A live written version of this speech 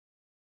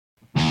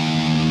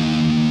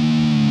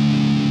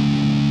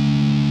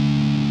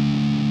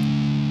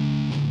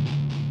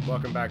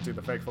Welcome back to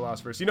the Fake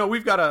Philosophers. You know,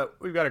 we've got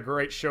a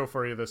great show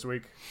for you this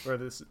week, or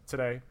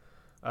today.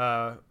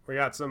 We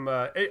got some.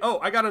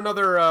 I got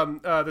another.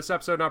 This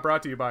episode not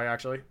brought to you by,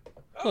 actually.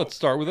 Let's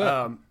start with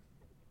that.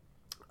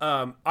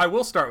 I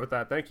will start with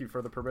that. Thank you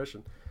for the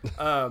permission.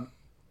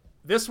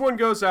 This one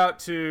goes out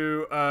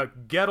to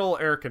Goettl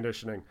Air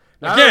Conditioning.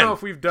 Now, I don't know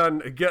if we've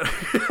done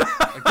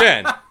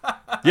again.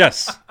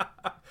 Yes.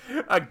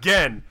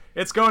 Again.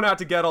 It's going out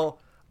to Goettl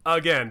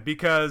again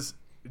because,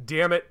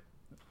 damn it,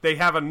 they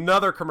have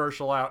another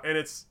commercial out, and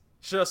it's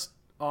just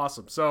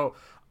awesome. So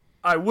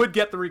I would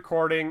get the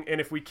recording, and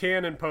if we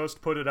can in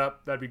post put it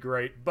up, that'd be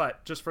great.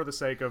 But just for the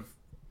sake of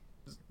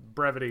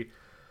brevity,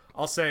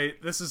 I'll say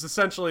this is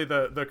essentially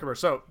the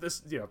commercial. So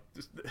this,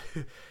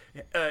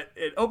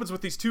 it opens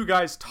with these two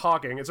guys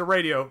talking. It's a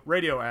radio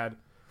ad.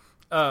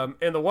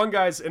 And the one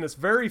guy's in this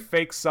very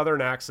fake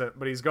Southern accent,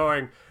 but he's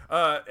going,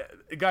 the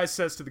guy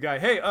says to the guy,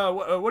 hey,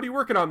 what are you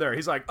working on there?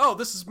 He's like, oh,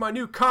 this is my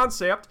new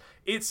concept.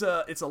 It's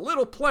a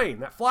little plane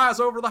that flies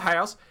over the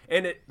house,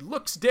 and it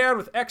looks down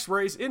with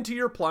x-rays into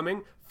your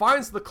plumbing,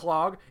 finds the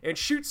clog, and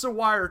shoots a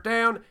wire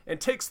down and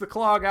takes the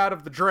clog out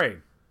of the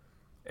drain.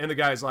 And the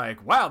guy's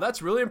like, wow,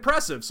 that's really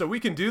impressive. So we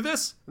can do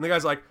this? And the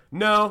guy's like,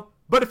 no,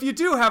 but if you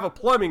do have a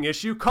plumbing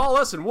issue, call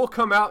us and we'll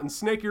come out and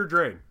snake your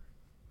drain.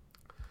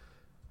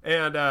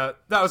 And that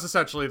was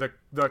essentially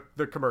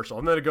the commercial.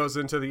 And then it goes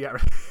into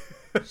the...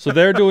 So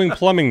they're doing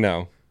plumbing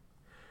now.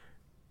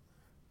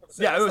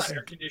 Yeah, it was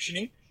air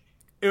conditioning.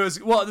 It was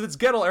it's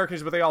Goettl air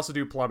conditioning, but they also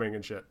do plumbing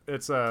and shit.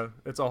 It's a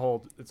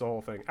whole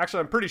thing. Actually,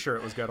 I'm pretty sure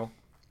it was Goettl.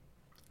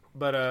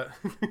 But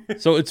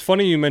So it's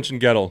funny you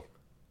mentioned Goettl,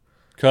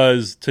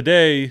 because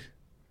today,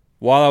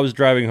 while I was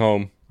driving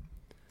home,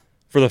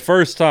 for the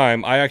first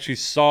time, I actually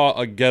saw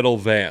a Goettl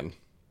van.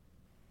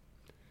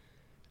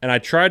 And I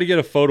tried to get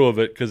a photo of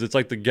it because it's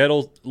like the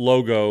Goettl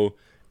logo,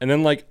 and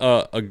then like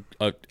a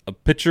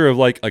picture of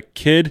like a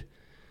kid.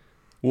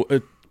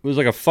 It was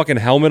like a fucking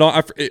helmet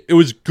on. It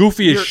was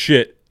goofy as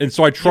shit. And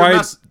so I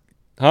tried.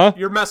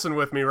 You're messing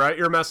with me, right?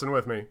 You're messing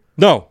with me.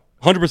 No,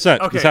 100%.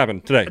 Okay. This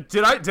happened today.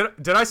 Did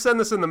I send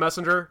this in the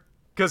messenger?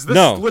 Because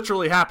this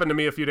literally happened to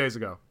me a few days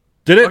ago.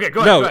 Did it? Okay,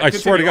 go ahead. No, go ahead. I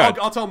swear to God.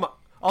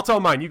 I'll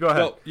tell mine. You go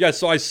ahead. No, yeah,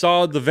 so I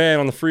saw the van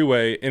on the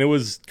freeway, and it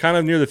was kind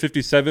of near the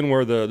 57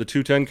 where the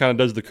 210 kind of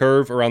does the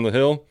curve around the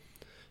hill.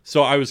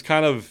 So I was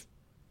kind of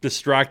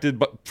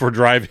distracted for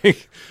driving.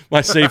 My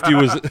safety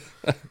was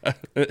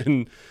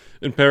in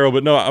peril.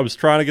 But no, I was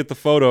trying to get the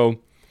photo,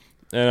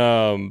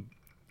 and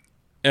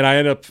I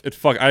ended up I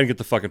didn't get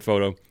the fucking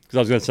photo because I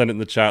was gonna send it in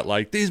the chat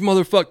like these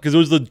motherfuckers, because it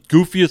was the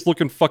goofiest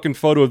looking fucking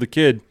photo of the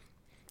kid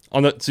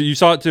on the. So you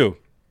saw it too.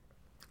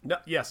 No,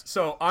 yes.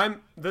 So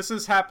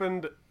This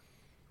happened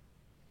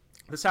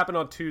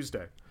on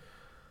Tuesday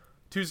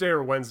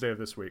or Wednesday of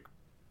this week.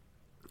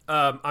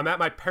 I'm at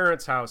my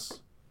parents' house,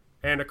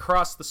 and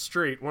across the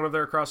street, one of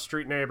their across the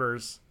street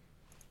neighbors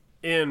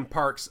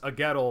parks a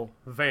Goettl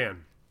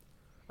van,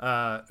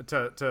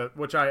 to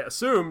which I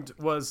assumed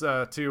was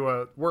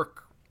to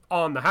work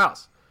on the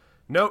house.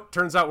 Nope,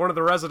 turns out one of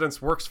the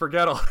residents works for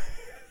Goettl,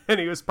 and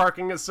he was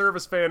parking his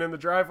service van in the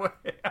driveway.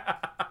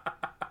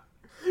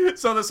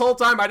 So this whole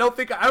time, I don't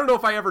know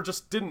if I ever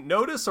just didn't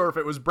notice or if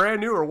it was brand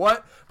new or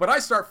what, but I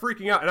start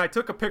freaking out, and I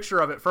took a picture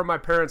of it from my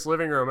parents'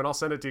 living room, and I'll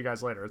send it to you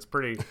guys later. It's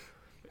pretty.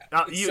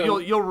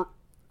 You'll.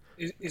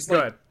 Is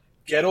like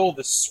Goettl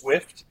the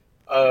Swift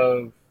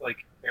of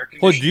like air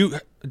conditioning? Well,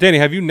 Danny,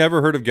 have you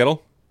never heard of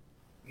Goettl?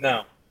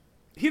 No.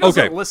 He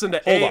doesn't listen to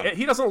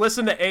he doesn't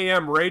listen to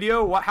AM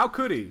radio. How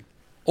could he?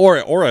 Or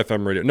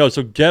FM radio? No.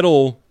 So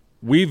Goettl,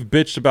 we've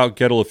bitched about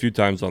Goettl a few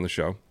times on the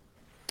show.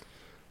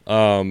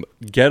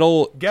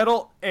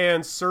 Goettl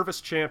and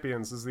Service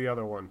Champions is the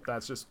other one.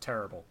 That's just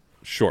terrible.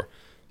 Sure.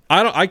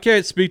 I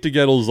can't speak to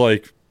Goettl's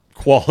like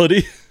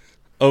quality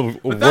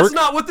of work. That's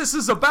not what this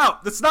is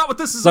about. That's not what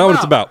this is about. Not what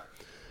it's about.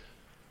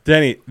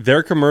 Danny,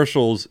 their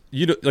commercials,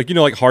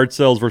 like hard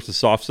sells versus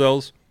soft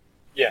sells.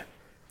 Yeah.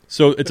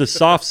 So it's a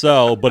soft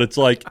sell, but it's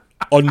like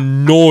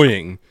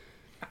annoying.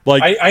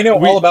 Like I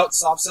know all about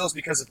soft sells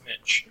because of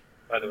Mitch,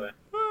 by the way.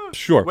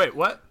 Sure. Wait,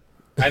 what?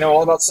 I know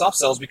all about soft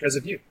sells because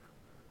of you.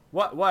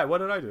 What? Why? What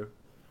did I do?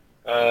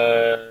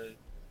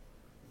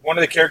 One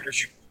of the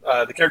characters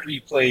the character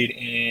you played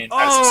in.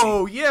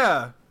 Oh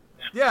yeah.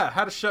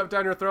 How to shove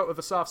down your throat with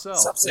a soft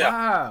sell.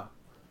 Wow.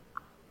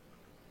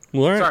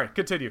 Well, all right. Sorry,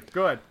 continue.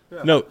 Go ahead.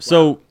 Yeah. No,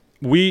 so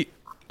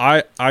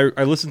I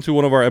listened to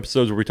one of our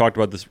episodes where we talked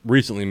about this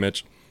recently,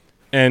 Mitch,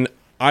 and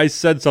I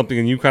said something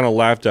and you kind of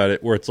laughed at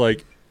it, where it's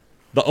like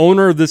the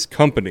owner of this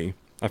company,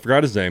 I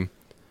forgot his name.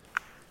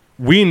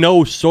 We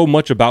know so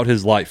much about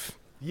his life.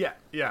 Yeah.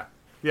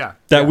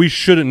 That we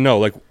shouldn't know.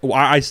 Like,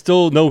 I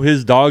still know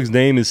his dog's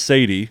name is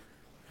Sadie.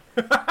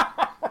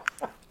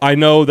 I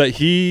know that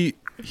he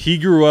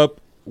grew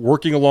up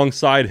working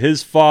alongside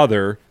his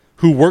father,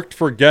 who worked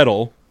for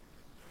Goettl,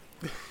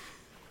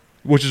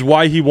 which is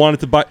why he wanted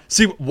to buy.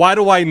 See, why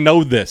do I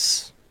know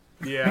this?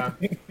 Yeah,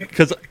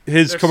 because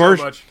his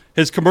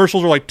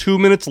commercials are like 2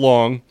 minutes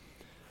long.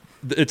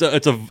 It's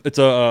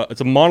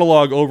a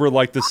monologue over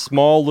like this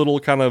small little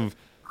kind of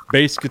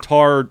bass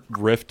guitar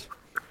riff,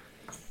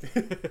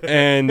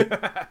 and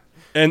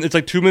it's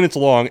like 2 minutes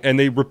long, and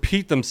they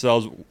repeat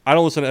themselves. I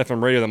don't listen to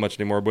FM radio that much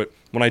anymore, but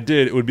when I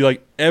did, it would be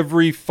like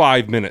every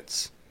 5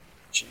 minutes.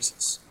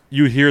 Jesus.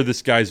 You hear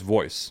this guy's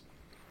voice,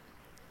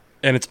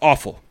 and it's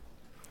awful.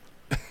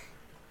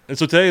 And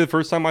so today, the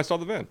first time I saw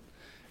the van,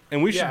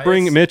 and we should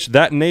bring Mitch,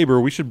 that neighbor.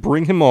 We should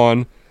bring him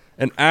on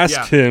and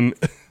ask him.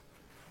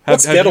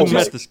 Have you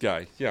met this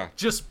guy? Yeah.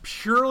 Just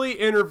purely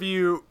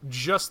interview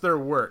just their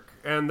work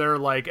and their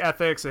like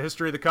ethics, the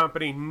history of the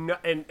company,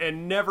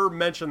 and never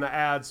mention the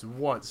ads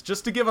once,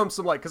 just to give them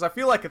some because I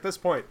feel like at this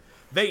point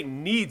they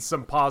need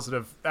some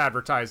positive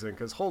advertising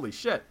because holy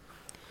shit.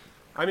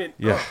 I mean,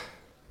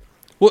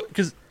 Well,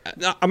 because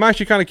I'm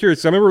actually kind of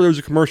curious. I remember there was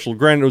a commercial.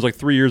 Granted, it was like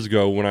 3 years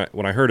ago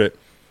when I heard it,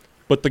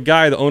 but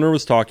the owner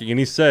was talking, and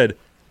he said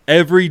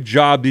every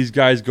job these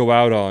guys go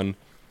out on,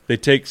 they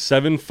take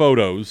 7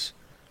 photos.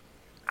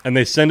 And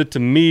they send it to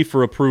me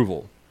for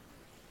approval.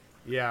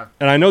 Yeah.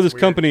 And I know this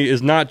company is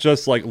not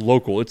just like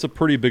local. It's a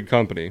pretty big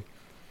company.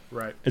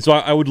 Right. And so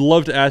I would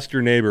love to ask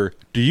your neighbor,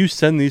 do you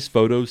send these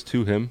photos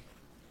to him?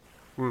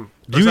 Do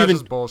you even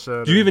just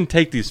bullshit? Do you even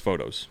take these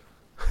photos?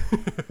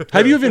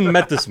 Have you even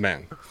met this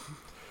man?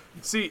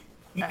 See,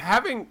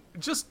 having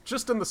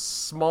just in the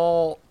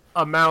small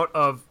amount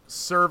of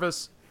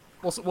service,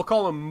 we'll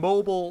call them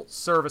mobile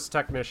service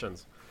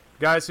technicians,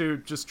 guys who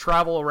just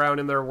travel around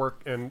in their work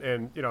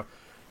and you know,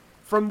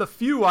 from the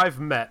few I've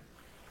met,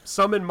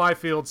 some in my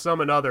field, some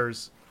in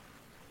others,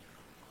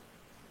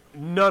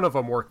 none of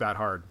them work that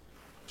hard.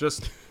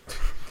 Just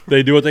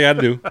they do what they had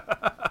to do.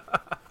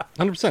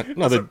 100%.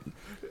 No,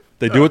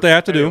 they do what they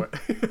have to do.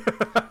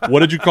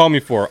 What did you call me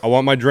for? I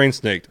want my drain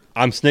snaked.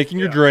 I'm snaking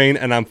your drain,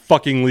 and I'm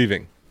fucking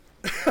leaving.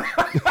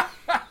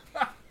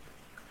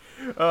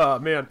 Oh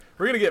man,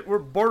 we're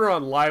border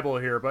on libel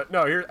here, but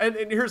no. And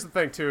here's the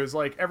thing too: is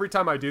like every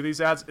time I do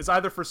these ads, it's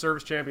either for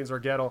Service Champions or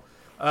Goettl.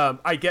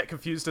 I get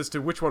confused as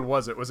to which one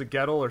was it. Was it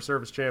Goettl or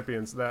Service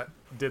Champions that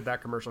did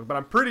that commercial? But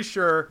I'm pretty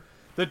sure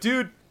the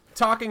dude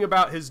talking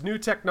about his new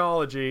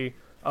technology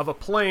of a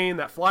plane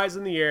that flies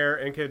in the air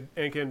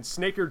and can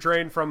snake your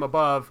drain from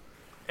above,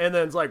 and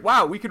then it's like,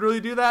 wow, we could really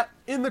do that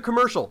in the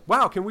commercial.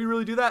 Wow, can we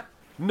really do that?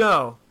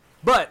 No.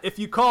 But if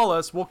you call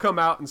us, we'll come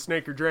out and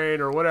snake your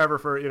drain or whatever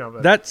for, you know.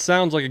 But. That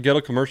sounds like a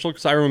Goettl commercial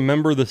because I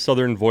remember the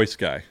Southern Voice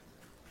guy.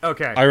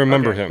 Okay. I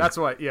remember him. That's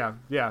what, yeah.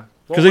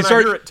 Because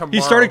he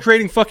started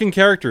creating fucking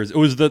characters. It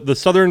was the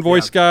Southern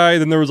Voice guy,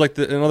 then there was like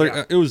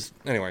another, it was,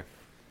 anyway.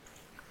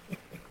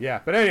 Yeah,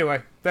 but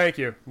anyway, thank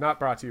you. Not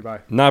brought to you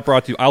by. Not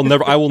brought to you. I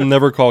will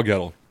never call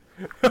Goettl.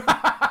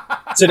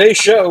 Today's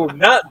show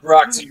not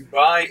brought to you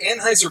by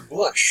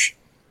Anheuser-Busch.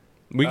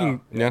 We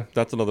can,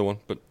 that's another one,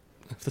 but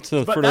that's for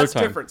another time. That's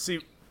different. See,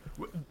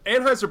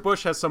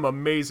 Anheuser-Busch has some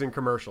amazing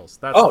commercials.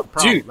 That's the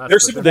problem. Dude, their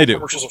Super Bowl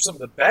commercials are some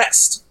of the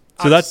best.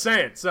 So I'm just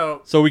saying.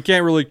 So we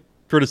can't really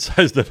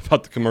criticize them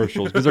about the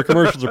commercials because their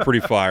commercials are pretty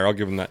fire. I'll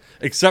give them that.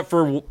 Except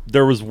for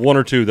there was one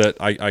or two that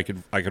I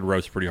could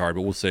roast pretty hard,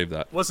 but we'll save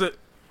that. Was it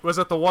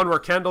the one where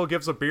Kendall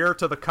gives a beer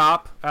to the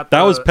cop at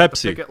that was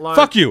Pepsi. Picket line?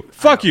 Fuck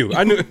you.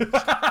 I knew.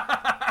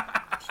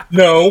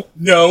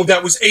 No,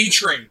 that was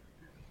A-Train.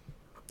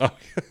 Oh,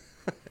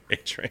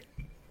 A-Train.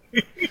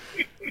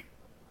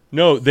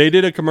 No, they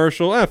did a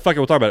commercial. Fuck it,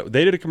 we'll talk about it.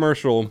 They did a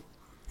commercial.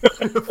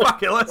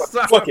 Fuck it, let's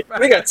talk. Fuck it.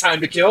 We got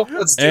time to kill.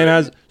 Let's do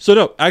it. So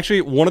no,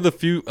 actually, one of the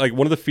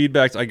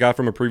feedbacks I got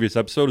from a previous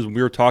episode is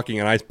we were talking,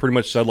 and I pretty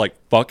much said like,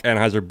 "Fuck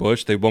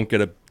Anheuser-Busch, they won't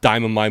get a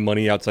dime of my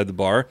money outside the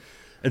bar."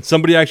 And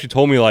somebody actually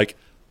told me like,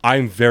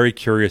 "I'm very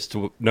curious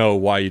to know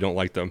why you don't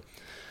like them."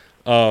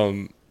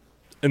 And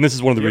this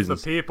is one of the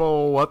reasons. Give the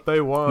people what they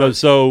want. No,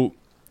 so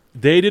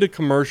they did a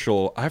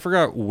commercial. I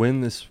forgot when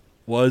this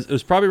was. It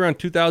was probably around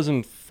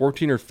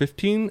 2014 or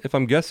 15, if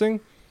I'm guessing.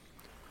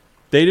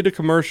 They did a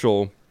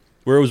commercial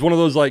where it was one of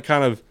those like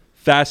kind of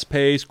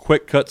fast-paced,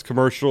 quick cuts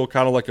commercial,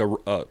 kind of like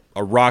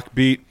a rock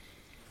beat.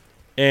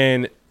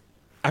 And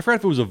I forgot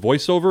if it was a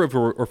voiceover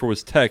or if it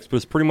was text, but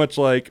it's pretty much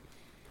like,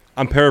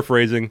 I'm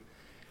paraphrasing,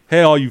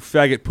 "Hey, all you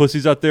faggot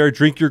pussies out there,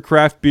 drink your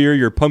craft beer,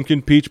 your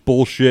pumpkin peach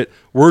bullshit.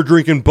 We're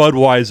drinking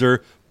Budweiser.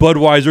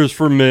 Budweiser's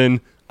for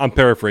men." I'm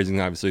paraphrasing,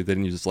 obviously. They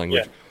didn't use this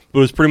language. Yeah. But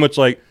it was pretty much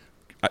like,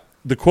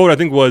 the quote I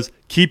think was,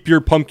 "Keep your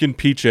pumpkin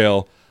peach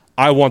ale.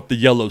 I want the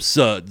yellow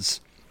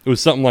suds." It was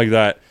something like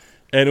that.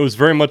 And it was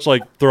very much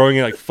like throwing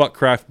in like fuck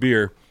craft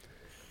beer,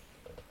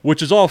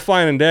 which is all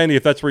fine and dandy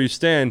if that's where you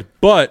stand.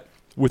 But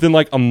within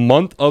like a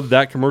month of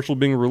that commercial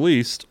being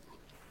released,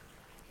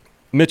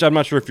 Mitch, I'm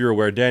not sure if you're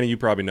aware. Danny, you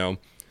probably know.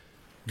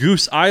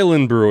 Goose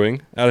Island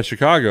Brewing out of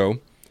Chicago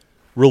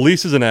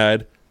releases an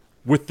ad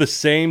with the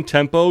same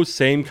tempo,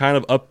 same kind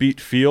of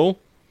upbeat feel,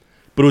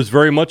 but it was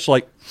very much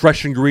like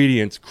fresh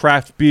ingredients,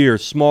 craft beer,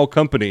 small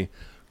company.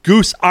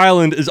 Goose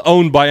Island is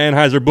owned by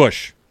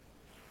Anheuser-Busch.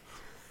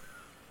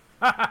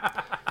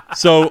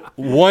 So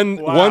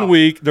one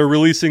week they're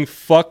releasing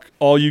 "fuck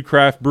all you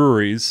craft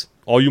breweries,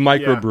 all you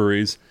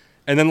microbreweries,"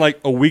 and then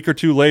like a week or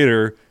two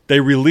later they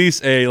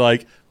release a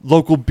like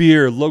local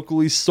beer,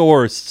 locally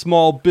sourced,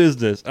 small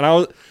business. And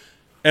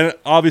And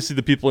obviously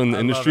the people in the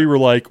industry it. were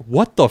like,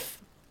 what the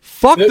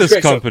fuck No, this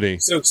okay, company?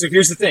 So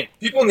here's the thing.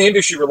 People in the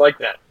industry were like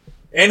that.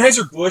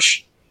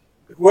 Anheuser-Busch,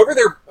 whoever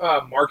their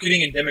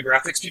marketing and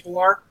demographics people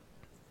are,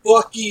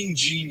 fucking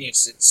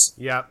geniuses.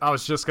 Yeah, I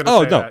was just gonna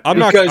say that. I'm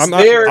not gonna say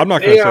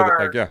that.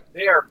 Like, yeah.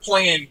 They are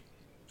playing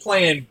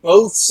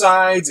both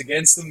sides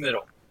against the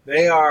middle.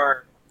 They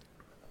are,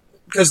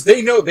 because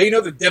they know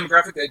the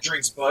demographic that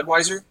drinks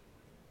Budweiser.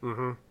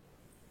 Mm-hmm.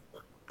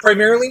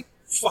 Primarily,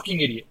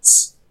 fucking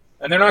idiots,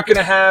 and they're not going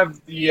to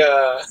have the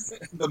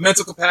the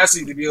mental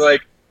capacity to be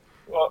like,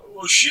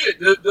 well shit,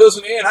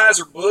 doesn't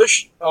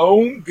Anheuser-Busch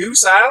own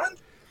Goose Island?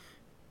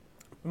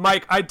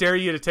 Mike, I dare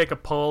you to take a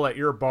poll at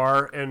your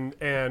bar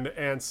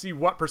and see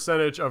what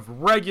percentage of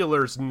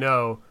regulars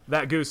know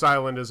that Goose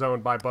Island is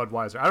owned by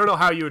Budweiser. I don't know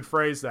how you would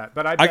phrase that,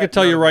 but I could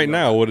tell you right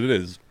now what it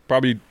is.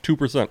 Probably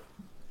 2%.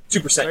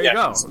 2%. There you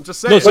go. I'm just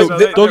saying. No, so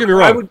don't get me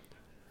wrong.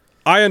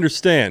 I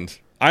understand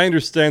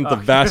the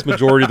vast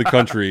majority of the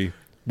country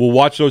will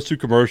watch those two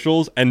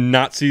commercials and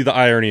not see the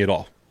irony at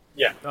all.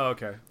 Yeah. Oh,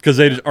 okay. Because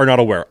they are not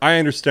aware. I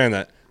understand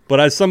that. But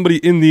as somebody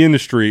in the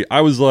industry, I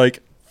was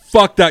like,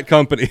 fuck that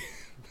company.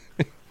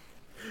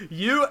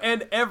 You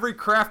and every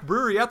craft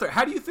brewery out there.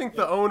 How do you think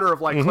the owner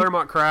of like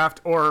Claremont Craft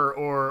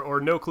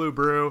or No Clue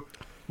Brew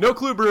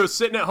is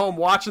sitting at home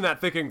watching that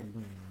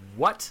thinking,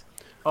 what?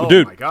 Oh,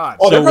 dude, my God.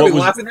 Oh, they're probably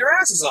laughing their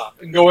asses off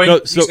and going,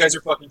 these guys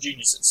are fucking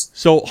geniuses.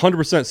 So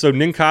 100%. So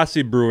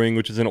Ninkasi Brewing,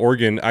 which is in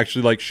Oregon,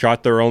 actually like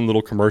shot their own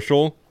little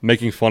commercial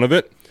making fun of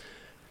it.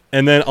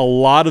 And then a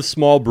lot of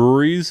small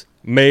breweries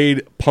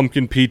made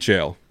pumpkin peach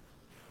ale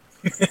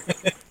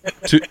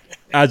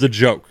as a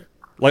joke.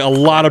 Like a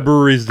lot of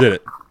breweries did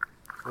it.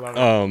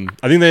 I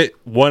think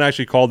one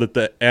actually called it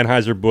the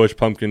Anheuser-Busch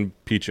pumpkin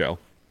peach ale,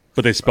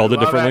 but they spelled it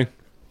differently.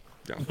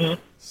 Yeah.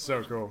 Mm-hmm.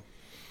 So cool.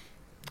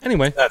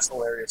 Anyway, that's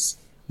hilarious.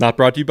 Not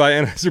brought to you by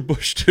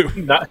Anheuser-Busch too.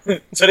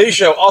 Today's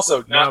show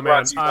also not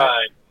brought to you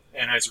by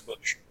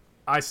Anheuser-Busch.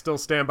 I still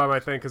stand by my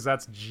thing because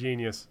that's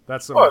genius.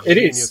 That's some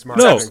genius No,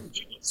 marketing.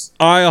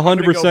 I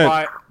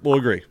 100% will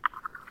agree.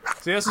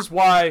 See, this is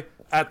why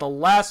at the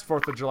last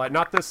 4th of July,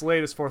 not this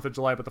latest 4th of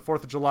July, but the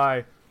 4th of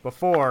July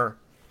before,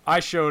 I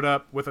showed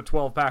up with a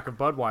 12-pack of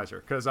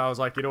Budweiser because I was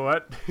like, you know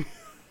what?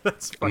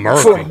 That's For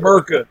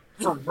America.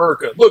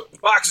 Look, the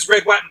box is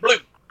red, white, and blue.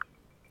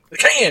 The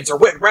cans are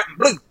red, white, and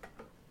blue.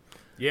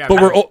 Yeah,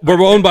 but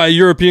we're owned by a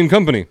European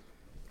company.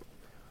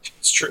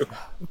 It's true.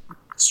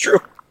 It's true.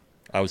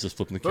 I was just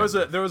flipping the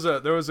camera.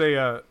 There was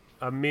a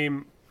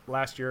meme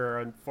last year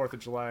on 4th of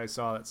July I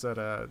saw that said,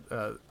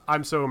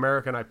 I'm so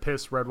American I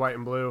piss red, white,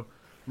 and blue.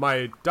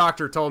 My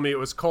doctor told me it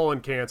was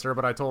colon cancer,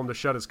 but I told him to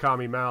shut his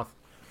commie mouth.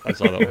 I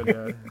saw that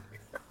one.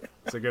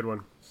 It's a good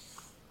one.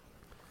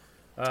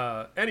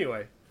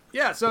 Anyway.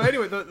 Yeah, so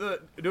anyway,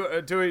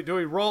 do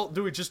we roll?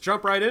 Do we just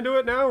jump right into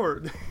it now,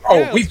 or?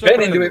 We've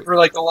been into it for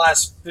like the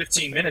last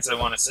 15 minutes. I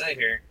want to say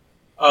here,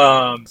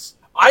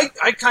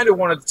 I kind of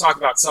wanted to talk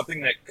about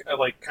something that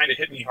like kind of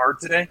hit me hard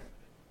today.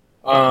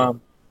 I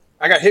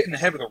got hit in the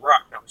head with a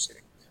rock. No, I'm just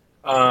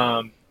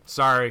kidding.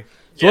 Sorry.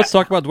 So let's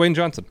talk about Dwayne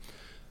Johnson.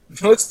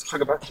 Let's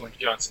talk about Dwayne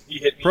Johnson. He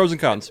hit me. Pros and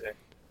cons. Today.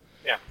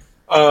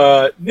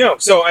 Yeah. No.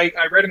 So I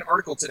read an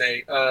article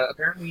today.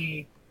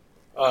 Apparently,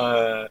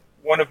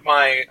 one of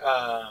my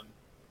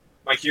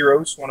my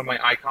heroes, one of my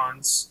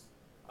icons,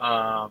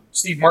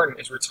 Steve Martin,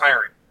 is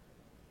retiring.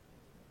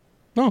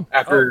 Oh.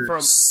 After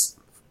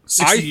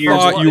 60 years.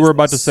 I thought you were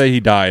about to say he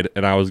died,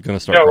 and I was going to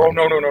start crying.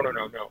 No.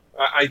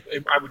 I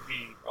would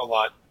be a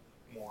lot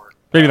more.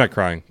 Maybe not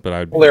crying, but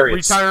I'd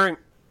hilarious.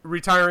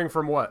 Retiring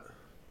from what?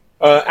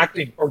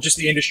 Acting, or just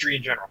the industry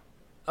in general.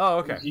 Oh,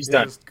 okay. He's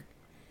done.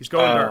 He's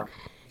going dark.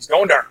 He's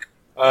going dark.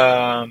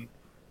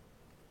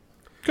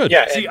 Good.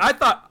 Yeah. See, I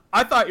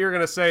thought you were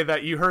gonna say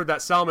that you heard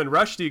that Salman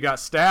Rushdie got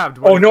stabbed.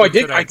 Oh no, I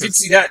did. I did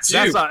see that too.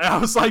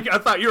 I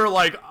thought you were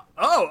like,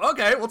 oh,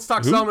 okay, let's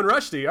talk Salman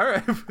Rushdie. All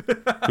right.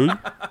 Who?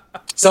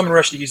 Salman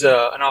Rushdie. He's an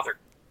author.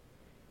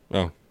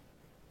 Oh.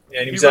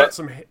 Yeah, and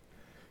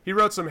he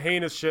wrote some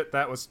heinous shit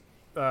that was,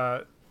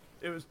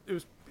 it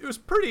was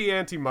pretty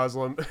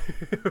anti-Muslim.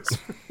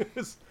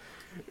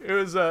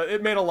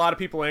 It made a lot of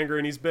people angry,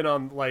 and he's been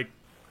on like.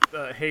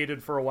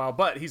 Hated for a while,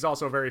 but he's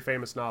also a very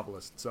famous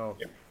novelist. So,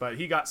 yeah. But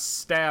he got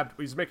stabbed.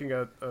 He's making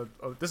a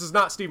this is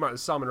not Steve Martin.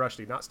 This is Salman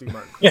Rushdie, not Steve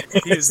Martin. Yeah.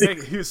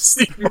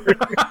 Steve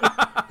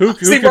Martin.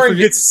 Steve Martin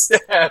gets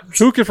stabbed.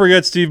 Who can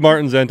forget Steve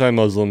Martin's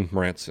anti-Muslim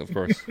rants? Of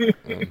course.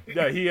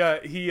 Yeah,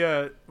 he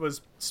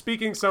was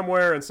speaking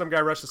somewhere, and some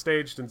guy rushed the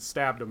stage and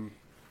stabbed him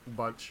a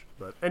bunch.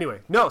 But anyway,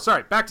 no,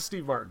 sorry. Back to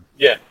Steve Martin.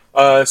 Yeah.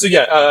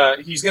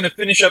 He's going to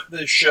finish up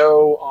the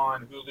show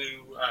on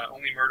Hulu.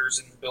 Only Murders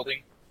in the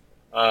Building.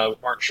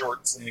 With Mark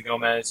Short, Selena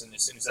Gomez, and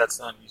as soon as that's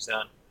done, he's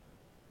done.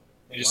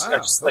 My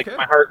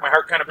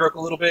heart kind of broke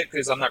a little bit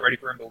because I'm not ready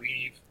for him to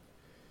leave.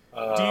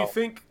 Do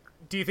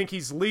you think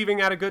he's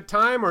leaving at a good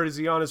time, or is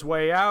he on his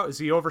way out? Is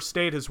he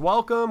overstayed his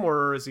welcome,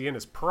 or is he in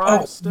his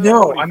prime still?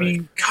 No, I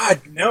mean,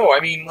 God, no. I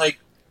mean, like,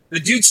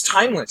 the dude's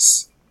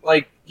timeless.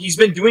 Like, he's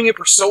been doing it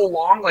for so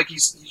long. Like,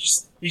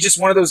 he's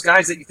just one of those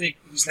guys that you think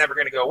he's never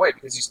going to go away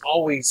because he's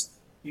always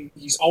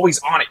he's always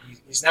on it.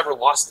 He's never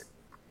lost it.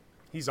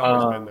 He's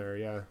always been there,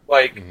 yeah.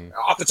 Like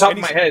off the top of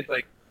my head,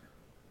 like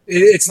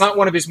it's not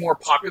one of his more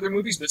popular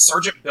movies, but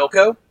Sergeant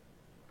Bilko.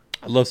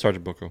 I love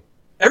Sergeant Bilko.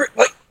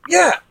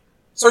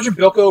 Sergeant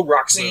Bilko,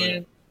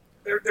 Roxanne,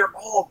 they're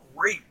all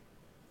great.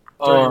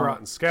 Dirty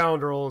Rotten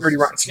Scoundrels.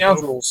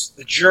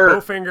 The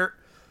Jerk.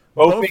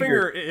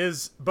 Bowfinger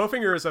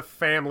is a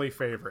family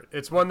favorite.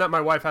 It's one that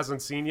my wife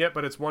hasn't seen yet,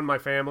 but it's one my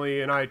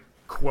family and I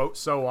quote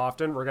so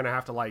often. We're gonna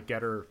have to like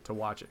get her to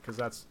watch it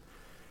because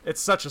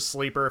it's such a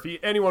sleeper.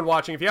 Anyone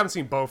watching, if you haven't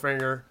seen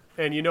Bowfinger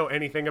and you know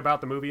anything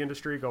about the movie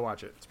industry, go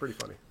watch it. It's pretty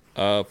funny.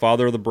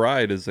 Father of the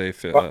Bride is a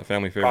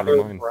family favorite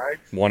of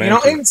mine. I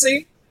didn't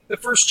see the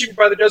first Cheaper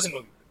by the Dozen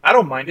movie. I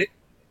don't mind it.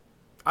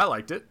 I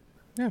liked it.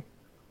 Yeah.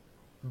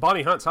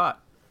 Bonnie Hunt's hot.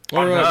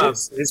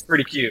 It's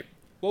pretty cute.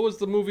 What was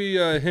the movie?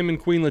 Him and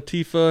Queen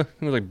Latifah.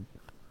 It was like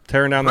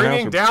tearing down the house.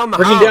 Bringing down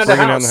the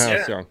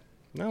house. Yeah.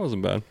 That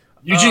wasn't bad.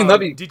 Eugene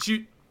Levy. Did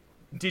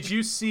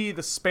you see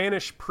The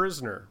Spanish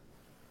Prisoner?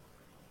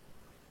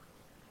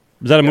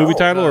 Is that a movie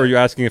title, or are you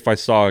asking if I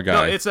saw a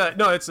guy? It's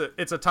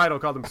a title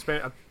called I'm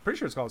pretty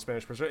sure it's called The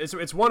Spanish Prisoner.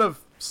 It's one of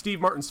Steve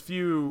Martin's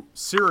few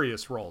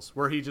serious roles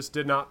where he just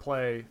did not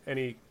play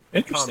any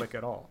comic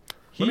at all.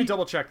 Let me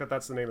double check that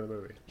that's the name of the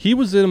movie. He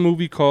was in a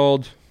movie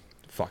called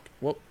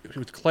it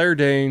was Claire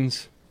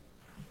Danes.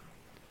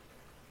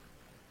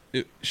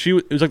 It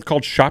was like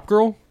called Shop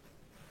Girl.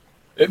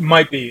 It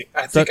might be.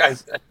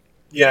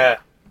 Yeah.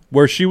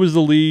 Where she was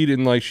the lead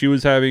and like she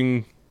was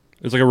having,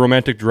 it was like a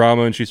romantic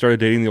drama and she started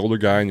dating the older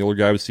guy and the older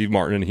guy was Steve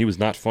Martin and he was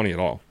not funny at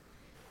all.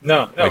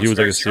 No, he was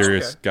like a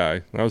serious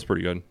guy. That was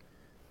pretty good.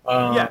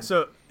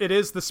 So it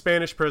is The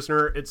Spanish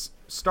Prisoner. It's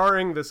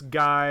starring this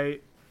guy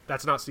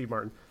that's not Steve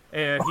Martin,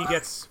 and he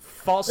gets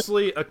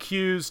falsely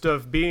accused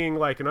of being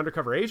like an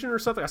undercover agent or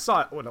something. I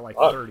saw it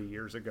 30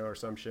 years ago or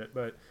some shit,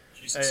 but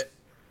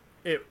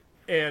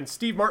and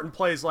Steve Martin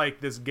plays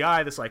like this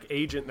guy, this like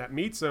agent that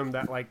meets him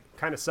that like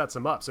kind of sets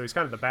him up. So he's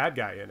kind of the bad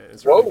guy in it.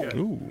 It's really good.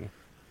 Ooh.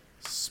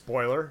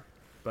 Spoiler.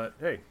 But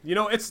hey,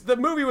 the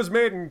movie was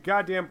made in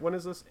when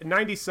is this? In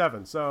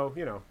 97. So,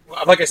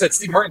 like I said,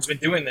 Steve Martin's been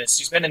doing this.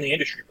 He's been in the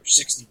industry for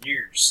 60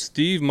 years.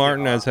 Steve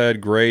Martin has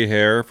had gray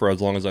hair for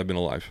as long as I've been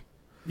alive.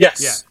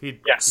 Yes. Yeah, he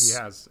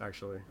has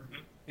actually.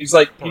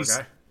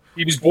 Mm-hmm.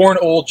 He was born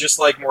old, just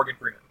like Morgan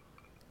Freeman.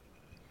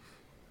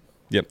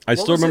 Yep, I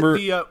still remember.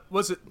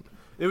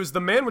 It was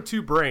The Man with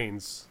Two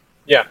Brains.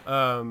 Yeah.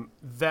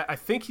 That I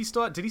think he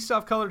still did. He still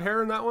have colored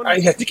hair in that one? I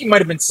think he might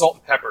have been Salt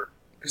and Pepper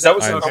because that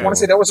was. I want to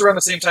say that was around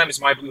the same time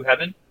as My Blue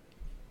Heaven.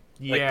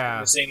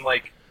 Yeah. The same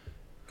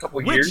couple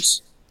of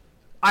years.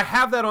 I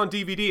have that on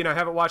DVD and I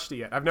haven't watched it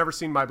yet. I've never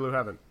seen My Blue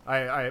Heaven.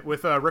 I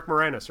with Rick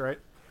Moranis, right?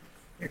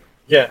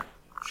 Yeah.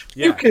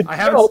 Yeah, you could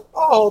know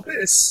all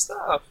this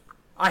stuff.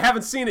 I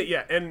haven't seen it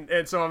yet,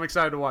 and so I'm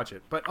excited to watch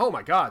it. But oh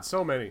my god,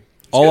 so many.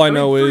 All I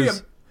know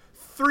is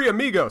Three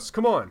Amigos.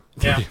 Come on.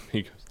 Yeah.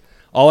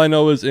 All I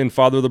know is in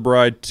Father of the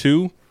Bride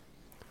 2,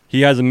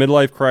 he has a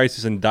midlife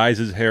crisis and dyes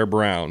his hair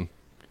brown,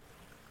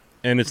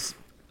 and it's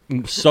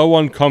so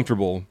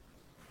uncomfortable.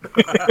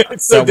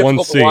 It's so that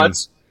one scene.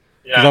 Because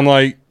I'm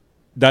like,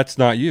 that's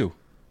not you.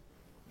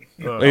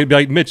 It'd be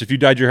like, Mitch, if you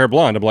dyed your hair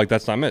blonde, I'm like,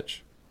 that's not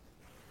Mitch.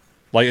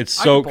 Like, it's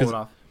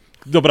so...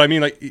 No, but I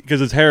mean, like, because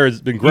his hair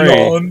has been gray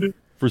blonde.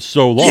 For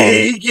so long.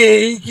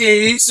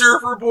 Gay,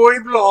 surfer boy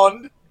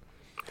blonde.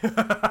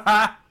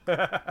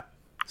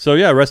 So,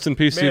 yeah, rest in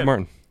peace, Steve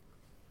Martin.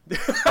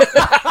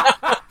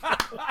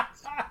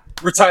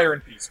 Retire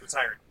in peace.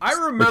 I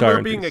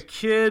remember being a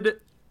kid,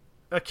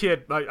 I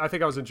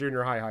think I was in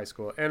junior high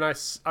school, and I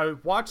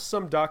watched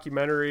some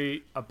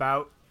documentary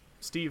about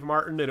Steve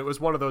Martin, and it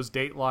was one of those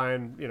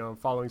Dateline,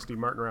 following Steve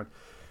Martin around.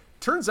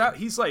 Turns out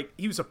he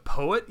was a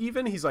poet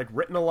even. He's like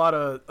written a lot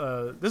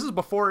of, this is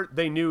before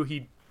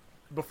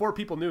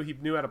people knew he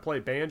knew how to play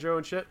banjo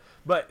and shit.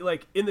 But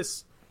like in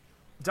this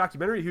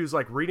documentary, he was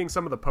like reading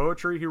some of the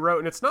poetry he wrote,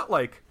 and it's not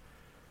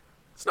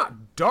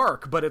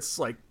dark, but it's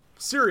like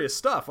serious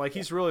stuff. Like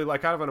he's really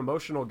like kind of an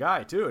emotional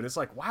guy too. And it's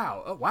like,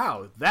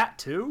 wow, that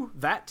too,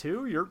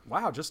 you're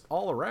just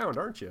all around,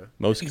 aren't you?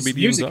 Most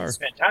comedians music are. Is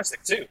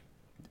fantastic too.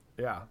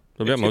 Yeah.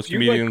 So yeah, most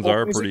comedians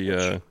are pretty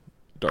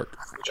dark.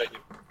 Which I do.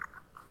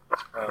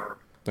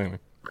 Anyway.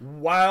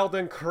 Wild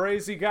and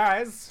crazy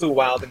guys. The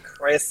wild and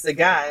crazy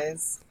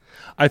guys.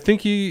 I think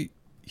he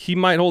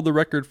might hold the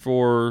record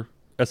for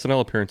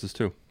SNL appearances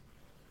too.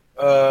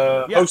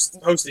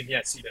 Hosting,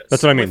 yes, he does.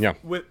 That's what I mean.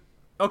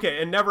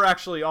 Okay, and never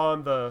actually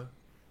on the.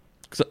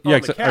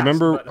 Cast, I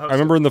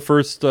remember in the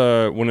first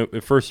when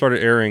it first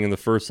started airing in the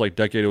first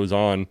decade it was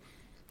on,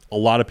 a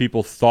lot of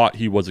people thought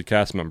he was a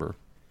cast member.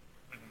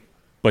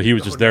 But he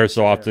was just there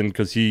so often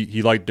because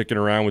he liked dicking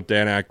around with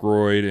Dan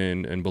Aykroyd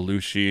and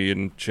Belushi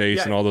and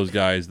Chase and all those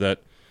guys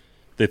that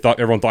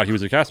everyone thought he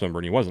was a cast member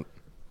and he wasn't.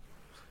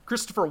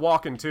 Christopher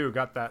Walken too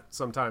got that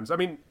sometimes. I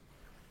mean,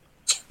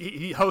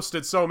 he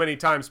hosted so many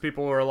times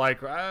people were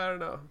like, I don't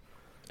know.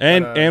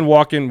 And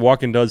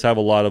Walken does have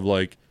a lot of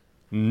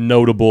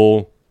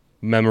notable,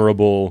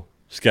 memorable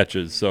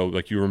sketches. So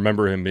you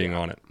remember him being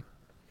on it.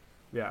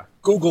 Yeah.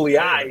 Googly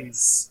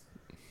eyes.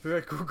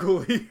 The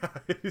googly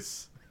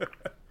eyes.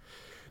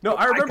 No,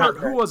 I remember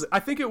who was it? I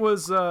think it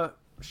was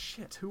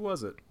who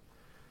was it?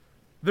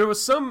 There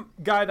was some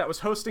guy that was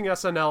hosting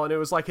SNL, and it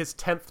was like his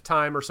 10th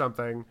time or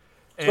something.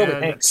 And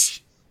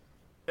Hanks.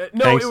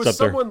 No, Hanks it was up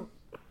there. someone.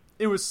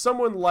 It was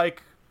someone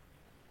like.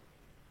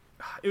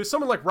 It was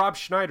someone like Rob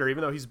Schneider,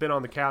 even though he's been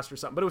on the cast or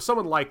something. But it was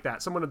someone like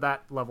that, someone of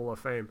that level of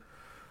fame.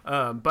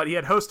 But he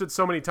had hosted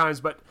so many times.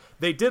 But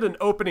they did an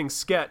opening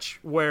sketch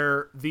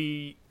where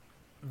the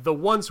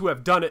ones who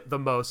have done it the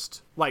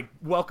most, like,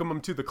 welcome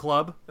them to the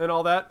club and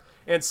all that.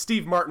 And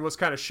Steve Martin was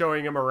kind of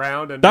showing him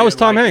around. And That was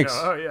Tom like, Hanks.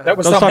 You know, oh, yeah. That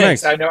was Tom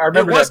Hanks. I know. I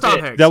remember It was that Tom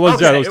bit. Hanks. That was-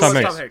 okay, yeah, that was it Tom was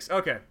Hanks. Tom Hanks.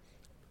 Okay.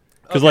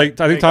 Because like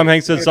I think Tom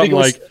Hanks said I think something it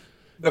was like,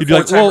 the he'd be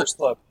like, Four Timers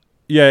Club.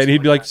 yeah, and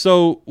he'd be like,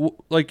 so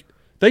like,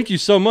 thank you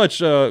so much,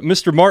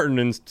 Mr. Martin,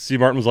 and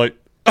Steve Martin was like,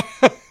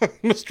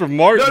 Mr.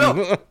 Martin.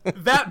 No,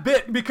 that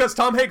bit, because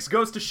Tom Hanks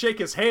goes to shake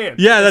his hand.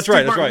 Yeah, And that's Steve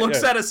right, that's Martin right,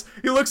 Looks yeah.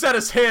 at he looks at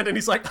his hand and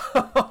he's like,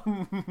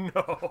 oh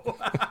no.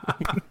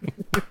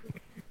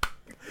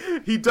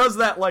 He does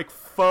that like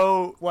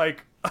faux,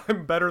 like,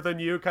 I'm better than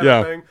you kind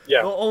of thing.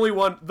 Yeah. The only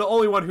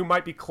one who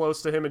might be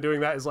close to him in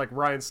doing that is like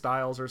Ryan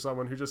Stiles or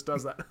someone who just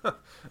does that.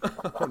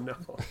 Oh no.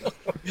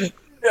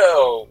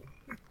 No.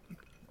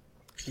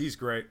 He's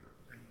great.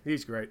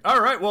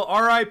 All right. Well,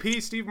 R.I.P.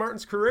 Steve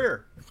Martin's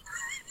career.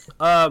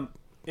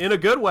 In a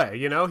good way,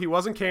 you know, he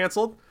wasn't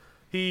canceled.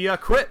 He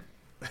quit.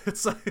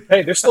 It's like,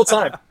 Hey, there's still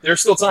time. There's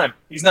still time.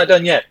 He's not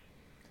done yet.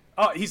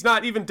 oh, he's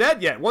not even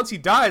dead yet. Once he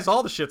dies,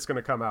 all the shit's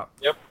gonna come out.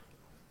 Yep.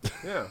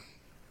 Yeah.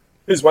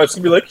 His wife's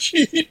gonna be like,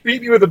 he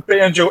beat me with a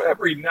banjo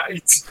every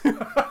night.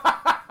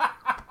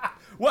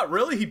 What?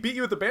 Really? He beat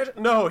you with the banjo?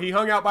 No, he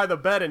hung out by the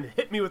bed and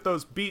hit me with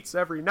those beats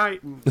every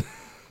night. And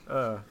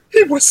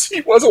He was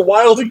a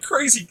wild and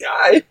crazy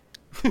guy.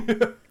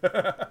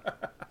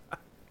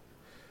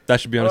 That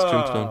should be on his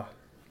tombstone.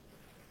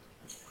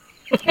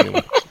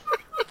 Anyway.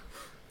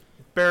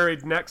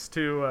 buried next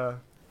to.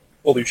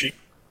 Belushi.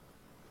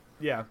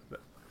 Yeah.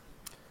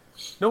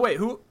 No, wait.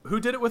 Who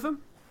did it with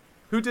him?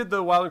 Who did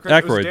the Wild and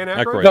Crazy? Was it Dan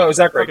Aykroyd? Aykroyd. No, it was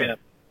Aykroyd. Okay.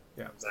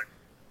 Yeah. Exactly.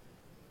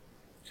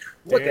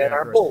 Look Dan at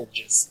our Aykroyd.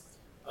 bulges.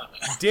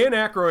 Dan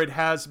Aykroyd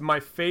has my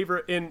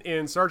favorite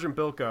in Sergeant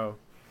Bilko.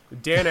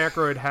 Dan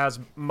Aykroyd has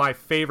my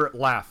favorite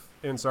laugh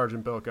in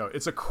Sergeant Bilko.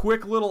 It's a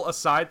quick little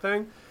aside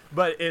thing,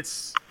 but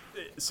it's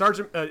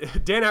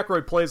Dan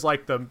Aykroyd plays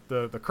like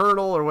the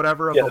colonel or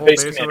whatever of Yeah, the the whole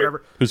base base or commander.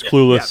 whatever. Who's Yeah,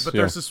 clueless. but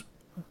Yeah.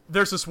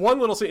 there's this one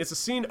little scene. It's a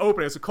scene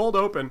opening. It's a cold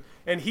open,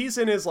 and he's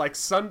in his like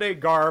Sunday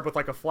garb with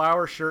like a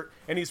flower shirt,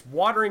 and he's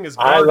watering his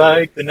I garden.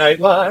 like the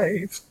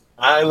nightlife.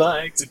 I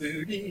like to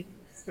boogie.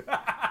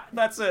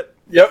 That's it.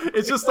 Yep.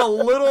 It's just a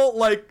little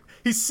like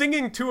he's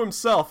singing to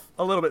himself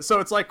a little bit, so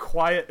it's like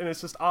quiet and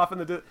it's just off in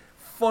the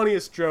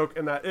funniest joke,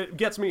 and that it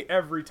gets me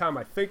every time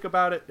I think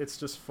about it. It's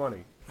just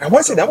funny. I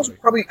want to say that was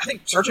probably, I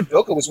think Sergeant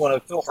Bilko was one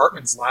of Phil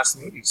Hartman's last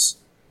movies.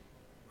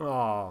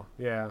 Oh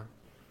yeah.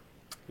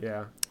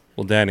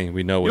 Well, Danny,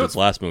 we know what You know his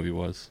last movie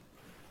was.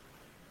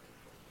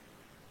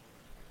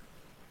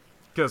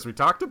 Because we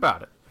talked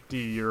about it. Do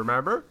you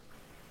remember?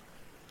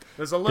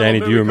 There's a little Danny,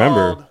 do movie you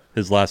remember called-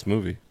 his last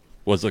movie?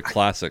 Was a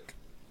classic.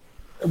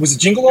 Was it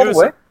Jingle All It was-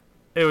 the Way?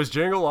 It was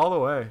Jingle All the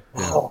Way.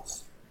 Oh.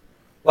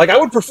 Like, I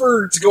would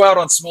prefer to go out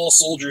on Small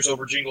Soldiers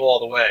over Jingle All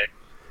the Way.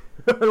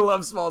 I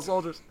love Small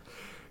Soldiers.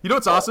 You know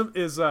what's awesome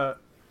is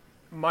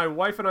my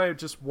wife and I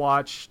just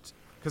watched,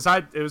 because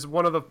it was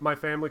one of my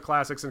family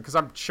classics, and because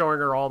I'm showing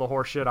her all the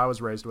horse shit I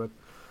was raised with.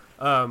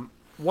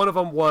 One of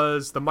them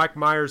was the Mike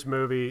Myers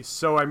movie,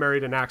 So I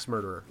Married an Axe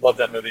Murderer. Love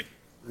that movie.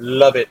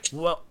 Love it.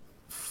 Well,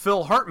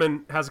 Phil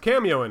Hartman has a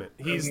cameo in it.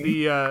 He's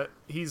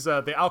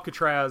the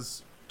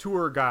Alcatraz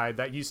tour guide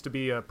that used to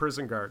be a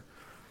prison guard,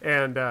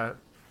 and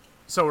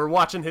so we're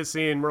watching his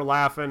scene, we're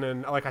laughing,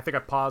 and like I think I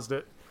paused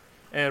it,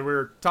 and we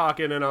were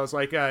talking, and I was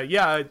like,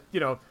 yeah, you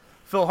know,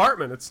 Phil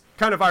Hartman. It's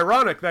kind of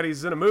ironic that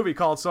he's in a movie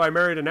called So I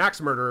Married an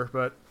Axe Murderer,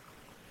 but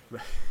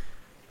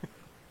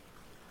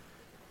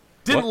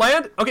didn't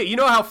land. Okay, you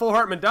know how Phil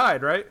Hartman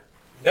died, right?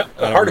 Yep. I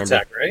A don't heart remember.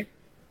 attack, right?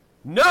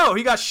 No,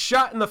 he got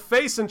shot in the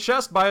face and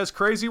chest by his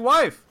crazy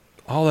wife.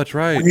 Oh, that's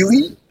right.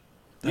 Really?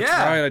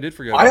 Yeah, Right, I did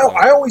forget. I about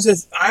that.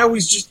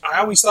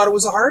 always thought it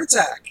was a heart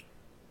attack.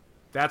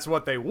 that's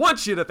what they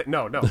want you to think.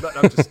 No,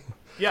 I'm just.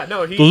 Yeah,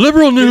 no, he. The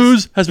liberal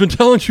news has been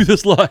telling you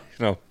this lie.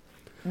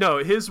 No.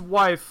 His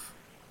wife,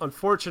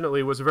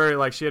 unfortunately, was very,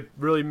 like, she had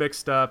really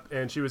mixed up,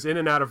 and she was in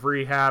and out of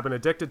rehab and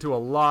addicted to a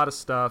lot of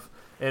stuff.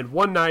 And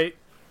one night,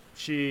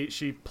 she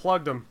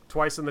plugged him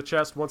twice in the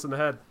chest, once in the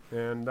head,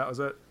 and that was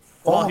it.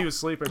 While he was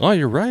sleeping. Oh,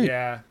 you're right.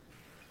 Yeah.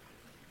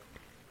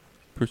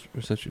 Bruce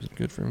said she was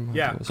good for him.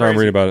 Yeah. Sorry, I'm crazy.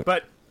 reading about it.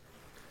 But,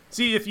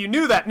 see, if you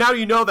knew that, now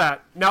you know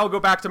that. Now I'll go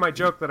back to my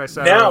joke that I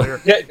said Now,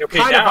 earlier. yeah, okay,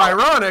 kind now. of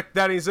ironic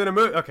that he's in a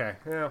movie. Okay,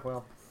 yeah,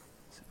 well.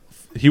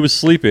 He was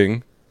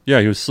sleeping.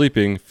 Yeah, he was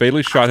sleeping.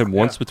 Fatally shot him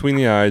once Yeah. between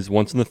the eyes,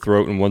 once in the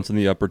throat, and once in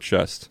the upper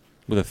chest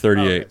with a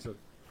 38. Okay, so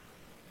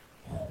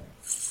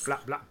blah,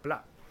 blah, blah.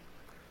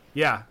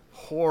 Yeah,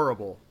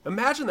 horrible.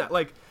 Imagine that.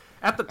 Like,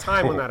 at the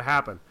time when that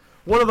happened,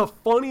 one of the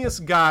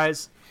funniest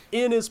guys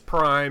in his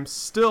prime,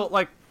 still,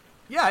 like,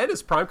 Yeah, it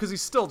is prime because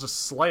he's still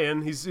just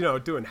slaying. He's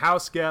doing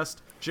House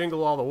Guest,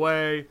 Jingle All the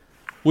Way.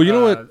 Well, you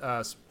know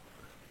what?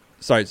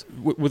 Sorry,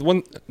 with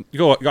one,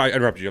 go. I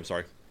interrupted you. I'm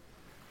sorry.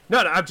 No,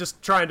 I'm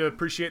just trying to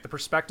appreciate the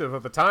perspective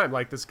of the time.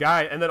 Like this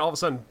guy, and then all of a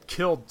sudden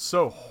killed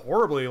so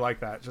horribly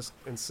like that, just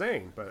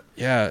insane. But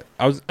yeah,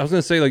 I was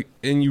gonna say like,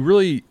 and you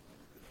really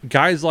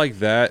guys like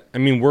that. I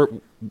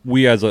mean,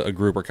 we as a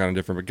group are kind of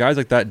different, but guys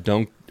like that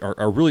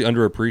are really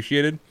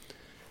underappreciated.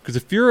 Because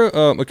if you're a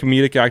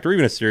comedic actor, or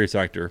even a serious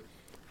actor,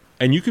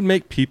 and you can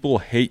make people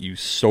hate you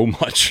so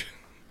much,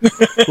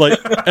 like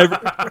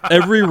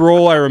every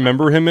role I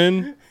remember him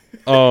in,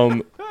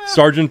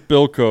 Sergeant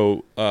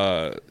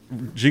Bilko,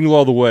 Jingle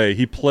All the Way,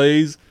 he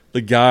plays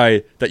the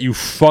guy that you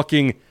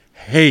fucking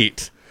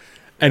hate,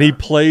 and he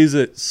plays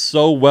it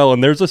so well.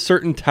 And there's a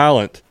certain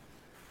talent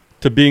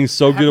to being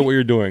so good at what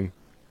you're doing.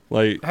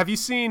 Like, have you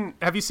seen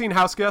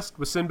House Guest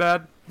with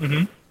Sinbad?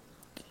 Mm-hmm.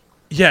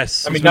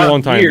 Yes, I mean, not a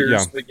long time. Years,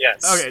 yeah. But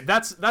yes. Okay,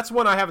 that's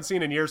one I haven't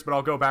seen in years, but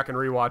I'll go back and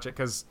rewatch it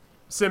because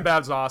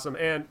Sinbad's awesome,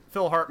 and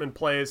Phil Hartman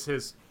plays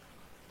his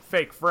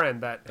fake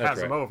friend that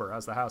has him over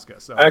as the house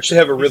guest. So I actually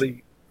have a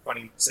really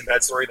funny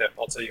Sinbad story that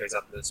I'll tell you guys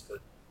after this. But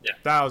yeah,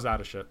 that was out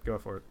of shit. Go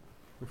for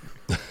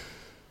it.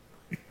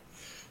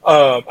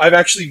 I've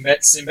actually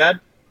met Sinbad.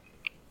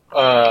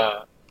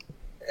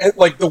 At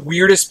like the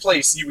weirdest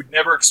place you would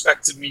never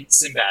expect to meet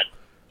Sinbad.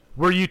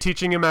 Were you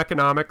teaching him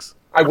economics?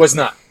 I was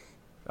not.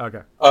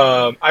 Okay.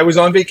 I was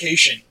on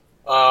vacation.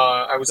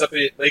 I was up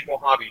at Lake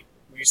Mojave.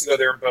 We used to go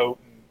there and boat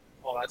and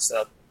all that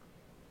stuff.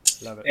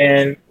 Love it.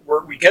 And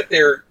we get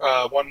there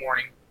one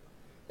morning,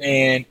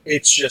 and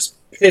it's just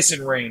piss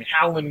and rain,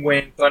 howling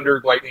wind,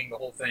 thunder, lightning, the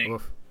whole thing.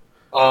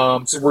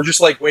 So we're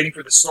just like waiting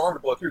for the storm to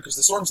blow through because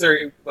the storms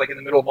there, like in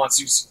the middle of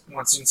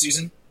monsoon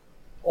season,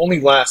 only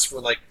lasts for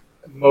like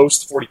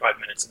most 45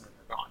 minutes and then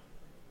they're gone.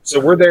 So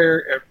we're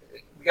there.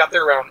 We got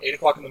there around 8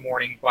 o'clock in the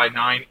morning. By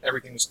 9,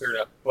 everything was cleared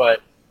up.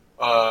 But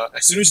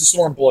as soon as the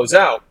storm blows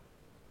out,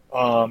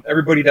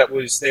 everybody that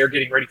was there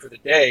getting ready for the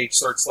day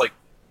starts like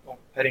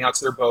heading out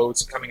to their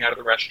boats and coming out of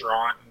the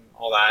restaurant and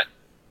all that.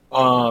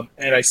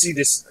 And I see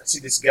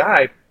this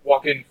guy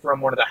walking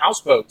from one of the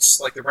houseboats,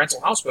 like the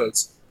rental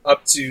houseboats,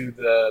 up to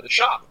the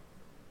shop.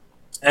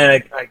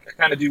 And I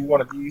kind of do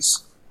one of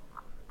these.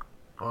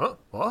 Huh?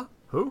 What?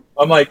 Who?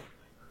 I'm like,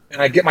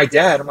 and I get my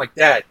dad. I'm like,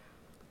 Dad,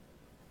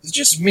 is it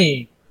just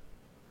me,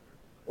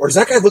 or does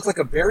that guy look like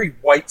a very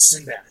white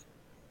Sinbad?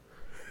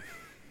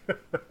 And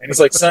he's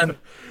like, Son,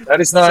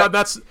 that is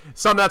not.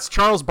 Son, that's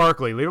Charles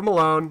Barkley. Leave him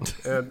alone.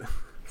 And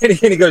and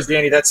he goes,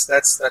 Danny, that's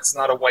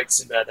not a white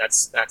Sinbad.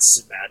 That's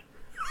Sinbad.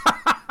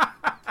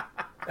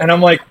 And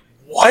I'm like,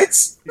 what?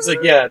 He's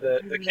like, yeah,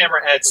 the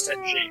camera adds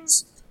 10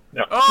 shades.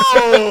 No.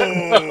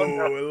 Oh,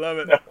 I love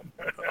it.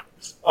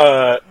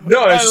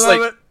 No, I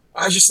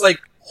was just like,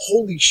 it.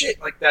 holy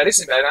shit, like that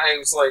isn't bad. And I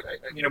was like,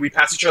 we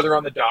passed each other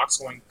on the docks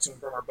going to and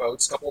from our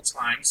boats a couple of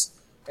times.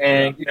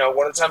 And,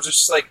 one of the times it was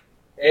just like,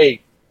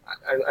 hey,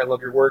 I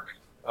love your work.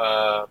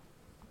 I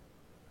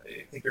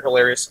think you're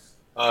hilarious.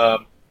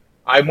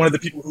 I'm one of the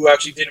people who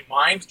actually didn't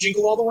mind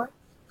Jingle All the Way.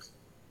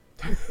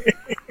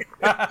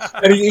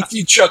 And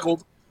he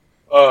chuckled.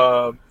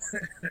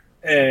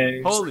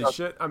 And holy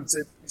shit! He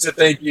said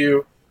thank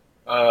you.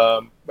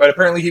 But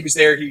apparently he was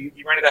there.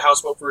 He rented a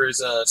houseboat for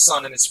his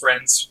son and his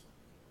friends.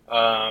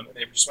 And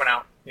they just went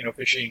out,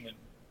 fishing and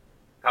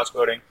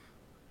houseboating.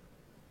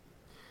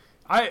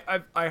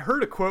 I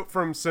heard a quote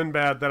from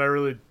Sinbad that I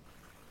really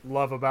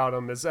love about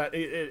him. Is that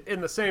in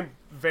the same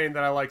vein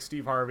that I like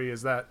Steve Harvey?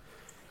 Is that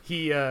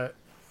he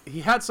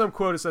had some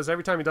quote that says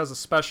every time he does a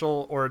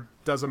special or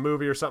does a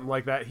movie or something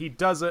like that, he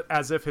does it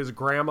as if his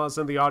grandma's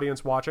in the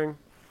audience watching.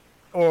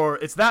 Or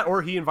it's that,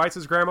 or he invites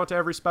his grandma to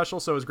every special,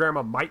 so his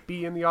grandma might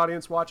be in the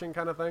audience watching,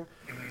 kind of thing.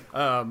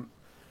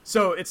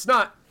 So it's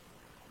not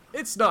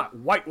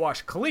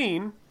whitewash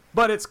clean,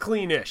 but it's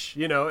cleanish.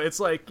 It's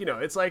like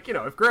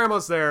if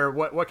grandma's there,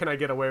 what can I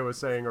get away with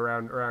saying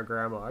around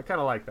grandma? I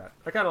kind of like that.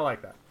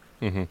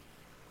 Mm-hmm.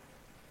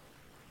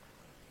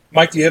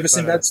 Mike, do you have a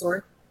Sinbad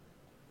story?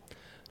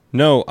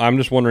 No, I'm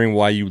just wondering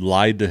why you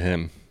lied to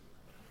him.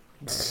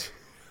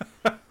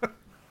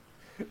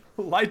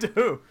 Lied to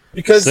who?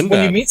 Because Sinbad.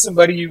 when you meet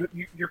somebody,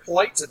 you're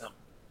polite to them.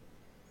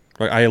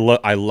 Like,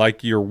 I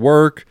like your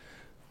work.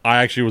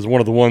 I actually was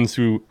one of the ones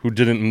who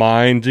didn't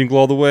mind Jingle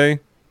All the Way.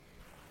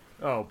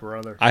 Oh,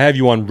 brother. I have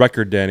you on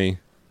record, Danny,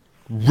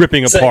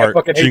 ripping Saying I apart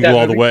fucking hate Jingle that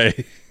All the movie.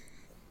 Way.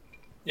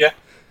 Yeah.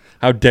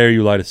 How dare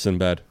you lie to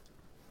Sinbad?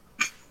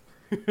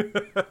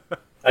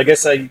 I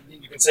guess you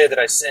can say that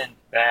I sinned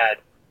bad.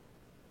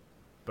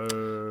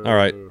 Boo. All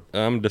right,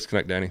 I'm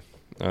disconnect, Danny.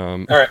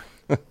 All right.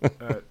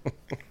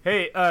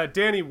 Hey,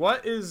 Danny,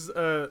 what is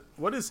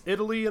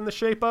Italy in the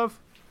shape of?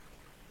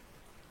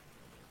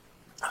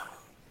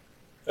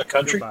 A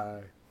country?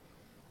 Goodbye.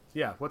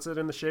 Yeah, what's it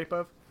in the shape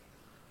of?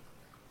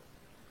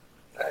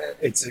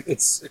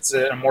 It's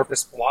an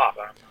amorphous blob.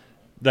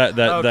 That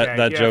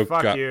Okay, joke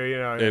fuck got you,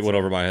 it went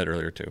over my head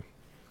earlier too.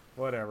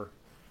 Whatever.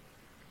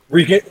 Where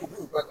you get,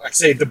 I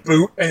say the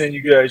boot, and then you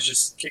guys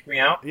just kick me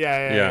out.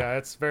 Yeah.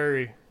 It's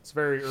very. It's a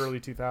very early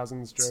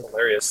 2000s It's joke.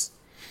 hilarious.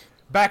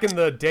 Back in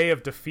the Day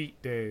of Defeat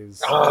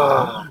days.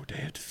 Oh,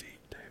 Day of Defeat.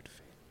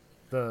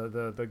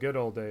 The good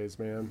old days,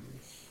 man.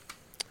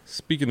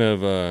 Speaking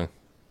of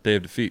Day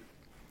of Defeat,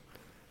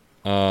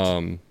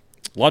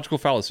 logical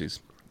fallacies.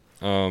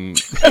 Good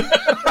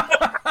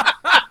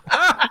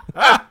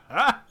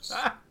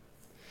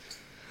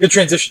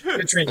transition.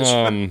 Good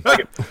transition.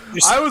 Like it.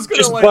 I was gonna,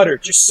 just like- butter,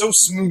 just so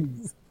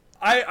smooth.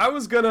 I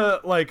was gonna,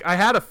 like, I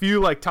had a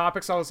few, like,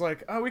 topics. I was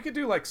like, oh, we could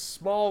do, like,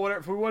 small, whatever.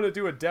 If we want to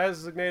do a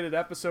designated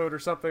episode or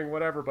something,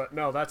 whatever. But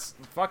no,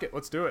 fuck it.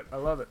 Let's do it. I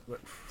love it.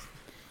 But,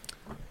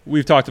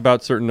 We've talked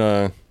about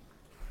certain,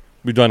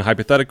 we've done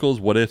hypotheticals,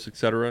 what ifs,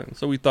 etc. And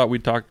so we thought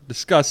we'd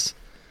discuss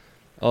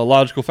a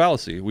logical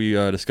fallacy. We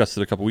discussed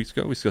it a couple weeks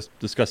ago. We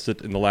discussed it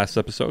in the last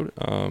episode.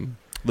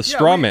 The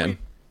straw man.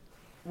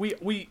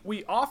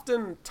 We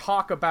often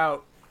talk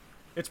about,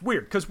 it's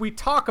weird because we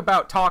talk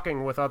about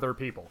talking with other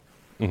people.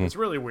 Mm-hmm. It's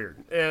really weird.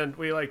 And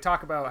we like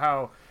talk about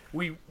how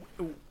we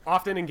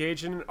often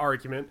engage in an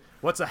argument.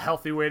 What's a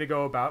healthy way to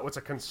go about it? What's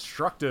a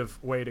constructive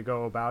way to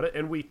go about it?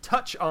 And we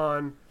touch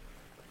on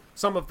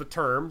some of the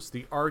terms,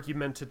 the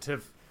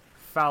argumentative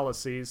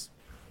fallacies,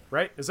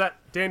 right? Is that,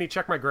 Danny,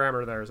 check my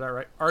grammar there. Is that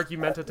right?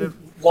 Argumentative?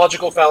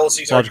 Logical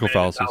fallacies. Logical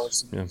argumentative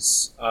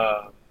fallacies.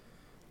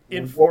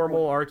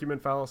 Informal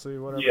argument fallacy,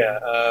 whatever.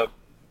 Yeah.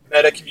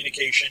 Meta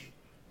communication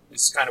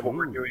is kind of what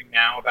we're doing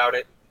now about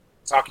it.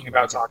 Talking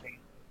about talking.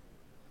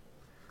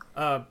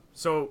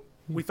 So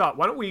we thought,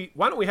 why don't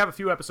we have a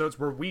few episodes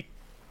where we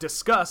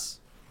discuss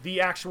the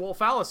actual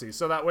fallacies,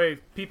 so that way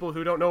people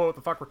who don't know what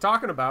the fuck we're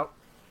talking about,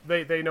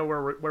 they know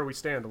where we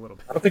stand a little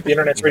bit. I don't think the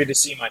internet's ready to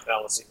see my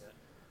fallacy yet.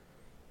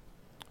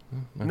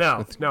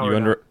 No,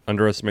 You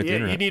underestimate the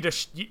internet.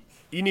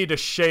 You need to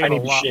shave I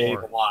need a lot to shave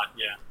more. a lot,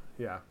 yeah.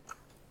 Yeah.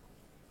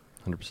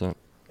 100%.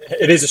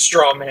 It is a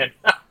straw man.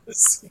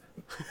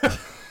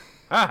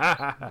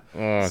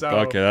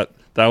 Okay,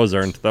 that was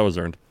earned.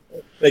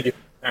 Thank you.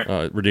 All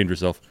right. Redeemed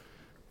yourself.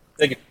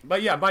 Thank you.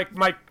 But yeah,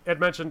 Mike had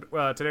mentioned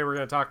today we're going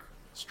to talk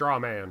straw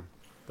man.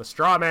 The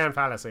straw man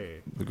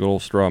fallacy. The good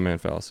old straw man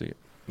fallacy.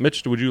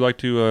 Mitch, would you like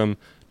to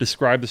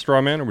describe the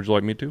straw man, or would you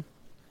like me to?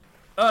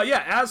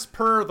 Yeah, as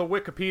per the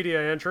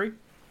Wikipedia entry.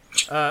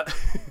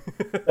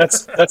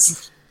 That's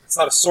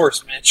not a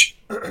source, Mitch.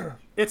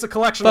 It's a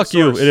collection Fuck of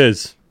you, sources. it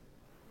is.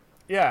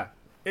 Yeah.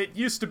 It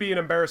used to be an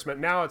embarrassment.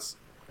 Now it's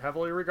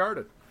heavily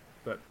regarded.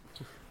 But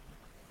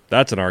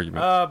That's an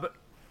argument. but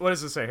what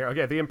does it say here?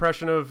 Okay, the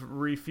impression of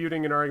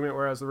refuting an argument,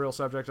 whereas the real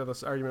subject of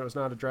this argument was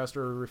not addressed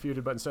or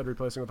refuted, but instead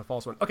replacing with a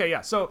false one. Okay,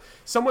 yeah. So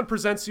someone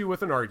presents you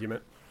with an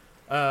argument.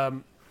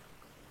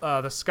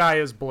 The sky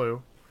is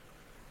blue,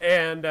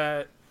 and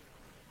the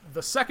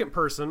second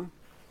person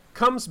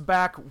comes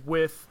back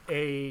with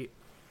a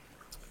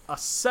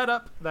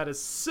setup that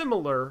is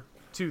similar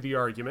to the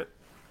argument,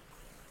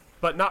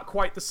 but not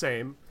quite the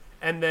same,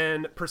 and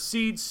then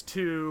proceeds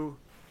to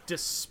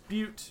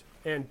dispute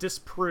and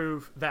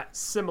disprove that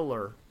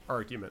similar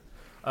argument.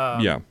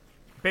 Yeah.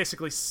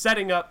 Basically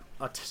setting up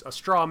a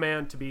straw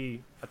man to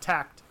be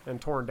attacked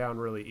and torn down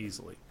really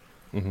easily.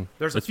 Mm-hmm.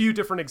 There's a few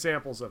different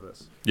examples of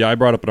this. Yeah, I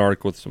brought up an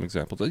article with some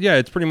examples. Yeah,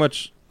 it's pretty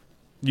much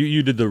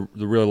you did the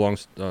really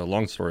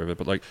long story of it,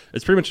 but like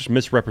it's pretty much just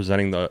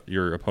misrepresenting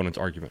your opponent's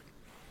argument.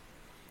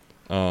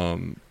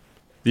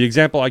 The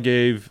example I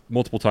gave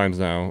multiple times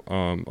now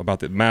about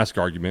the mask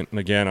argument, and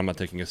again, I'm not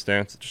taking a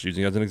stance, just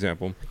using it as an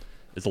example,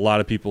 is a lot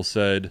of people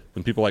said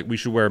when people are like we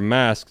should wear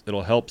masks,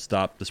 it'll help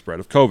stop the spread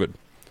of COVID,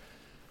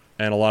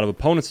 and a lot of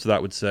opponents to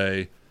that would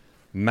say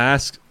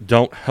masks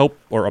don't help,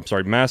 or I'm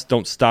sorry, masks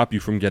don't stop you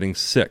from getting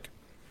sick.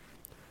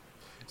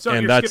 So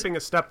And you're that's- skipping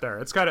a step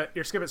there.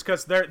 You're skipping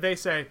because they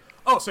say,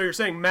 oh, so you're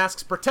saying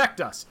masks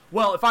protect us.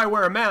 Well, if I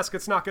wear a mask,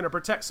 it's not going to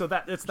protect. So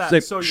that it's that.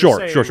 So you're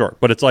Sure. saying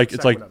But it's like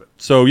segment of it.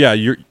 so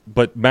yeah.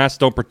 But masks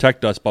don't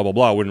protect us. Blah blah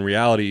blah. When in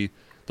reality,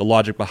 the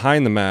logic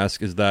behind the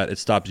mask is that it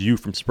stops you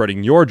from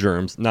spreading your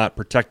germs, not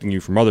protecting you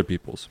from other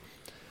people's.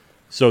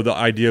 So the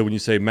idea when you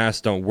say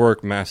masks don't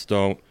work, masks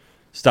don't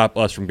stop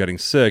us from getting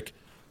sick,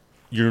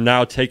 you're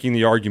now taking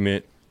the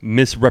argument,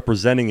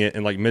 misrepresenting it,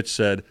 and like Mitch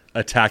said,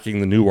 attacking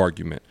the new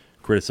argument,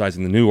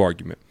 criticizing the new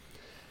argument.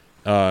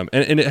 And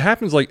it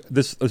happens like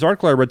this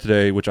article I read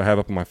today, which I have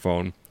up on my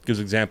phone, gives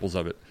examples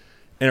of it.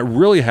 And it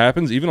really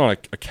happens, even on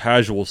a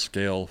casual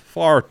scale,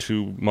 far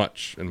too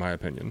much, in my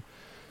opinion.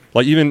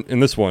 Like even in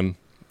this one,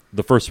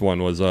 the first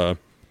one was,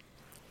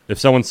 if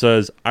someone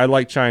says, I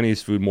like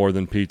Chinese food more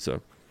than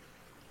pizza,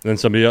 then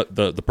somebody,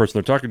 the person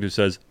they're talking to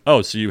says,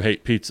 oh, so you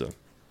hate pizza.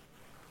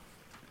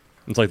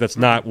 It's like, that's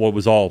not what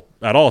was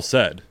at all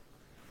said.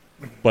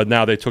 But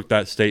now they took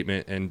that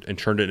statement and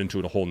turned it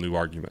into a whole new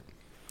argument.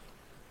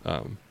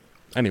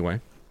 Anyway.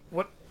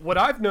 What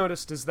I've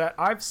noticed is that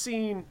I've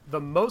seen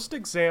the most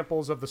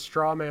examples of the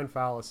straw man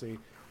fallacy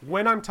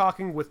when I'm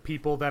talking with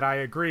people that I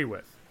agree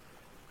with.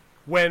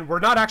 When we're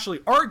not actually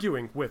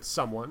arguing with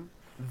someone,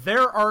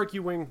 they're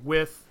arguing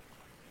with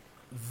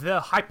the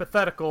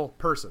hypothetical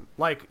person.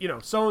 Like,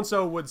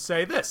 so-and-so would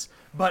say this,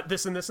 but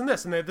this and this and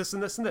this, and this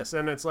and this and this.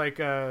 And it's like,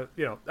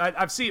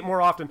 I've seen it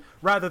more often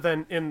rather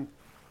than in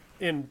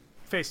in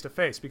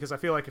face-to-face, because I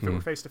feel like if it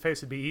were face-to-face,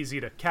 it'd be easy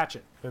to catch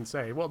it and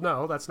say, well,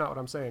 no, that's not what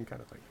I'm saying,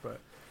 kind of thing.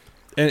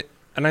 But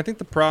and I think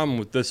the problem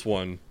with this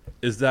one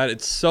is that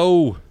it's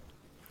so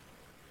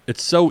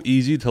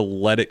easy to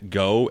let it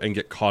go and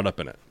get caught up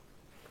in it.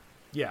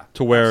 Yeah,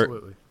 to where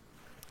absolutely.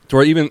 To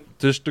where, even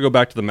just to go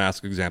back to the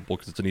mask example,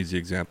 because it's an easy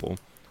example,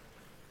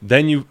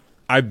 then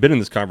I've been in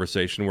this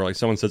conversation where like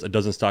someone says it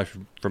doesn't stop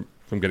you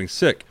from getting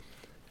sick,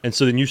 and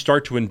so then you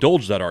start to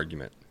indulge that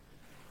argument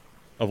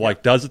of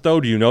like, does it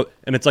though? Do you know?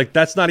 And it's like,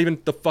 that's not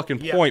even the fucking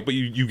point, but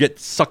you get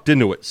sucked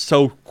into it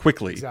so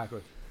quickly.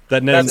 Exactly.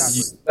 That then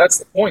that's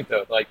the point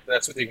though. Like,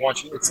 that's what they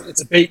want you.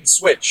 It's a bait and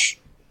switch,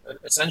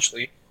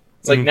 essentially.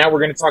 It's like, now we're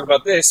going to talk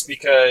about this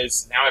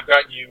because now I've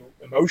got you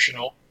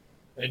emotional,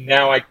 and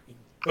now I can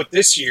put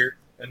this here,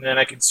 and then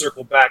I can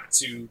circle back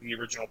to the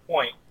original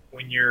point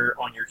when you're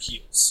on your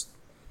heels.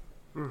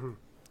 Mm-hmm.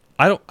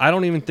 I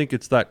don't even think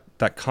it's that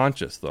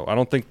conscious though. I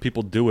don't think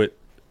people do it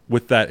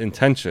with that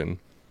intention.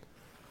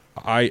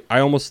 I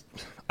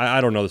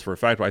don't know this for a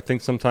fact, but I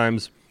think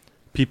sometimes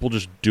people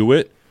just do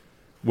it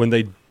when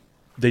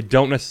they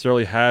don't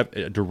necessarily have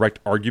a direct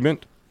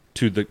argument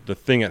to the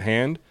thing at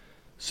hand.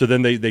 So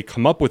then they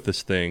come up with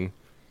this thing,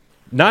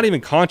 not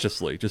even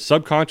consciously, just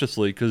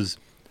subconsciously, because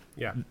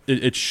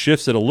it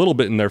shifts it a little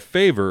bit in their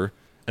favor,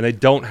 and they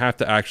don't have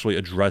to actually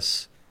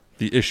address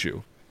the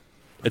issue.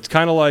 It's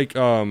kind of like,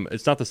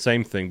 it's not the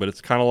same thing, but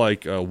it's kind of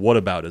like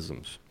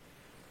whataboutisms.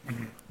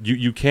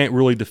 You can't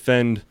really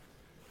defend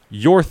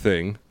your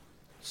thing.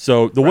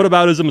 So the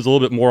whataboutism is a little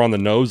bit more on the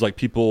nose, like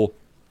people,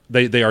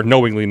 they are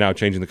knowingly now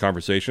changing the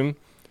conversation.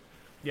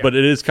 Yeah. But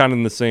it is kind of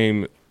in the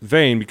same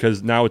vein,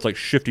 because now it's like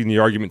shifting the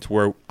argument to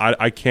where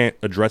I can't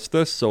address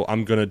this, so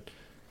I'm going to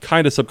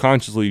kind of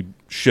subconsciously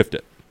shift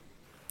it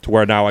to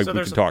where now we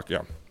can talk.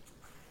 Yeah.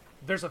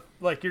 There's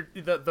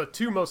the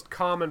two most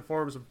common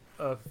forms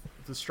of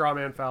the straw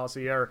man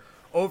fallacy are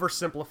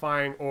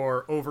oversimplifying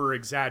or over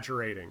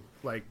exaggerating,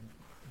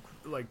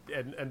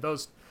 and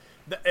those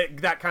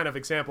that kind of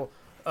example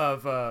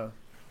of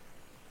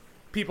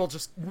people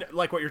just,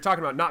 like what you're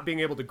talking about, not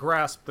being able to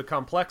grasp the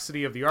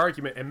complexity of the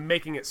argument and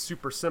making it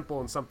super simple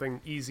and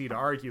something easy to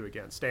argue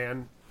against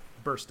and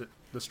burst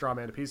the straw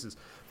man to pieces.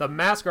 The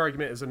mask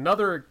argument is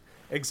another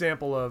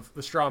example of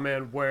the straw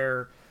man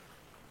where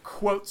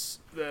quotes,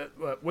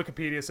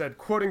 Wikipedia said,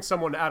 quoting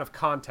someone out of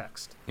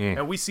context.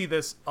 And we see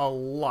this a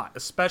lot,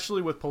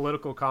 especially with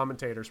political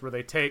commentators, where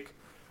they take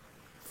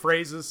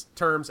phrases,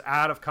 terms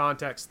out of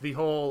context. The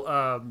whole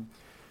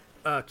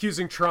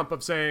accusing Trump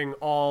of saying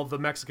all the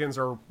Mexicans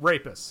are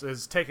rapists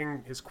is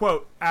taking his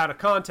quote out of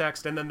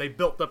context, and then they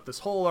built up this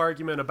whole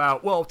argument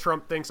about, well,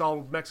 Trump thinks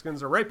all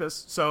Mexicans are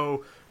rapists,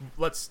 so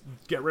let's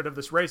get rid of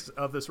this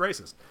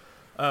racist.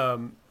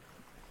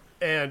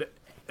 And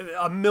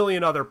a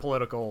million other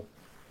political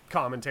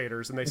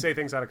commentators, and they say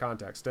things out of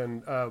context.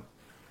 And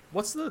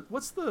what's the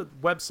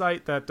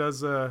website that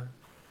does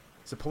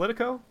is it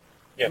Politico?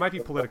 Yeah. It might be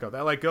Politico.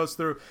 That goes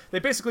through. They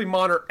basically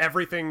monitor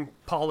everything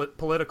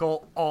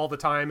political all the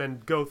time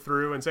and go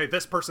through and say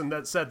this person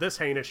that said this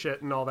heinous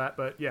shit and all that.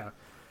 But yeah,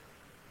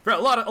 a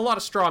lot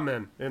of straw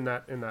men in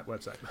that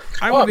website.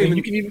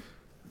 You can even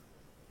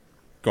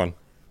go on,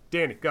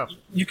 Danny. Go.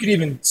 You could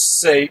even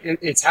say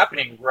it's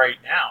happening right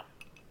now.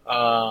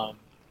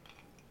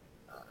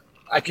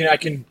 I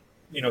can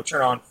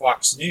turn on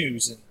Fox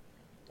News and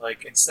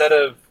instead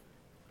of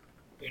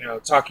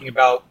talking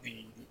about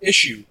the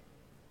issue,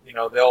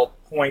 they'll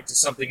point to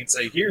something and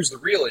say, here's the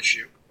real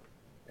issue.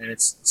 And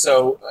it's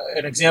so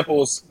an example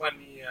was when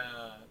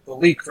the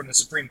leak from the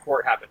Supreme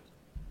Court happened.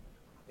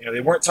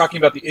 They weren't talking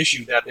about the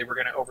issue that they were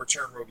going to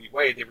overturn Roe v.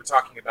 Wade. They were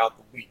talking about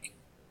the leak.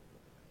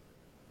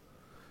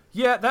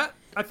 Yeah, that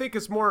I think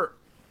is more.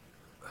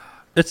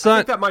 I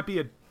think that might be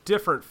a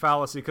different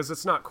fallacy because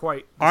it's not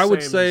quite. I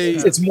would say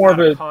it's more of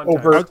an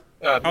overt.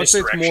 I would say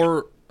it's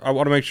more. I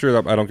want to make sure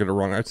that I don't get it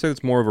wrong. I'd say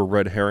it's more of a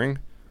red herring.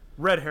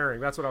 Red herring.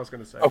 That's what I was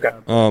going to say.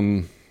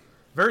 Okay.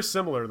 Very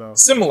similar though.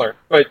 Similar,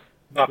 but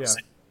not the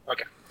same.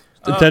 Okay.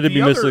 Intended to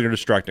be misleading or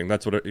distracting.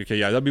 That's what.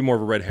 That'd be more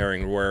of a red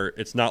herring, where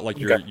it's not like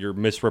you're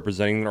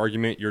misrepresenting an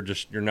argument.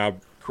 You're now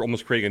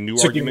almost creating a new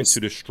argument to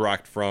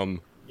distract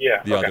from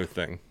the other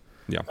thing.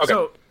 Yeah. Okay.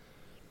 So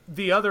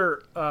the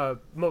other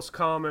most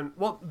common,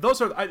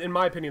 those are, in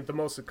my opinion, the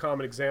most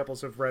common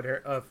examples of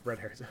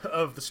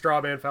of the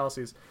straw man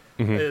fallacies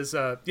is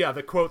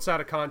the quotes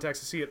out of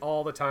context. I see it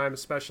all the time,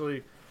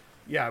 especially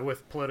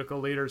with political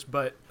leaders.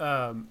 But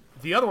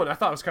the other one I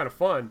thought was kind of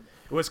fun.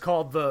 It was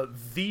called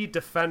the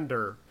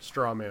defender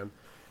straw man,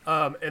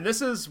 and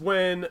this is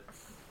when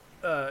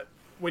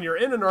you're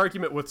in an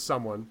argument with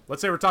someone.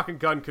 Let's say we're talking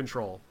gun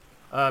control.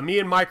 Me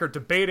and Mike are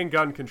debating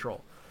gun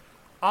control.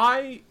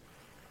 I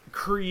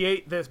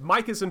create this.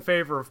 Mike is in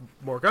favor of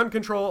more gun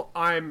control.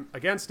 I'm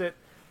against it.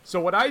 So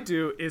what I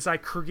do is I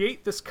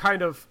create this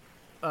kind of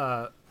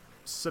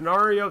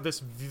scenario, this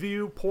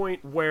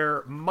viewpoint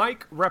where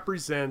Mike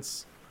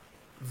represents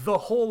the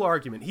whole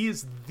argument. He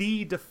is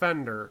the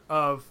defender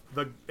of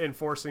the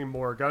enforcing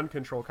more gun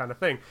control kind of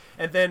thing.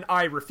 And then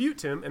I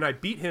refute him and I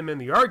beat him in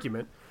the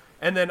argument.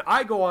 And then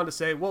I go on to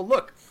say, well,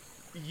 look,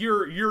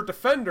 your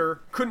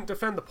defender couldn't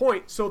defend the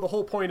point, so the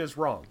whole point is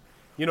wrong.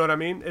 You know what I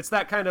mean? It's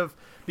that kind of,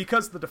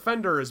 because the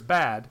defender is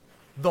bad,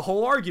 the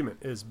whole argument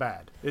is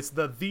bad. It's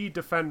the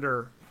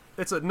defender.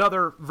 It's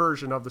another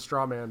version of the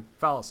straw man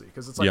fallacy,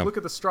 because it's like, look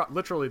at the straw,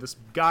 literally this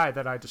guy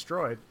that I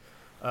destroyed.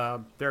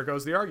 There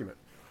goes the argument.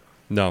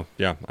 No,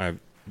 yeah,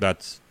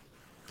 that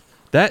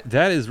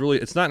is really,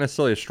 it's not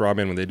necessarily a straw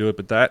man when they do it,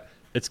 but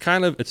it's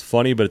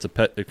funny, but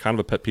it's kind of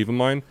a pet peeve of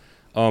mine.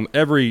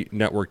 Every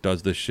network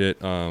does this shit.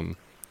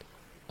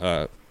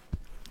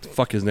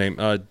 Fuck his name.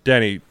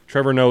 Danny,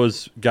 Trevor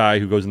Noah's guy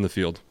who goes in the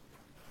field.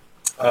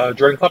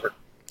 Jordan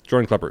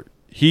Klepper.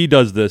 He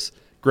does this.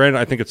 Granted,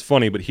 I think it's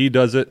funny, but he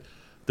does it.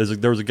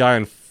 There was a guy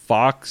on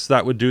Fox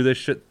that would do this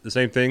shit, the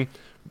same thing.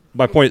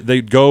 My point,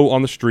 they go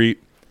on the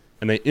street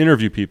and they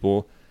interview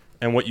people,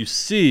 and what you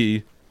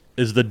see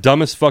is the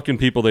dumbest fucking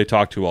people they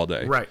talk to all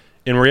day. Right.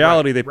 In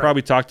reality, they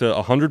probably talk to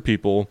 100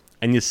 people,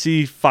 and you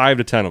see 5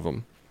 to 10 of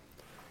them.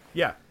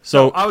 Yeah.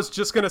 So I was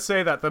just going to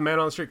say that the man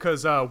on the street,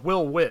 because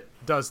Will Witt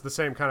does the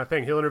same kind of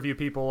thing. He'll interview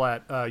people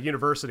at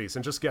universities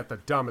and just get the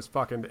dumbest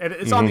fucking... And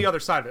it's on the other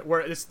side of it, where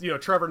it's,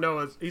 Trevor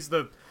Noah, he's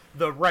the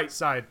right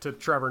side to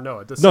Trevor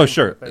Noah. No,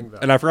 sure. Kind of thing,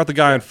 and I forgot the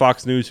guy on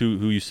Fox News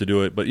who used to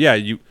do it. But yeah,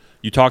 you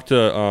talk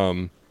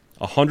to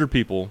 100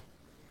 people,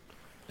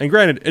 and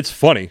granted, it's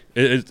funny.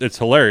 It's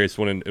hilarious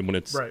when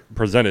it's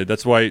presented.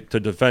 That's why, to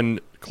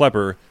defend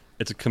Klepper,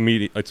 it's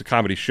a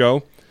comedy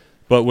show.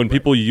 But when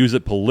people use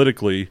it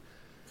politically...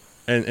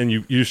 And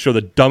you just show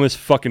the dumbest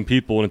fucking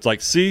people, and it's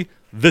like, see,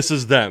 this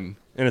is them,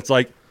 and it's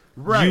like,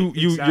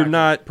 you're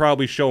not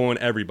probably showing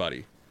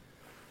everybody.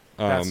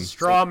 That's a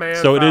straw man.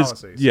 So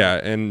fallacy. It is, yeah,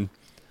 and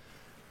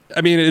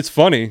I mean, it's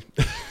funny.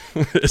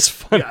 It's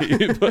funny,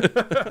 yeah.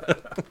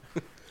 But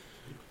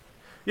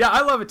yeah,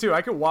 I love it too.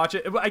 I could watch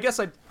it. I guess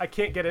I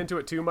can't get into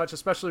it too much,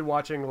 especially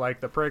watching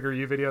like the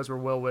PragerU videos where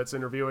Will Witt's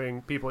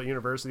interviewing people at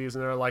universities,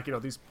 and they're like,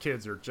 these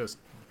kids are just,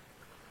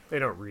 they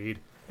don't read,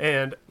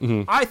 and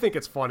I think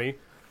it's funny.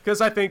 Because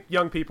I think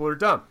young people are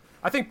dumb.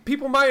 I think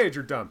people my age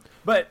are dumb.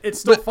 But it's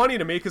still funny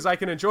to me because I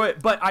can enjoy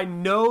it. But I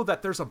know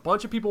that there's a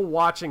bunch of people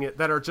watching it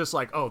that are just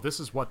like, oh,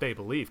 this is what they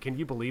believe. Can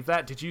you believe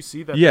that? Did you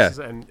see that? Yeah.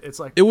 And it's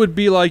like... It would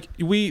be like,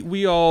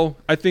 we all...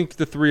 I think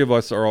the three of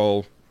us are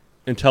all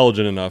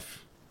intelligent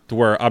enough to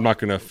where I'm not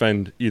going to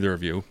offend either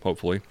of you,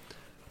 hopefully.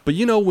 But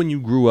when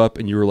you grew up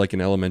and you were like in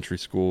elementary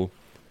school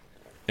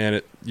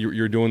and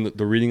you're doing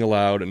the reading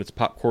aloud and it's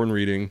popcorn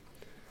reading...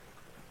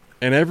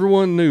 And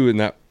everyone knew in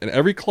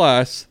every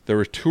class there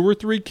were 2 or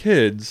 3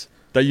 kids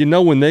that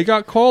when they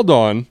got called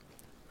on,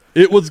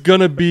 it was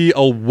gonna be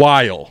a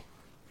while.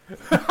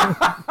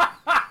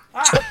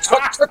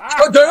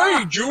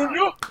 Today,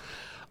 Junior.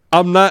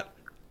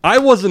 I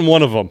wasn't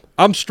one of them.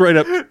 I'm straight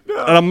up, and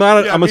I'm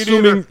not. I'm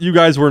assuming neither. You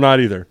guys were not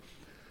either.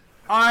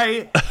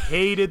 I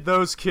hated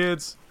those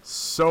kids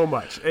so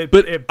much. It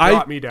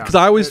brought me down because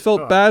I always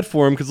felt bad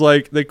for them because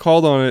they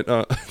called on it.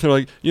 They're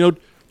like,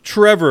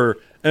 Trevor.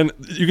 And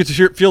you get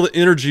to feel the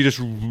energy just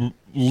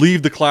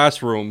leave the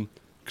classroom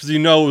because it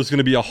was going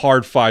to be a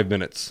hard 5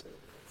 minutes.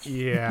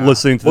 Yeah,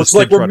 listening to looks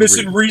like we're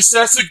missing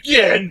recess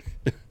again.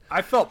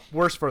 I felt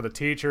worse for the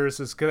teachers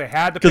because they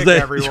had to pick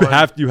everyone.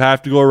 You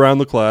have to go around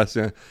the class.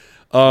 Yeah.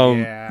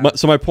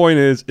 So my point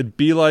is, it'd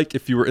be like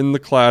if you were in the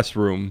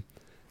classroom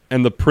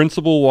and the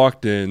principal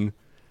walked in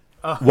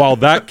while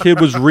that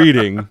kid was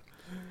reading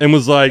and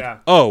was like,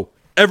 "Oh,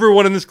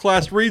 everyone in this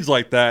class reads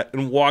like that,"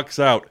 and walks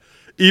out.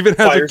 Even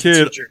as a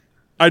kid.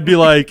 I'd be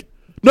like,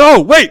 no,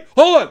 wait,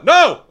 hold on,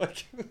 no.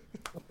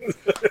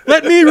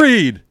 Let me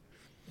read.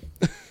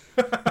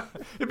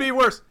 It'd be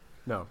worse.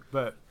 No,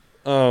 but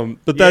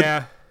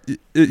that,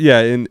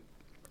 and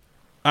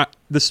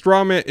the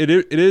straw man, it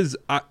is,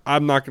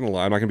 I'm not going to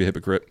lie, I'm not going to be a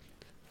hypocrite.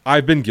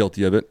 I've been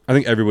guilty of it. I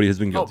think everybody has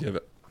been guilty of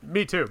it.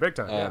 Me too, big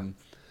time,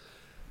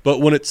 But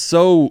when it's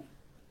so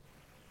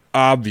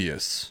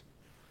obvious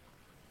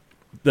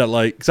that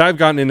because I've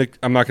gotten into,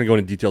 I'm not going to go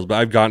into details, but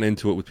I've gotten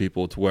into it with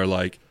people to where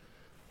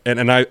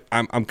And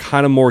I'm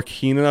kind of more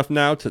keen enough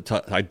now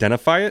to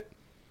identify it,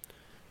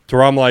 to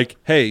where I'm like,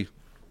 hey,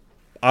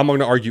 I'm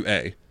going to argue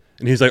A,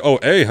 and he's like, oh,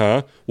 A,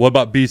 huh? What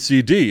about B,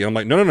 C, D? And I'm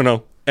like,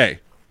 no, A.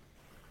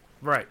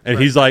 Right. And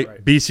he's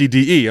like, B, C,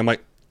 D, E. I'm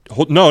like,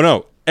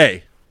 no,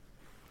 A.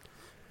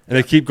 And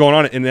they keep going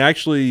on it, and they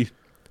actually.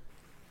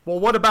 Well,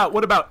 what about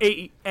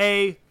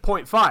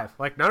A.5?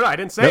 Like, no, I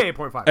didn't say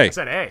 8.5. I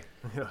said A.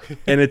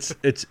 And it's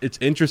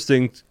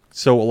interesting.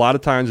 So a lot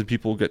of times when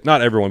people get,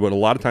 not everyone, but a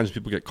lot of times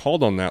people get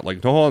called on that.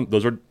 Like, no, hold on,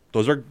 those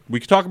are.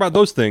 We can talk about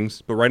those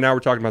things, but right now we're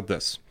talking about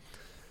this.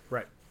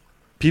 Right.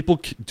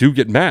 People do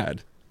get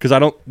mad because I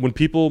don't. When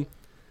people,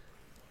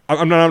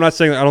 I'm not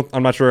saying I don't.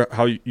 I'm not sure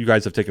how you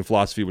guys have taken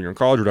philosophy when you're in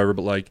college or whatever.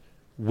 But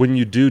when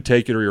you do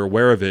take it or you're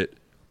aware of it,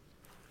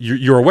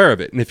 you're aware of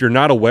it. And if you're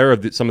not aware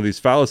of some of these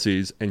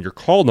fallacies and you're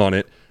called on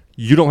it,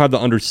 you don't have the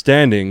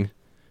understanding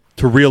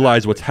to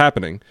realize what's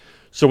happening.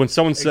 So when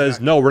someone says,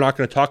 no, we're not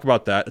going to talk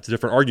about that, it's a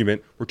different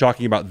argument, we're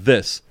talking about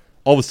this,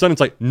 all of a sudden it's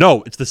like,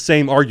 no, it's the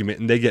same argument,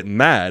 and they get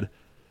mad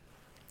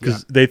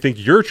because they think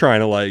you're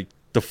trying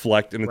to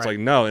deflect, and it's like,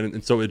 no.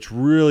 And so it's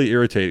really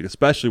irritating,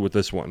 especially with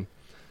this one.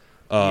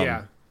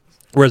 Yeah.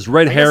 Whereas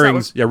red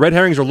herrings are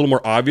a little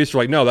more obvious.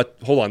 You're like, no,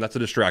 hold on, that's a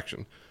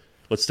distraction.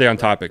 Let's stay on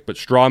topic. But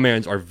straw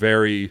mans are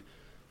very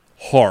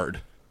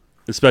hard,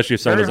 especially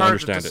if someone doesn't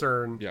understand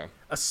it. Yeah.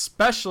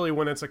 Especially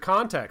when it's a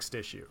context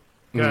issue.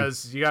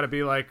 Because you got to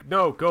be like,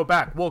 no, go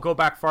back. We'll go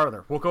back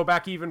farther. We'll go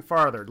back even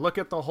farther. Look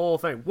at the whole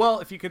thing. Well,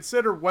 if you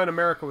consider when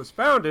America was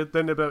founded,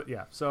 then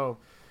yeah. So,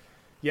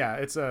 yeah,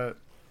 it's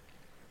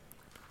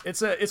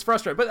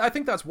frustrating. But I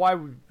think that's why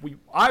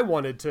I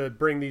wanted to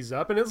bring these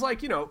up. And it's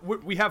like,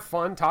 we have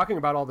fun talking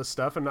about all this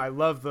stuff, and I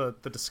love the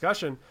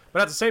discussion.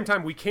 But at the same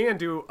time, we can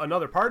do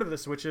another part of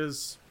this, which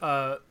is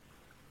not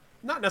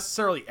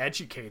necessarily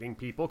educating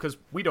people, because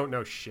we don't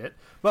know shit,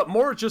 but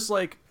more just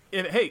like,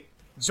 hey,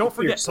 don't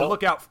forget to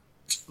look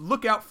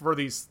out for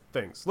these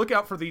things. Look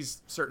out for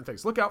these certain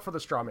things. Look out for the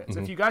straw mans.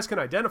 If you guys can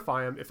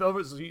identify them, if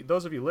those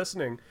of you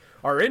listening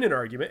are in an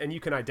argument and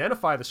you can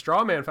identify the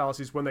straw man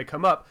fallacies when they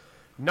come up,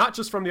 not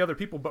just from the other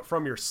people, but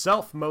from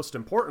yourself, most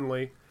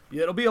importantly,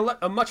 it'll be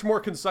a much more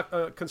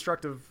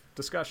constructive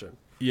discussion.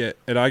 Yeah,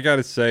 and I got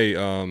to say,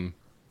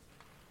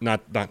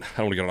 not I don't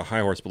want to get on a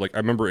high horse, but like I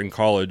remember in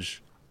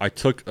college, I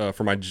took,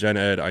 for my gen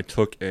ed, I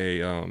took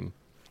it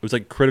was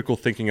like critical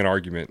thinking and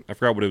argument. I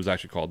forgot what it was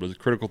actually called, but it was a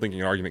critical thinking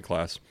and argument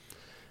class.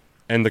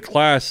 And the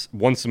class,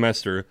 one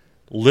semester,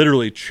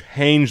 literally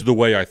changed the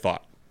way I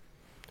thought.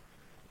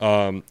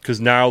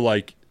 Because now,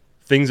 like,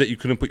 things that you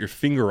couldn't put your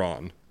finger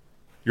on,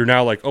 you're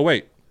now like, oh,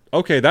 wait,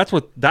 okay, that's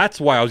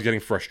why I was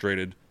getting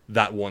frustrated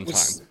that one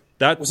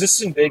time. Was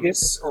this in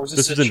Vegas? Or was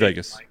this is in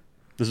Vegas.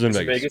 This is in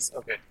Vegas.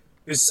 Okay.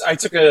 Because I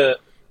took a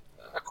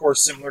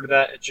course similar to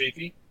that at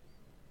JP.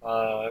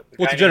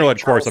 It's a general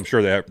ed course. I'm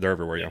sure they're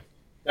everywhere, yeah.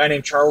 A guy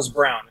named Charles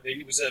Brown.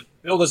 It was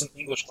billed as an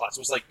English class.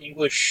 It was like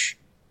English,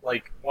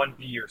 like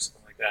 1B or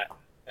something like that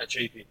at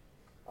JP.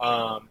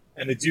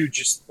 And the dude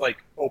just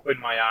like opened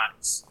my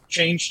eyes,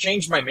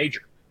 changed my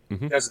major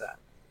because of that.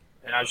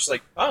 And I was just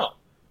like, oh,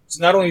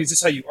 so not only is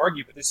this how you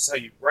argue, but this is how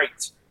you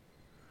write.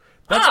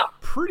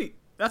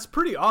 That's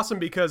pretty awesome,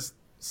 because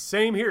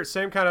same here,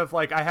 same kind of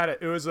like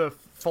it was a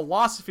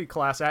philosophy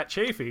class at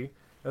Chafee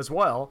as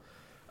well.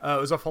 It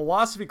was a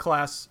philosophy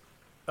class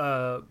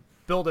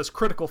billed as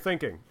critical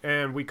thinking,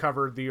 and we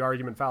covered the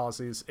argument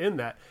fallacies in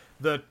that.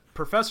 The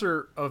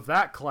professor of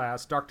that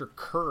class, Dr.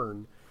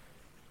 Kern,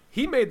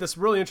 he made this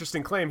really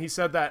interesting claim. He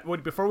said that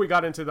before we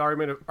got into the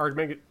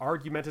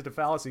argumentative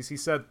fallacies, he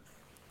said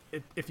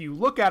if you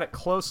look at it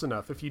close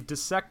enough, if you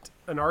dissect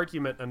an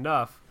argument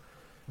enough,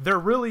 there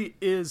really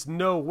is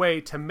no way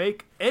to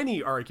make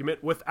any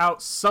argument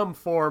without some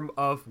form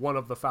of one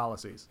of the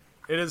fallacies.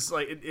 It is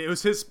like it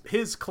was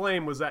his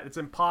claim was that it's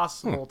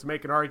impossible to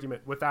make an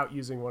argument without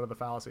using one of the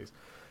fallacies,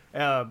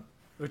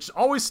 which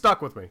always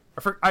stuck with me.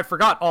 I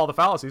forgot all the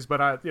fallacies, but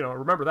I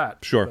remember that.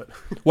 Sure.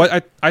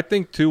 Well, I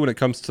think too when it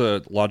comes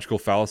to logical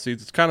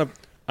fallacies, it's kind of,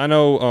 I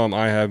know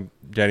I have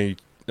Danny.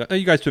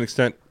 You guys to an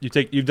extent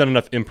you've done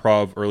enough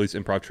improv, or at least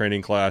improv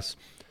training class,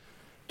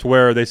 to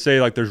where they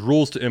say like there's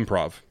rules to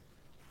improv.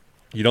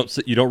 You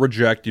don't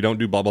reject, you don't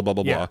do blah blah blah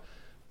blah blah.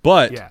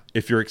 But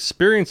if you're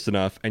experienced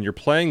enough and you're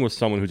playing with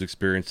someone who's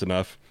experienced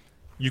enough,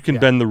 you can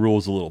bend the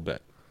rules a little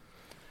bit.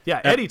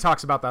 Yeah, Eddie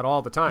talks about that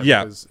all the time.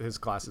 Yeah, his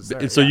classes there.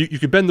 And so you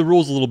can bend the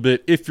rules a little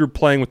bit if you're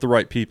playing with the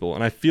right people.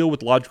 And I feel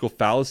with logical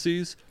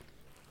fallacies,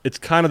 it's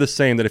kind of the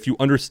same, that if you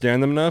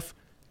understand them enough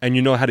and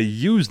you know how to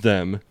use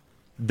them,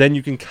 then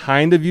you can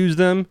kind of use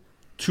them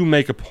to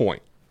make a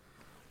point.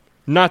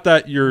 Not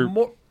that you're...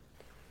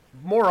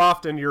 More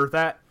often you're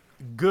that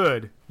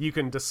good, you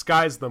can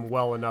disguise them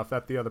well enough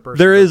that the other person...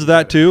 There is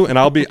that too, and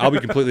I'll be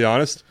completely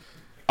honest.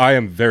 I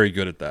am very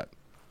good at that.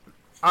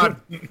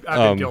 I've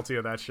been guilty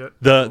of that shit.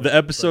 The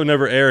episode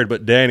never aired,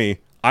 but Danny,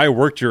 I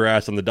worked your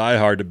ass on the Die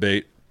Hard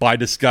debate by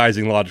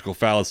disguising logical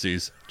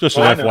fallacies. Just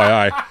an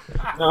FYI.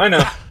 No, I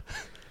know.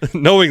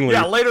 Knowingly.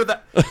 Yeah, later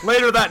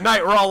that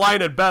night, we're all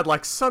lying in bed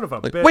like, son of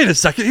a bitch. Wait a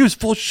second, he was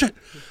full of shit.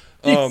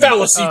 He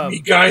fallacied me,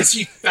 guys.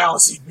 He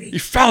fallacied me. He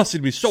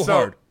fallacied me so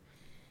hard.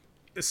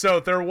 So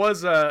there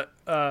was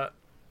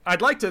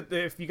I'd like to,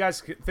 if you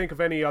guys think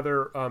of any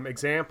other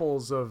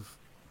examples of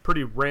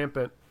pretty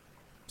rampant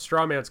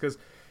straw mans, because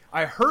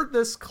I heard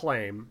this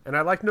claim, and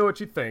I'd like to know what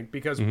you think,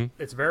 because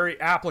it's very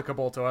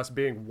applicable to us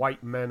being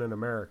white men in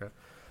America.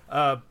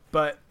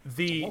 But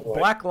the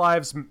Black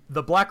Lives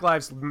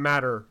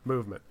Matter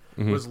movement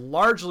was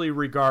largely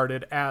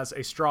regarded as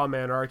a straw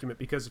man argument,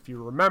 because if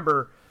you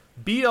remember,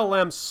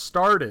 BLM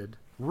started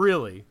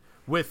really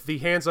with the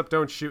hands up,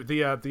 don't shoot,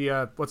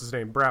 the what's his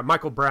name,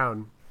 Michael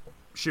Brown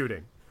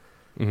shooting.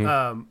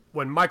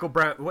 When Michael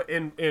Brown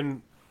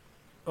in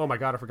oh my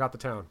god, I forgot the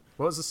town.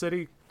 What was the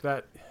city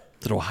that?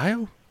 Is it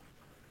Ohio?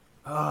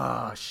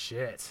 Oh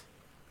shit,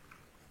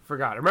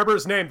 forgot. I remember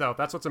his name though.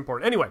 That's what's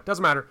important. Anyway,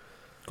 doesn't matter.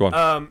 Go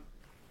on.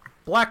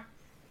 Black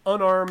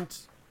unarmed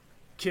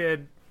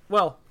kid.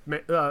 Well,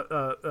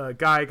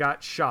 guy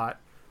got shot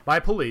by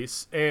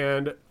police,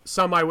 and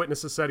some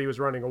eyewitnesses said he was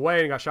running away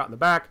and got shot in the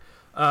back.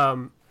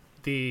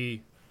 The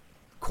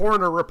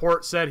coroner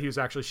report said he was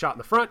actually shot in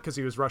the front because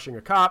he was rushing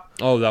a cop.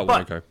 Oh, that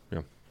one. Okay.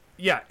 Yeah.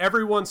 Yeah,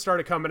 everyone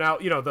started coming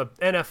out. The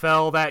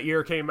NFL that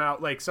year came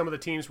out. Like, some of the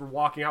teams were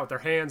walking out with their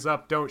hands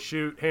up, don't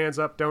shoot, hands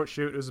up, don't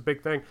shoot. It was a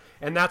big thing.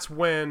 And that's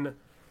when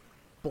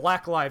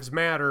Black Lives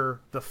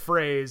Matter, the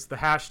phrase, the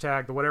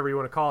hashtag, the whatever you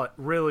want to call it,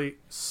 really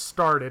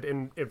started.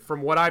 And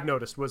from what I've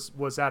noticed,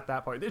 was at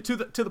that point. To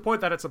the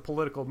point that it's a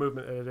political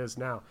movement, and it is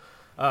now.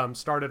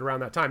 Started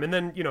around that time. And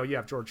then, you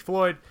have George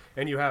Floyd,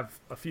 and you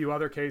have a few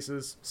other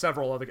cases,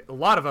 a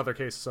lot of other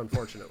cases,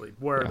 unfortunately,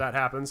 where that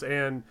happens.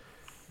 And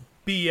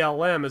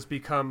BLM has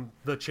become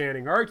the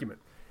chanting argument.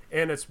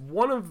 And it's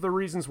one of the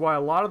reasons why a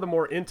lot of the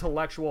more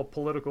intellectual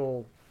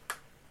political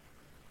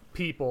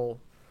people,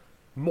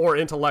 more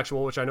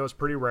intellectual, which I know is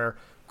pretty rare,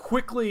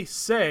 quickly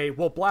say,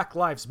 well, Black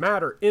Lives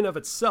Matter in of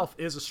itself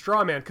is a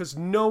straw man, because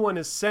no one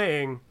is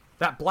saying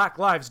that black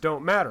lives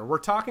don't matter. We're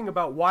talking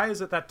about why is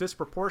it that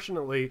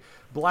disproportionately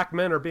black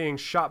men are being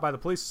shot by the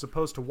police as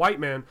opposed to white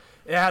men.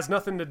 It has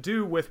nothing to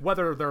do with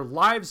whether their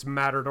lives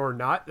mattered or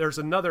not. There's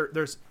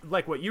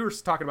like what you were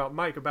talking about,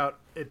 Mike, about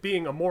it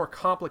being a more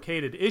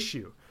complicated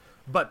issue.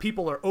 But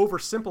people are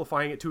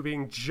oversimplifying it to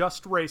being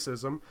just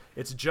racism.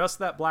 It's just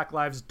that black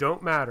lives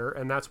don't matter,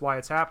 and that's why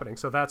it's happening.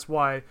 So that's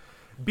why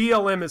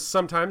BLM is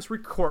sometimes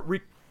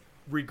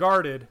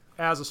regarded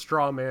as a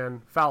straw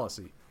man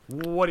fallacy.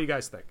 What do you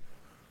guys think?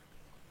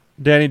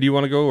 Danny, do you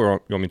want to go, or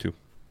you want me to?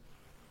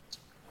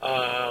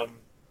 Go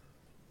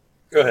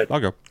ahead. I'll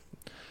go.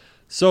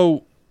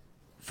 So,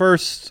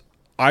 first,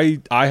 I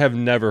have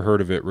never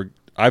heard of it.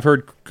 I've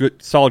heard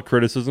good, solid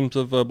criticisms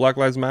of Black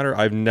Lives Matter.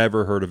 I've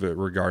never heard of it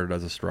regarded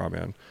as a straw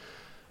man.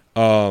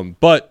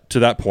 But to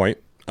that point,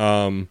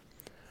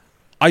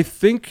 I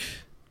think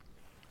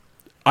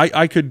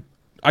I could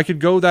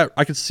go that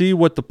I could see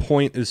what the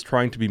point is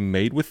trying to be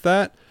made with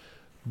that,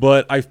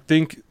 but I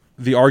think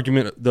the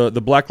argument,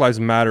 the Black Lives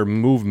Matter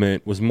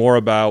movement was more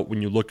about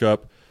when you look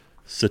up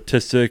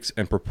statistics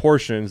and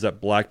proportions that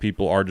black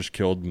people are just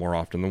killed more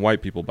often than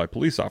white people by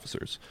police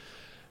officers.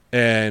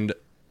 And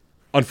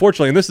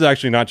unfortunately, and this is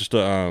actually not just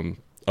a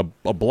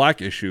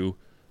black issue,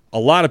 a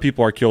lot of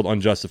people are killed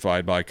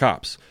unjustified by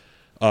cops.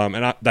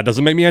 That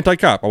doesn't make me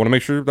anti-cop. I want to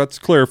make sure that's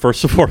clear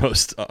first and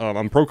foremost.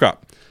 I'm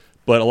pro-cop.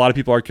 But a lot of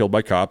people are killed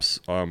by cops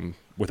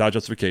without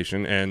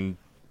justification, and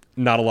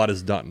not a lot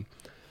is done.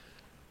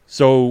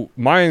 So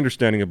my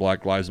understanding of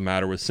Black Lives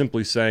Matter was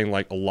simply saying,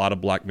 like, a lot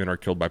of black men are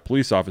killed by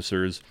police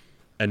officers,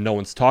 and no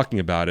one's talking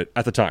about it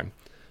at the time.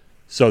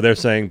 So they're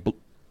saying,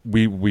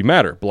 we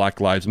matter. Black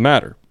Lives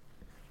Matter.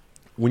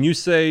 When you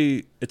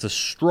say it's a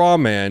straw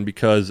man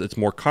because it's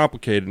more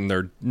complicated and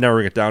they're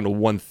narrowing it down to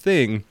one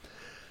thing,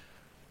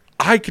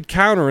 I could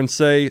counter and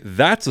say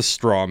that's a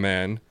straw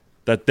man,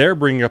 that they're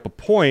bringing up a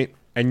point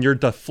and you're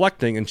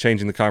deflecting and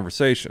changing the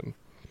conversation.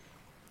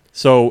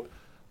 So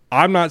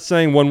I'm not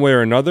saying one way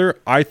or another.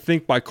 I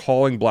think by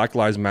calling Black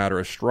Lives Matter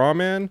a straw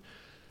man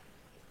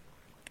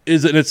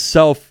is in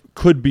itself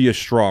could be a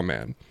straw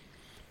man.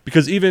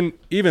 Because even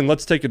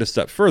let's take it a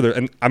step further,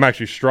 and I'm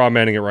actually straw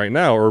manning it right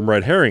now, or I'm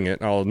red herring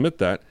it, and I'll admit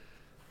that.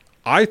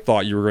 I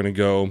thought you were going to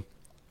go,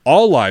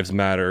 all lives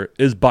matter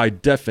is by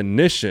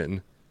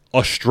definition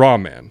a straw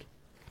man.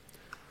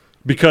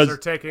 Because they're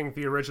taking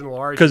the original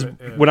argument.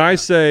 Because when I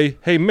say,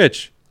 hey,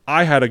 Mitch,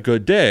 I had a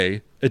good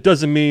day, it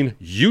doesn't mean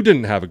you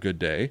didn't have a good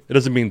day. It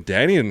doesn't mean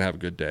Danny didn't have a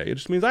good day. It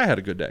just means I had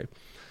a good day.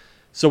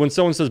 So when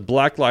someone says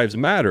Black Lives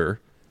Matter,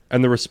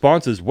 and the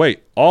response is,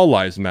 wait, all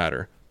lives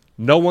matter,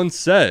 no one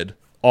said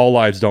all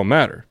lives don't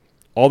matter.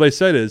 All they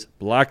said is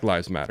Black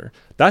Lives Matter.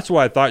 That's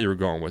why I thought you were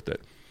going with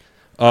it.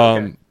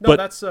 Okay. No, but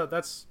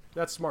that's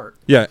smart.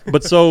 Yeah,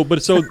 but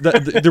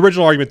the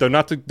original argument, though,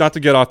 not to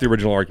get off the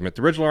original argument.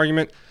 The original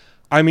argument,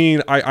 I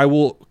mean, I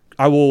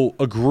will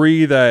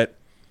agree that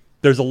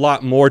there's a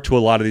lot more to a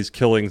lot of these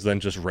killings than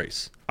just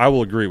race. I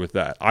will agree with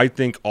that. I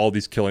think all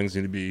these killings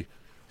need to be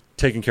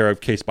taken care of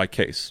case by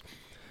case.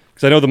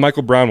 Because I know the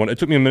Michael Brown one, it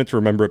took me a minute to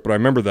remember it, but I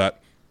remember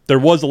that there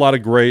was a lot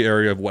of gray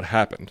area of what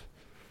happened.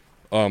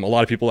 A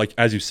lot of people, like,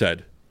 as you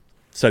said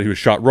he was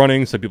shot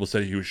running. Some people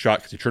said he was shot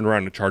because he turned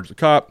around and charged the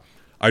cop.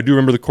 I do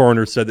remember the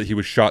coroner said that he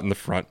was shot in the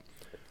front.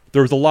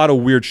 There was a lot of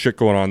weird shit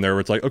going on there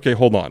where it's like, okay,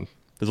 hold on.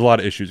 There's a lot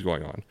of issues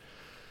going on.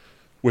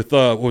 With,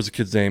 what was the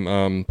kid's name?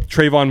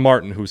 Trayvon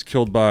Martin, who was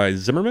killed by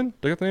Zimmerman.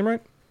 Did I get the name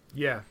right?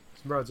 Yeah.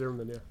 Ron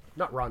Zimmerman, yeah.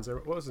 Not Ron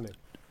Zimmerman. What was his name?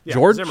 Yeah,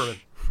 George? Zimmerman.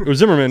 It was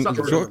Zimmerman.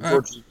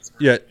 George.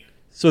 Yeah.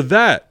 So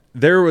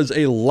there was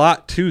a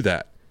lot to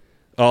that.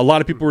 A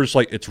lot of people were just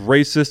like, it's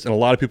racist, and a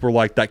lot of people were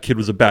like, that kid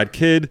was a bad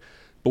kid.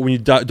 But when you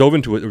dove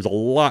into it, there was a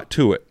lot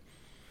to it.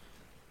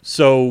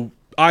 So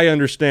I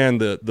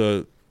understand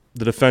the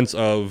defense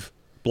of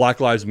Black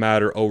Lives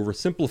Matter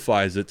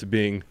oversimplifies it to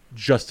being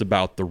just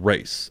about the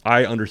race.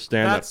 I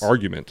understand that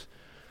argument.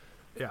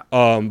 Yeah.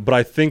 But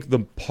I think the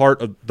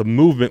part of the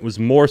movement was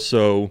more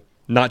so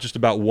not just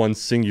about one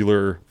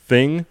singular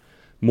thing,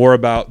 more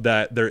about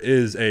that there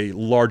is a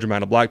large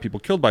amount of black people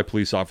killed by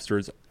police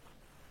officers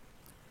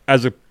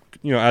as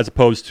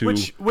opposed to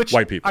which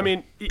white people. I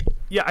mean,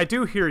 yeah, I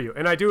do hear you,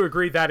 and I do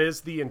agree that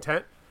is the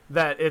intent.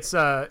 that it's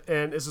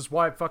and this is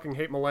why I fucking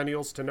hate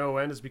millennials to no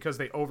end, is because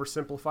they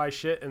oversimplify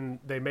shit and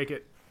they make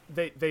it.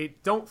 They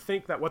don't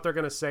think that what they're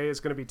going to say is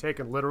going to be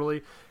taken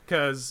literally,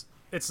 because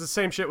it's the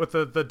same shit with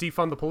the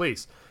defund the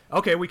police.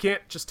 Okay, we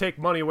can't just take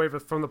money away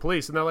from the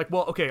police. And they're like,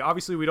 well, okay,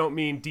 obviously we don't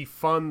mean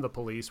defund the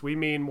police. We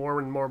mean more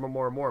and more and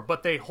more and more.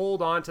 But they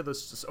hold on to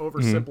this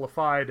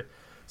oversimplified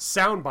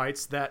sound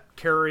bites that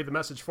carry the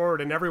message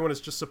forward, and everyone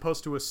is just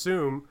supposed to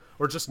assume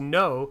or just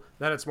know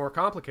that it's more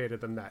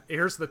complicated than that.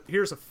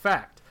 Here's a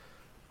fact.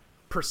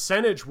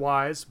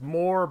 Percentage-wise,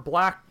 more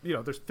black,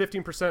 there's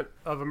 15%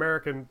 of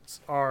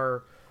Americans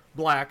are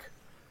black,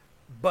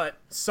 but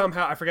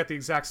somehow, I forget the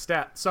exact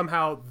stat,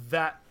 somehow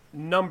that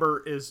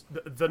number is,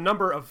 the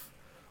number of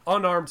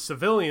unarmed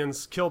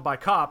civilians killed by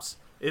cops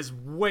is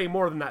way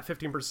more than that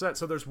 15%.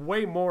 So there's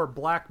way more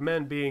black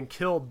men being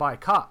killed by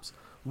cops.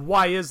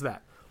 Why is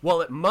that?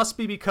 Well, it must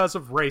be because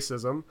of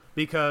racism,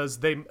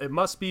 it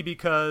must be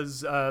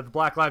because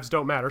Black Lives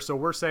Don't Matter, so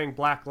we're saying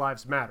Black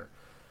Lives Matter,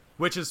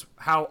 which is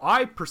how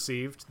I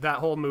perceived that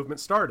whole movement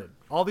started.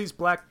 All these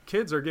black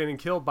kids are getting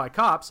killed by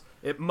cops.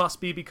 It must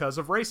be because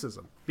of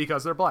racism,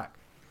 because they're black.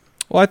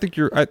 Well, I think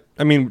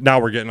I mean, now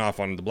we're getting off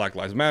on the Black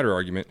Lives Matter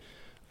argument.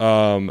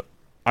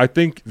 I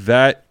think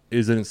that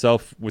is in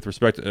itself, with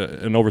respect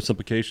to an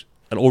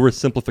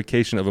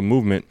oversimplification of a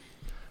movement.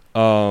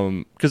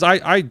 Because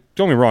I don't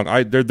get me wrong,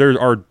 there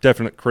are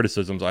definite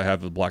criticisms I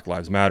have of Black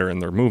Lives Matter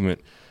and their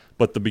movement,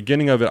 but the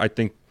beginning of it, I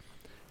think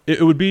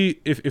it would be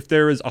if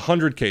there is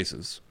 100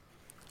 cases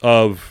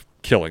of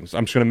killings.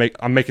 I'm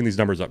making these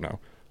numbers up now.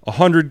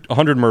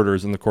 100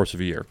 murders in the course of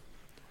a year.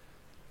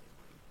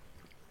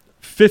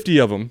 50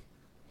 of them,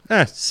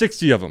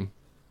 60 of them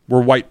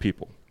were white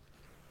people.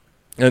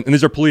 And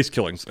these are police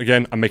killings.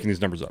 Again, I'm making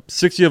these numbers up.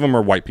 60 of them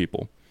are white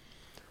people.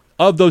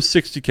 Of those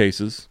 60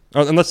 cases,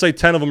 and let's say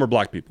 10 of them are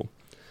black people.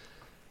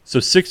 So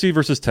 60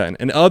 versus 10.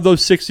 And of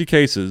those 60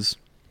 cases,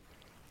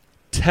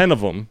 10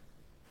 of them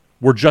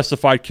were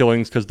justified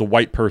killings because the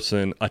white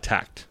person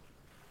attacked.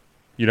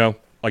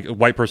 Like a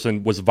white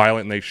person was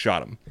violent and they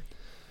shot him.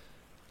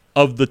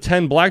 Of the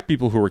 10 black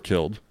people who were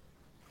killed,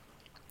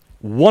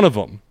 one of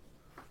them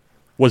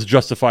was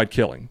justified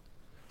killing.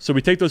 So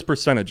we take those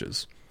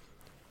percentages.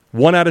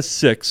 1 out of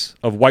 6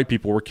 of white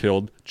people were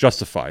killed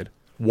justified.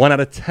 1 out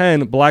of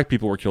 10 black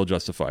people were killed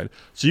justified.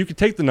 So you could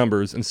take the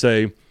numbers and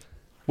say,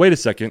 wait a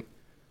second,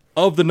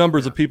 of the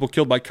numbers of people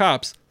killed by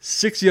cops,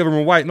 60 of them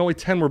were white and only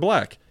 10 were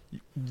black.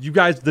 You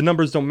guys, the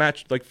numbers don't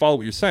match, follow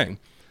what you're saying.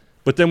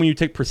 But then when you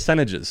take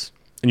percentages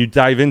and you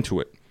dive into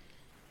it,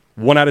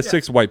 1 out of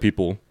 6 white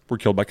people were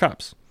killed by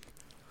cops.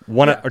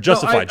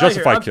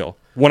 Justified kill.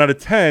 1 out of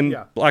 10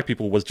 black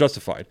people was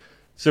justified.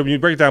 So when you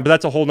break it down, but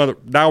that's a whole nother.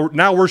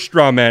 Now we're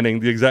straw manning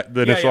the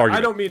initial argument.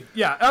 I don't mean.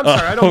 Yeah, I'm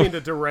sorry. I don't mean to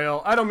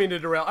derail.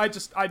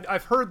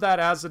 I've heard that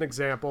as an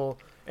example,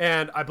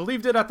 and I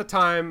believed it at the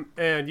time.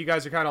 And you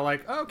guys are kind of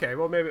like, oh, okay,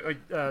 well maybe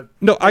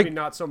maybe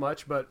not so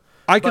much, but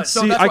I could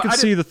see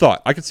the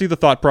thought. I could see the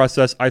thought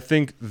process. I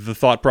think the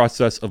thought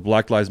process of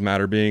Black Lives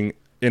Matter being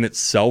in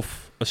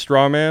itself a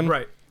straw man.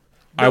 Right.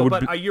 No,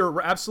 you're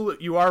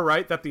absolute. You are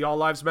right that the All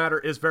Lives Matter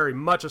is very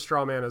much a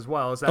straw man as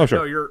well. Is that sure.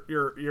 No?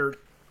 You're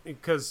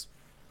because.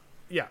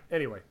 Yeah.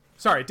 Anyway,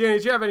 sorry, Danny.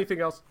 Did you have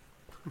anything else?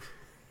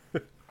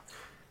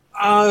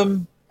 I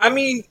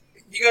mean,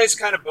 you guys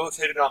kind of both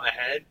hit it on the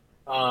head.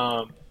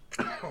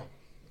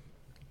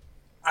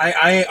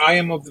 I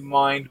am of the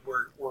mind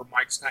where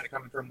Mike's kind of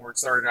coming from, where it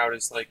started out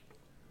as like,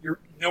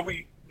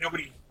 nobody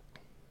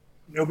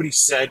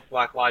said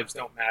Black Lives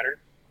don't matter,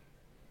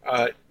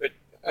 but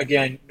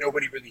again,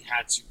 nobody really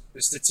had to.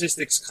 The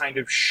statistics kind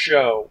of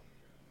show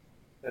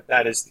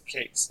that is the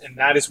case, and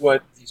that is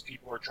what these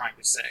people are trying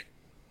to say.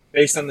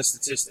 Based on the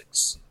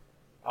statistics.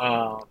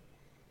 As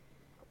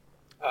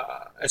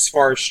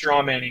far as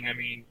straw manning, I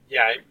mean,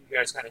 yeah, you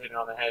guys kind of hit it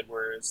on the head,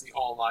 whereas the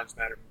All Lives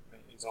Matter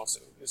movement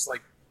is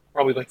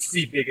probably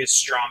the biggest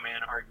straw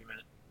man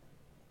argument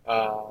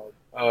of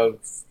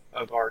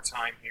our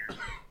time here.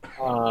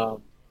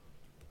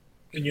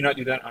 Can you not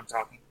do that? I'm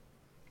talking.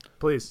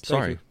 Please.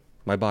 Sorry,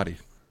 my body.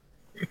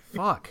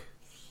 Fuck.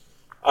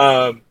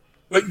 But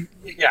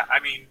yeah, I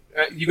mean,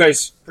 you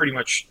guys pretty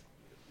much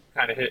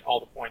kind of hit all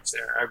the points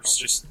there. I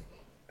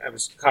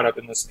was caught up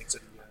in listening to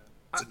the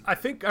I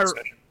think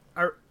discussion.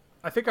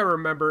 I think I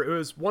remember it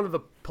was one of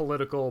the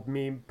political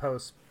meme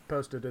posts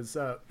posted is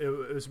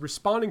it was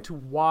responding to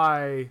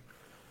why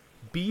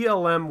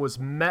BLM was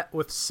met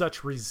with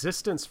such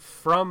resistance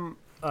from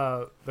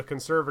the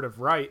conservative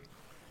right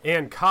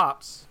and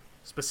cops,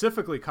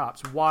 specifically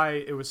cops. Why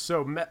it was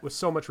so met with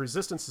so much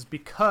resistance is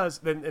because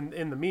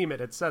in the meme it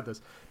had said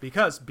this,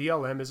 because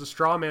BLM is a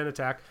straw man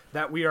attack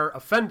that we are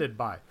offended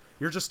by.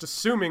 You're just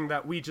assuming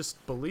that we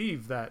just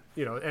believe that,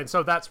 and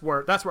so that's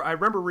where I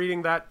remember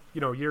reading that,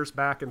 years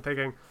back and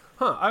thinking,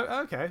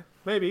 okay,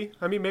 maybe.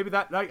 I mean, maybe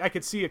that I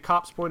could see a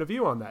cop's point of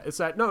view on that. It's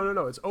that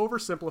no, it's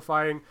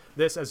oversimplifying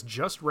this as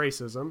just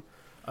racism,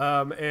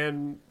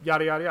 and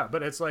yada yada yada.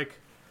 But it's like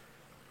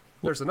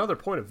there's another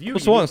point of view.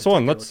 Well, so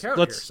on. Let's.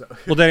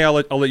 Well, Danny,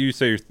 I'll let you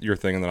say your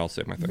thing, and then I'll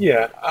say my thing.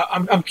 Yeah,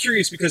 I'm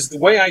curious because the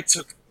way I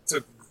took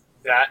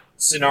that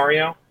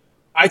scenario,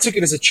 I took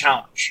it as a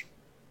challenge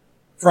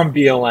from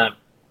BLM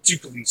to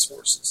police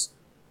forces,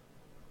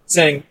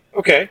 saying,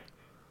 okay,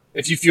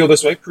 if you feel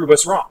this way, prove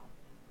us wrong,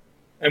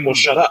 and we'll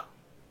shut up.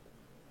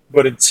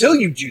 But until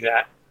you do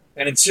that,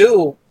 and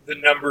until the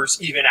numbers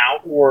even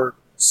out or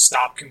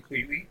stop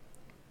completely,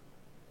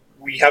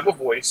 we have a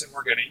voice and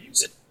we're going to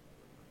use it.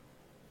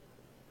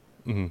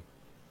 Mm-hmm.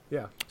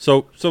 Yeah.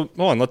 So hold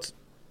on. Let's.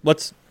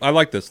 I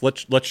like this.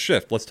 Let's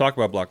shift. Let's talk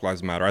about Black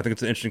Lives Matter. I think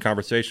it's an interesting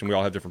conversation. We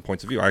all have different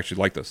points of view. I actually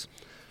like this.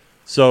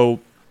 So,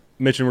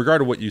 Mitch, in regard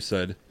to what you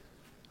said,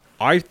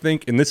 I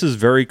think, and this is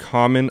very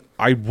common.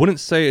 I wouldn't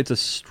say it's a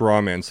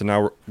straw man. So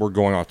now we're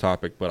going off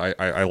topic, but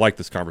I like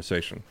this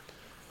conversation.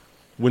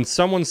 When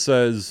someone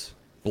says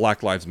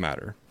Black Lives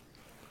Matter,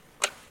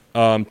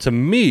 to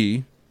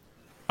me,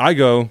 I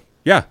go,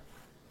 yeah,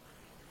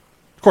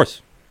 of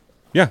course.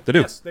 Yeah, they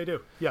do. Yes, they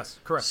do. Yes,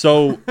 correct.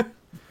 So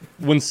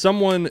when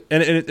someone,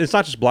 and it's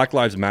not just Black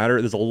Lives Matter,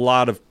 there's a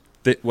lot of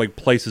like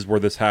places where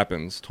this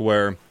happens to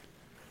where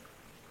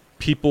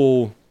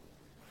people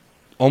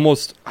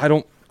almost, I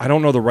don't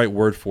know the right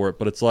word for it,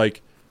 but it's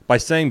like by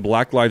saying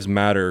Black Lives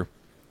Matter,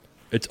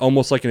 it's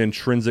almost like an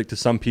intrinsic to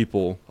some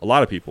people, a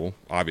lot of people,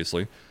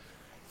 obviously,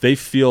 they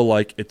feel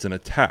like it's an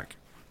attack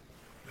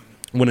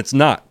when it's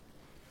not.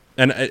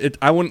 And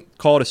I wouldn't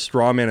call it a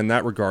straw man in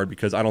that regard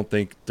because I don't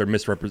think they're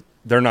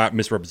not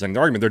misrepresenting the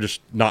argument. They're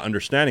just not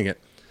understanding it.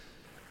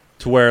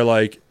 To where,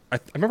 like, I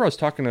remember I was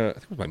talking to, I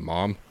think it was my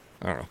mom.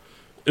 I don't know.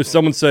 If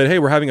someone said, hey,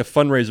 we're having a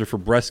fundraiser for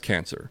breast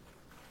cancer.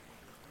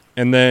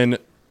 And then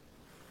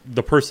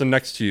the person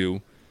next to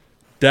you,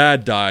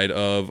 dad died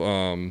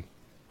of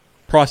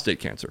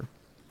prostate cancer.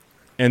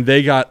 And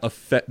they got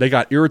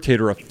irritated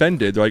or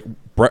offended. They're like,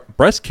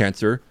 breast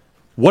cancer?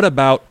 What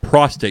about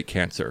prostate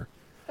cancer?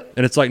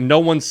 And it's like no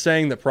one's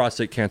saying that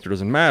prostate cancer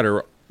doesn't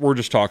matter. We're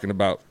just talking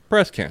about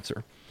breast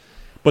cancer.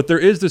 But there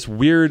is this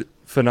weird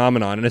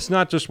phenomenon, and it's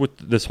not just with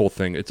this whole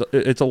thing.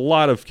 It's a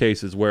lot of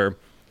cases where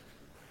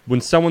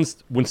when someone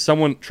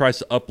tries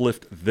to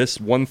uplift this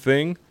one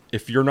thing,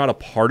 if you're not a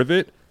part of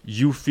it,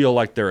 you feel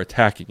like they're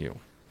attacking you.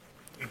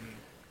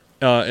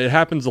 It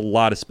happens a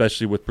lot,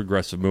 especially with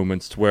progressive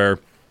movements, to where,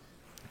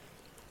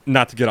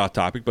 not to get off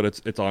topic, but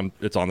it's on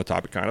the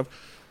topic kind of.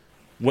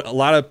 A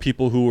lot of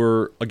people who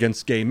were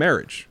against gay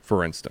marriage,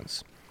 for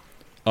instance,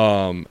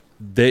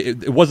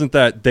 it wasn't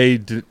that they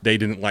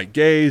didn't like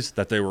gays,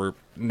 that they were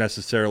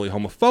necessarily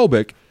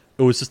homophobic.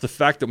 It was just the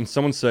fact that when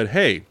someone said,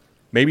 hey,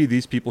 maybe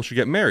these people should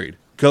get married,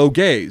 go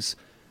gays,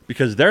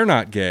 because they're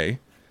not gay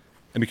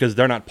and because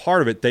they're not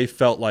part of it, they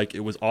felt like it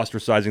was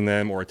ostracizing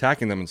them or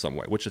attacking them in some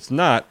way, which it's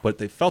not, but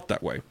they felt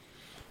that way.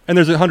 And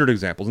there's 100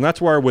 examples. And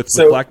that's where with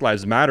Black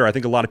Lives Matter, I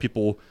think a lot of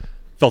people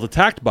felt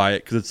attacked by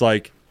it because it's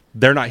like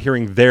they're not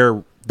hearing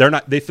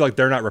they feel like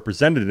they're not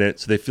represented in it,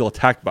 so they feel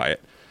attacked by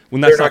it. When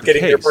that's they're not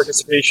getting their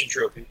participation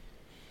trophy.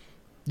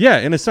 Yeah,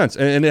 in a sense,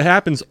 and it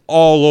happens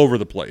all over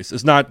the place.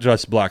 It's not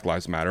just Black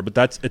Lives Matter, but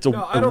it's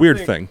a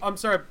weird thing. I'm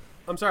sorry,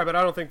 but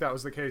I don't think that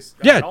was the case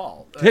at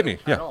all. Hit me,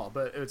 at all.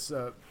 But it's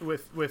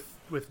with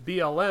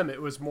BLM, it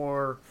was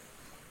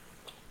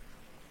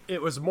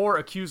more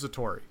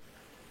accusatory.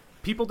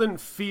 People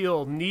didn't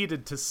feel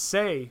needed to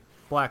say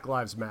Black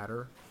Lives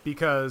Matter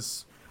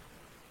because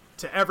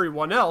to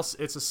everyone else,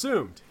 it's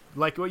assumed.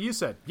 Like what you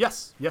said.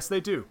 Yes, they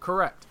do.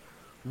 Correct.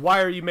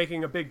 Why are you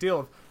making a big deal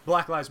of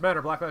Black Lives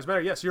Matter? Black Lives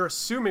Matter. Yes, you're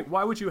assuming.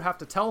 Why would you have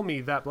to tell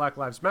me that Black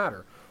Lives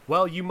Matter?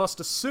 Well, you must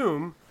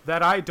assume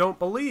that I don't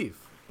believe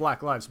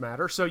Black Lives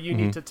Matter, so you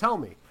need to tell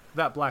me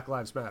that Black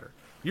Lives Matter.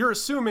 You're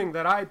assuming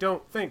that I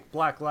don't think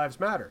Black Lives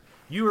Matter.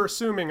 You are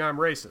assuming I'm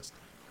racist.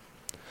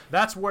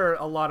 That's where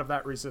a lot of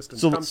that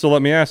resistance comes So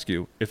let me ask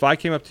you, if I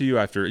came up to you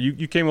after,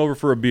 you came over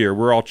for a beer,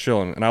 we're all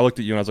chilling, and I looked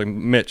at you and I was like,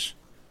 Mitch,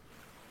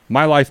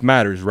 my life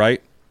matters,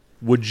 right?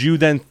 Would you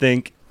then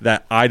think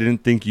that I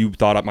didn't think you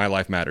thought my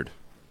life mattered?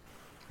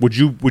 Would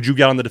you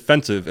get on the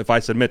defensive if I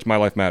said, Mitch, my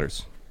life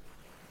matters?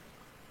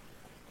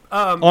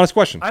 Honest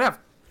question. I'd have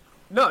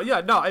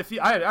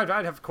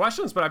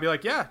questions, but I'd be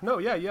like, yeah,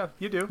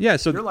 you do. Yeah,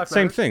 so your life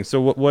same matters. thing.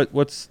 So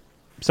what's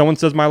someone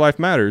says my life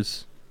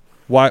matters?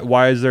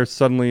 Why is there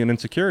suddenly an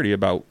insecurity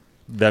about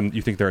them?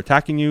 You think they're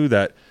attacking you?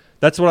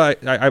 That's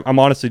what I'm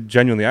honestly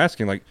genuinely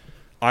asking. Like,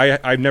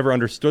 I've never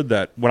understood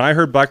that. When I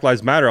heard Black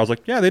Lives Matter, I was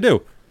like, yeah, they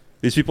do.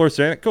 These people are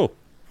saying it. Cool.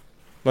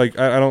 Like,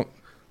 I don't.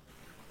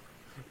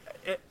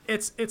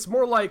 It's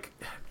more like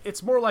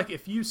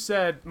if you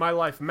said my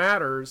life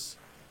matters,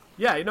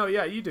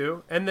 you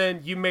do, and then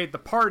you made the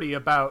party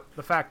about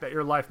the fact that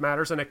your life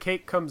matters, and a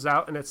cake comes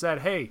out and it said,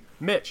 hey,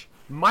 Mitch,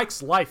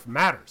 Mike's life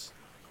matters,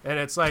 and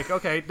it's like,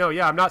 okay, no,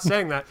 I'm not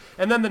saying that,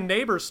 and then the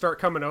neighbors start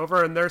coming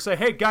over and they're saying,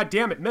 hey, God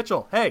damn it,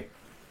 Mitchell, hey,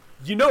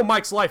 you know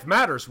Mike's life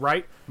matters,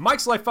 right?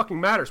 Mike's life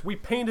fucking matters. We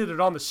painted it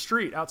on the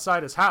street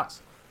outside his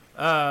house.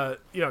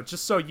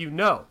 Just so you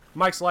know,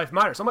 Mike's life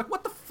matters. I'm like,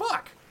 what the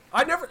fuck?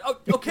 I never. Oh,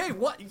 okay,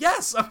 what?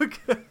 Yes.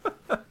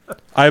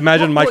 I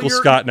imagine Michael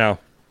Scott now.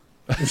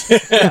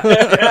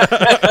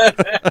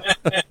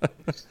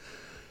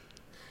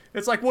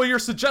 It's like, well, your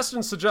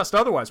suggestions suggest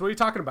otherwise. What are you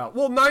talking about?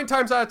 Well, 9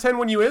 times out of 10,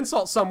 when you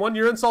insult someone,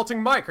 you're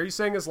insulting Mike. Are you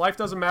saying his life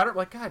doesn't matter? I'm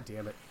like, God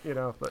damn it,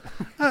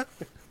 But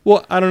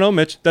Well, I don't know,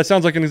 Mitch. That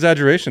sounds like an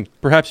exaggeration.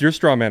 Perhaps you're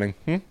straw manning.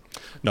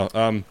 No,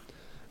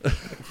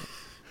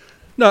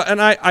 no,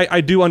 and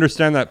I do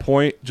understand that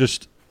point.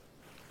 Just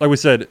like we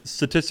said,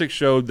 statistics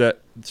showed that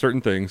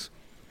certain things,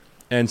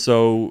 and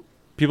so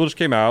people just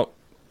came out,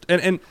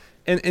 and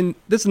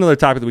this is another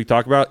topic that we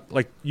talk about.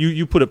 Like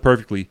you put it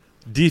perfectly.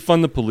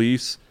 Defund the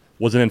police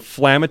was an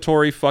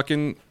inflammatory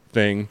fucking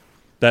thing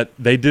that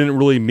they didn't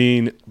really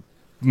mean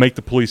make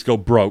the police go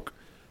broke,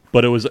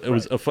 but it was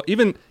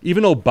even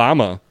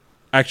Obama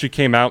actually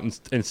came out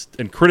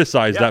and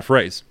criticized that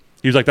phrase.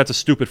 He was like, "That's a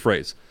stupid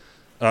phrase."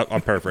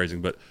 I'm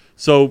paraphrasing, but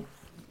so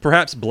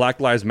perhaps Black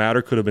Lives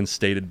Matter could have been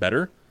stated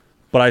better.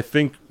 But I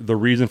think the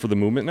reason for the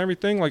movement and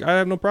everything, like, I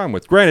have no problem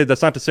with. Granted,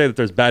 that's not to say that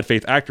there's bad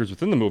faith actors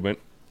within the movement.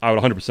 I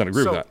would 100%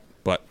 agree with that.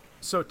 But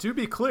so to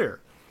be clear,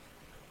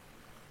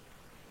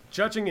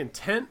 judging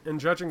intent and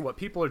judging what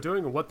people are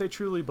doing and what they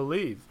truly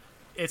believe,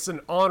 it's an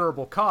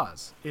honorable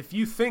cause. If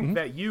you think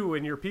that you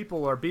and your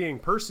people are being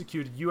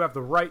persecuted, you have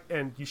the right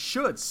and you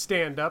should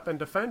stand up and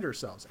defend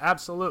yourselves.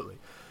 Absolutely.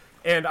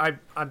 And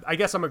I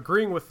guess I'm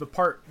agreeing with the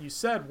part you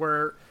said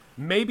where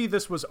maybe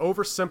this was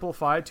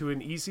oversimplified to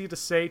an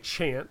easy-to-say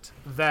chant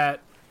that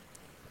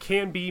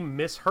can be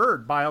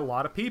misheard by a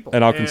lot of people.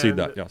 And I'll concede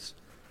that, yes.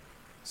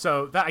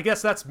 So I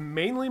guess that's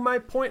mainly my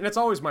point, and it's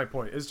always my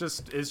point. Is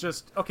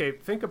just okay.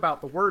 Think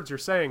about the words you're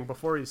saying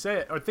before you say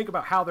it, or think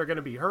about how they're going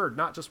to be heard,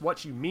 not just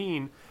what you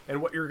mean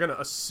and what you're going to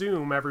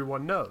assume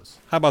everyone knows.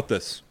 How about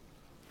this?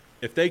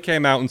 If they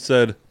came out and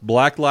said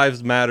Black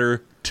Lives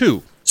Matter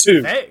 2.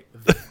 Hey.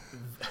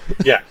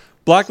 Yeah.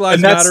 Black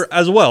Lives Matter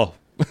as well.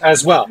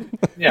 As well.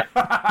 Yeah.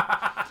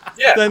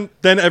 Yeah.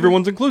 Then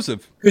everyone's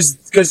inclusive.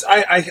 Because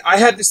I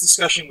had this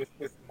discussion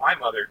with my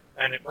mother,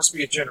 and it must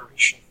be a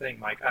generational thing,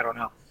 Mike. I don't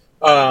know.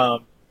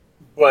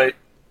 But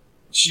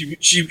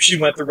she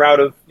went the route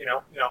of,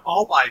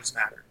 all lives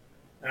matter.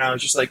 And I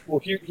was just like,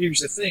 well, here's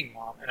the thing,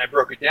 Mom. And I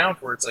broke it down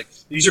for her. It's like,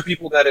 these are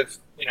people that have,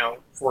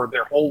 for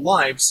their whole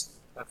lives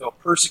have felt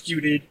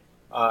persecuted,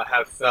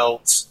 have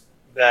felt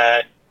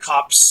that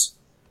cops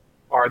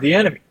are the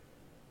enemy,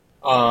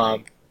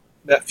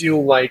 that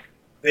feel like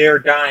they're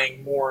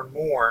dying more and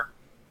more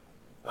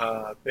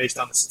based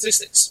on the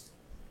statistics.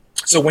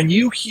 So when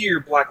you hear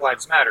Black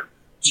Lives Matter,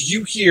 do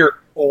you hear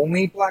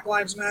only Black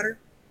Lives Matter?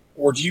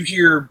 Or do you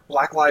hear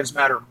Black Lives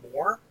Matter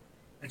more?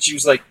 And she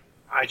was like,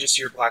 I just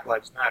hear Black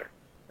Lives Matter.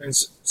 And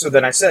so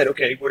then I said,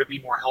 okay, would it be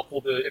more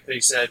helpful if they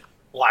said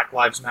Black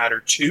Lives Matter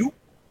 2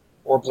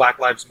 or Black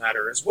Lives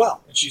Matter as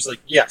well? And she's like,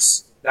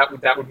 yes, that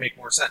would make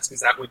more sense,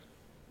 because that would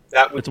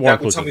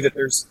tell me that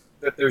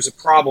there's a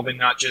problem and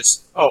not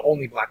just,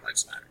 only Black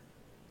Lives Matter.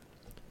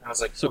 And I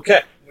was like,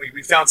 okay,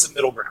 we found some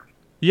middle ground.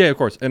 Yeah, of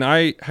course. And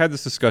I had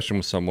this discussion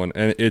with someone,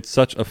 and it's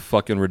such a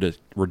fucking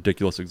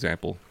ridiculous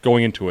example.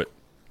 Going into it,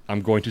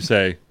 I'm going to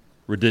say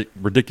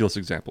ridiculous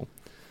example.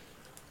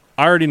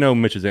 I already know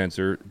Mitch's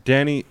answer.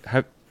 Danny,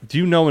 do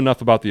you know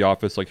enough about The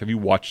Office? Like, have you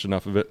watched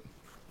enough of it?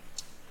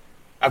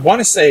 I want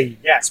to say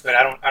yes, but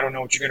I don't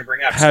know what you're going to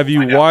bring up. Have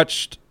you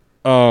watched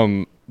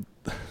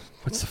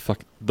what's the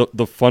fuck,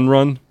 the Fun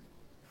Run?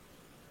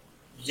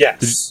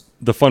 Yes.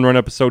 The Fun Run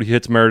episode. He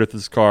hits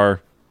Meredith's car,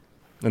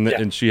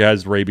 and she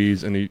has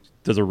rabies, and he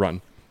does a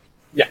run.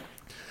 Yeah.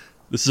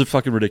 This is a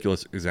fucking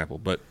ridiculous example,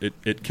 but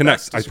it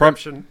connects.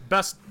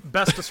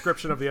 Best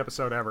description of the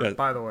episode ever, yeah,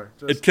 by the way.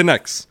 It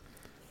connects.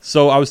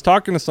 So I was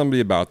talking to somebody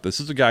about this.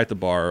 This is a guy at the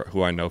bar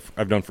who I know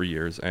I've known for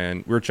years,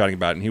 and we were chatting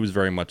about it, and he was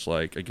very much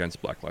like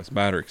against Black Lives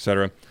Matter,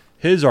 etc.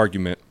 His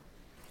argument,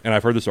 and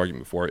I've heard this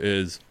argument before,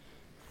 is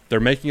they're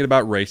making it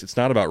about race. It's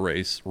not about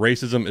race.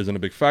 Racism isn't a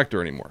big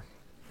factor anymore.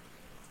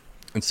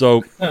 And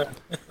so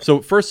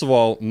first of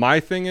all, my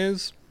thing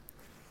is,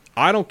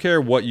 I don't care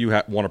what you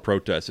want to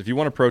protest. If you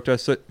want to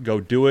protest it,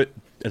 go do it.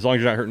 As long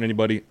as you're not hurting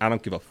anybody, I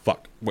don't give a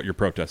fuck what you're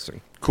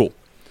protesting. Cool.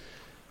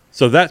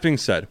 So that being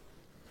said,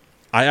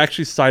 I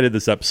actually cited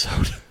this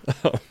episode.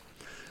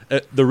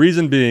 The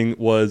reason being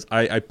was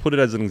I put it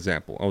as an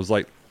example. I was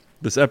like,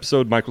 this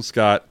episode, Michael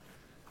Scott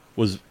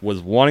was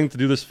wanting to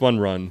do this fun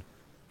run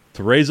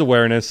to raise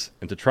awareness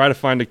and to try to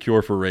find a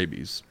cure for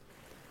rabies,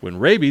 when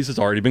rabies has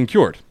already been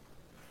cured.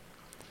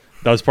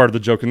 That was part of the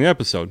joke in the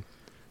episode.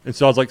 And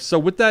so I was like, so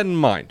with that in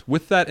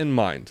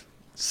mind,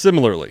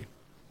 similarly,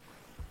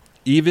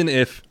 even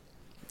if,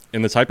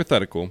 in this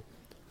hypothetical,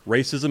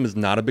 racism is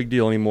not a big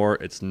deal anymore,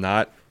 it's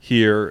not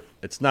here,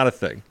 it's not a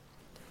thing,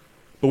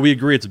 but we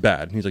agree it's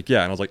bad. And he's like,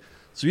 yeah. And I was like,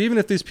 so even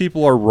if these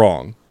people are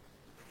wrong,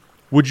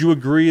 would you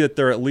agree that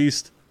they're at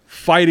least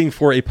fighting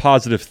for a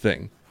positive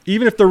thing?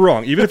 Even if they're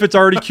wrong, even if it's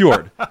already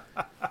cured,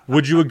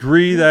 would you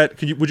agree that,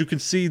 would you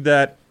concede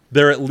that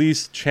they're at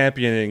least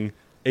championing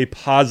a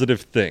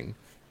positive thing?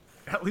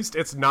 At least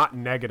it's not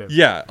negative.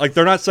 Yeah, like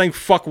they're not saying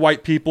fuck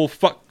white people,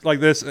 fuck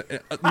like this.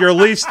 You're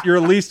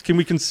at least can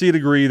we concede,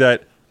 agree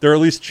that they're at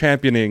least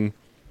championing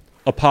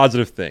a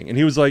positive thing? And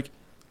he was like,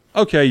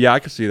 okay, yeah, I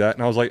can see that.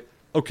 And I was like,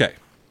 okay,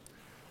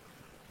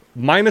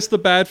 minus the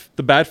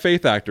bad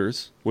faith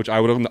actors, which I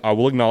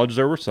will acknowledge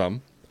there were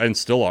some and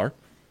still are.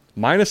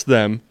 Minus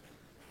them,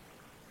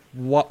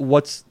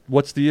 what's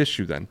the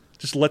issue then?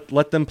 Just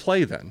let them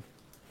play then.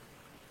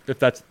 If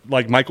that's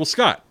like Michael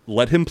Scott,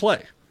 let him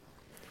play.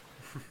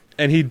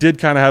 And he did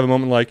kind of have a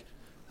moment like,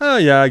 oh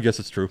yeah, I guess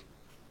it's true.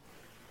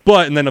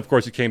 And then of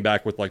course he came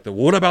back with like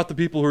what about the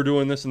people who are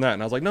doing this and that?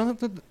 And I was like, no,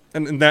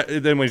 and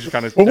then we just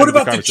kind of. Well, what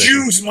about the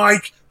Jews,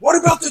 Mike? What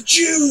about the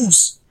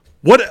Jews?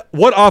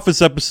 What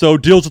Office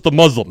episode deals with the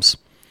Muslims?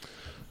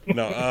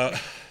 No,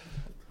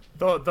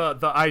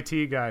 the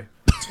IT guy.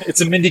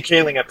 It's a Mindy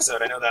Kaling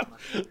episode. I know that one.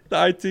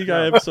 The IT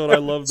guy episode. I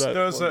love that.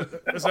 There's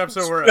an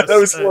episode where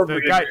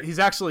the guy he's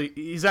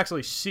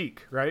actually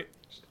Sikh, right?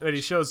 And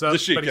he shows up,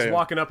 but he's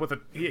walking up with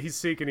he's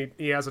Sikh and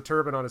he has a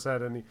turban on his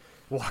head and he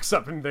walks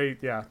up and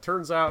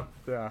turns out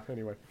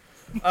anyway.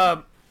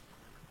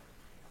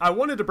 I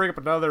wanted to bring up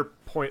another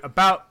point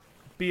about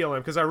BLM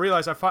because I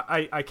realize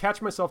I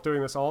catch myself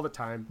doing this all the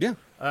time. Yeah.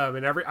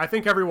 And I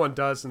think everyone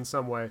does in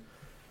some way.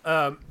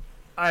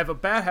 I have a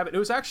bad habit. It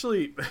was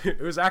actually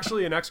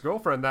an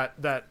ex-girlfriend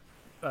that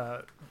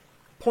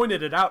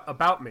pointed it out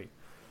about me.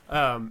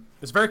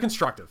 It's very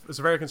constructive. It's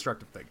a very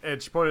constructive thing,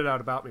 and she pointed it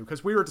out about me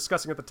because we were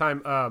discussing at the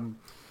time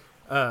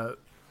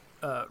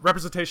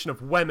representation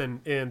of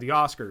women in the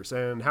Oscars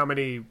and how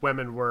many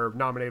women were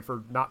nominated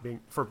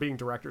for being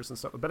directors and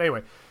stuff. But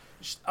anyway,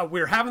 we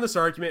were having this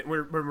argument.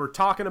 We're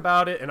talking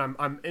about it, and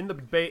I'm in the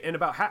debate. And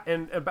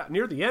about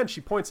near the end,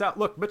 she points out,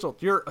 "Look, Mitchell,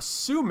 you're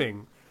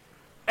assuming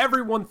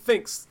everyone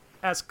thinks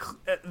as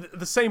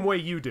the same way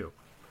you do."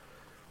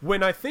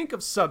 When I think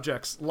of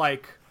subjects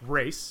like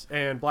race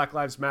and Black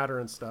Lives Matter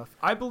and stuff,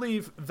 I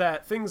believe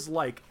that things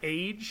like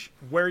age,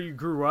 where you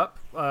grew up,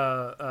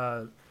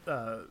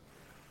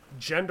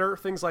 gender,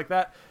 things like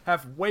that,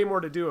 have way more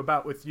to do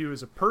with you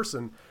as a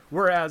person,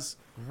 whereas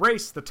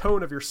race, the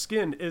tone of your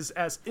skin, is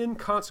as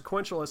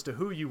inconsequential as to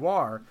who you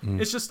are.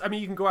 It's just,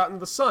 you can go out in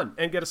the sun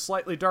and get a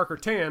slightly darker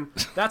tan.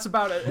 That's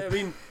about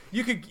it.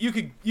 You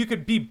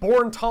could be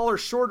born taller,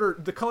 shorter.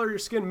 The color of your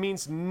skin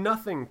means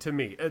nothing to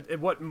me.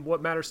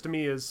 What matters to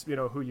me is,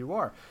 who you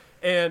are.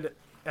 And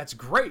that's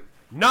great.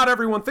 Not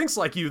everyone thinks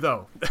like you,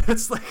 though.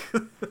 It's like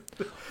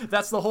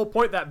that's the whole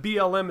point that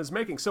BLM is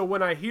making. So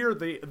when I hear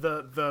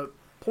the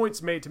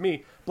points made to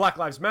me, Black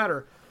Lives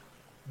Matter,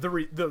 the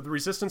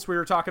resistance we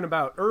were talking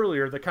about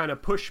earlier, the kind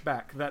of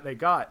pushback that they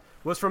got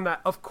was from that.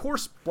 Of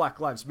course, Black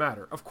Lives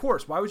Matter. Of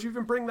course. Why would you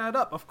even bring that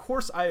up? Of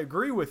course, I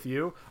agree with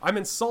you. I'm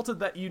insulted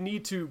that you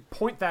need to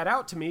point that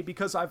out to me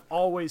because I've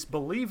always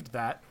believed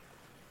that.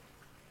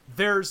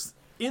 There's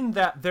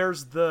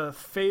the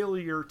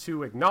failure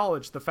to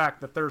acknowledge the fact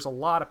that there's a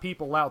lot of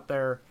people out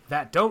there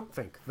that don't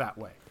think that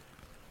way.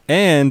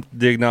 And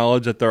they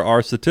acknowledge that there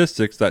are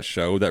statistics that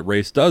show that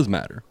race does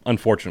matter,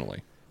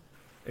 unfortunately.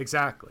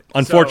 Exactly.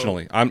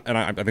 Unfortunately. I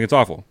think it's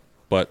awful,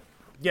 but...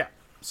 Yeah.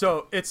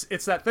 So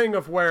it's that thing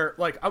of where,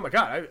 like, oh my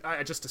God,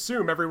 I just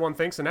assume everyone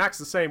thinks and acts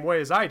the same way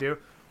as I do.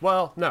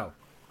 Well, no.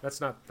 That's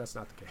not the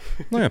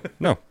case.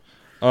 No.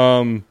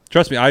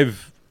 Trust me,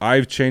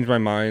 I've changed my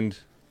mind,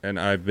 and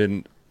I've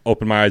been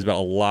opened my eyes about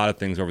a lot of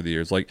things over the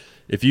years. Like,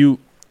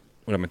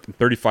 I'm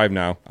 35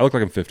 now. I look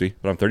like I'm 50,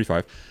 but I'm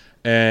 35.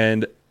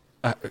 And...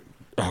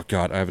 oh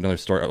God, I have another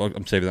story.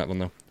 I'm saving that one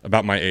though,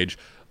 about my age.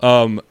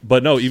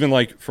 But no, even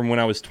like from when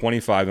I was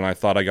 25 and I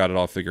thought I got it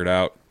all figured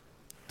out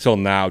till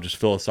now, just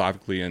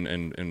philosophically and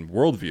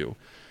worldview.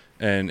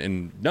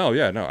 And no,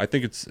 I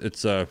think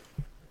it's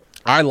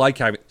I like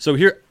having, so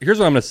here's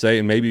what I'm going to say.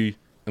 And maybe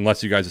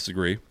unless you guys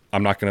disagree,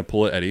 I'm not going to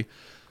pull it, Eddie.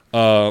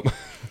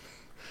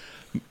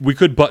 We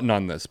could button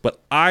on this, but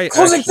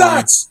Closing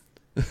thoughts.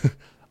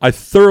 I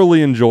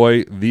thoroughly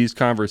enjoy these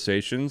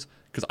conversations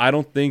because I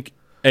don't think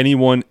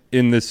anyone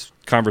in this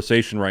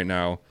conversation right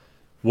now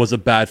was a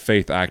bad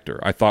faith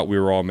actor. I thought we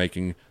were all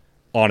making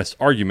honest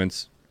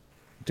arguments.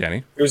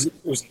 Danny? It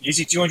was an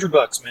easy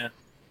 $200, man.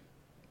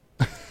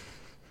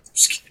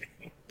 Just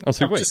kidding. I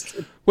was like,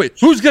 wait,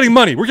 who's getting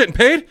money? We're getting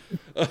paid?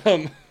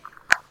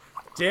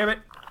 Damn it.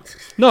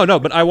 No,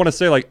 but I want to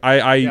say, like,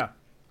 I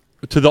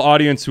to the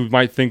audience who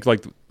might think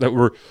like that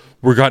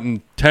we're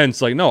gotten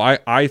tense, like, no,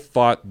 I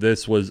thought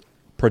this was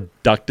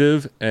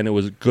productive and it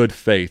was good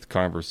faith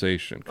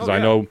conversation because I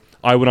know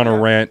I went on a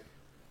rant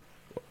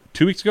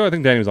 2 weeks ago. I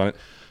think Danny was on it,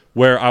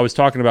 where I was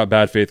talking about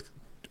bad faith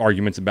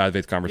arguments and bad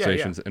faith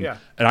conversations. And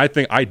I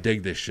think I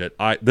dig this shit.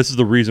 This is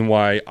the reason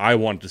why I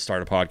wanted to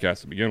start a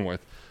podcast to begin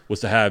with, was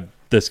to have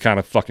this kind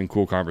of fucking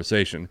cool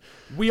conversation.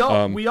 We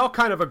all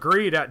kind of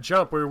agreed at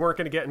jump we weren't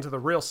going to get into the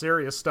real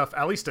serious stuff,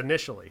 at least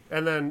initially,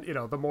 and then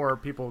the more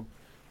people.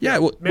 Yeah,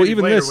 well,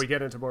 even later we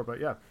get into more, but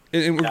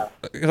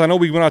because I know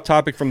we went off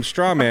topic from the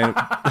straw man.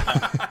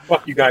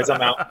 Fuck you guys,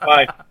 I'm out.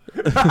 Bye.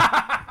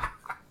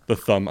 The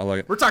thumb, I like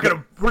it.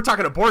 We're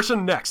talking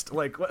abortion next.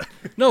 Like, what?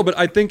 No, but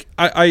I think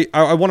I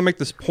want to make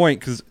this point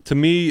because to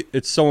me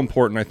it's so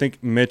important. I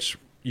think Mitch,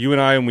 you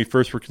and I, when we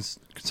first were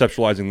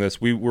conceptualizing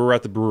this, we were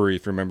at the brewery,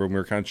 if you remember, when we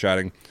were kind of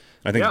chatting.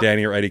 I think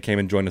Danny or Eddie came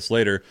and joined us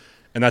later,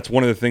 and that's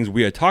one of the things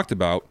we had talked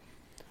about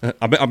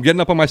I'm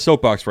getting up on my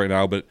soapbox right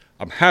now, but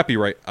I'm happy.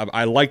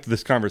 I liked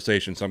this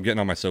conversation, so I'm getting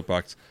on my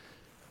soapbox.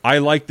 I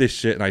like this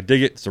shit, and I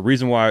dig it. It's the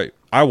reason why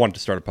I wanted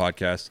to start a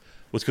podcast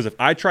was because if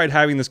I tried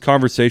having this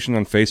conversation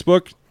on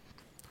Facebook,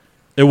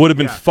 it would have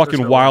been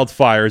fucking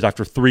wildfires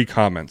after 3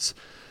 comments.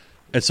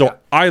 And so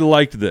I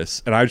liked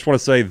this, and I just want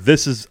to say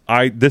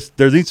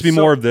there needs to be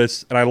more of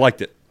this, and I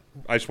liked it.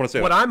 I just want to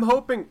say what I'm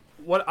hoping.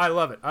 I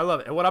love it.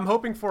 And what I'm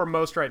hoping for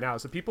most right now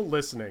is the people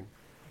listening,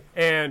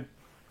 and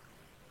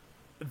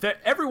that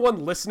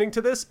everyone listening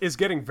to this is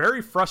getting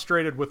very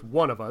frustrated with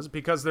one of us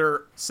because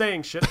they're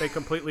saying shit they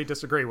completely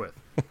disagree with.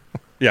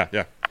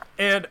 Yeah.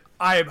 And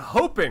I'm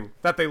hoping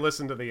that they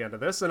listen to the end of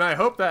this, and I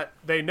hope that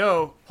they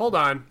know, hold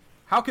on,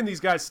 how can these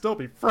guys still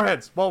be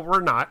friends? Well,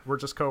 we're not. We're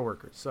just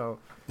coworkers. So,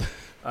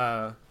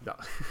 no.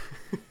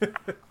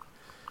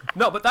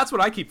 No, but that's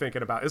what I keep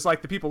thinking about. Is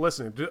like the people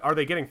listening. Are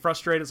they getting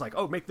frustrated? It's like,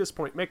 oh, make this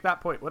point, make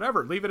that point,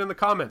 whatever. Leave it in the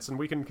comments, and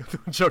we can.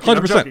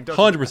 100%.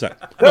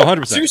 100%. No,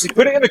 100%. Seriously,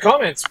 put it in the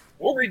comments.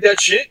 We'll read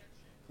that shit.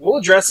 We'll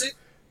address it.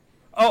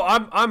 Oh,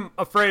 I'm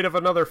afraid of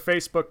another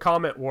Facebook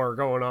comment war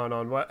going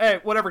on what?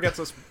 Hey, whatever gets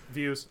us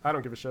views. I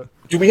don't give a shit.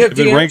 Do we have if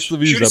DMs? It ranks the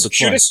views up,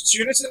 shoot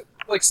us,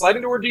 like slide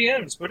into our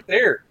DMs. Put it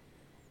there.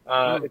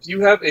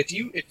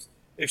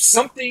 If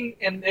something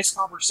in this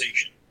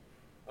conversation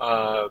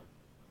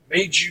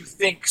made you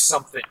think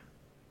something,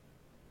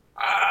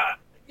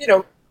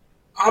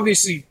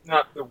 obviously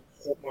not the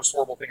most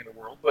horrible thing in the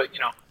world, but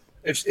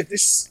if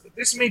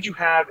this made you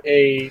have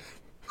a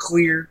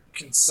clear,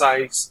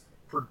 concise,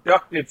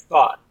 productive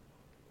thought,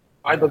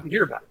 I'd love to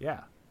hear about it.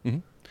 Yeah. Mm-hmm.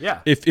 Yeah.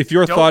 If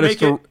your thought is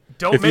to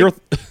don't.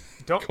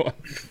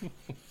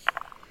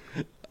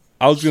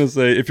 I was going to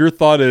say, if your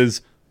thought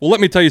is, well, let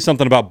me tell you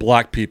something about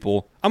black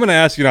people, I'm going to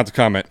ask you not to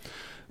comment.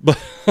 But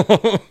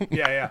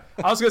yeah.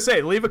 I was going to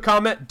say, leave a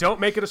comment.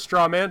 Don't make it a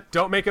straw man.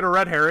 Don't make it a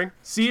red herring.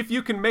 See if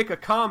you can make a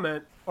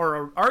comment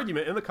or an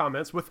argument in the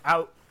comments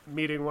without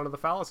meeting one of the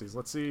fallacies.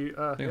 Let's see.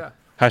 Yeah.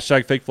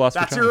 Hashtag fake philosophy.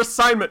 That's your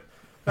assignment.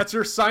 That's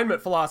your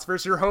assignment,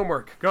 philosophers. Your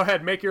homework. Go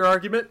ahead, make your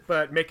argument,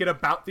 but make it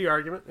about the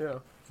argument. Yeah.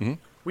 Mm-hmm.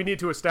 We need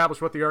to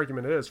establish what the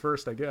argument is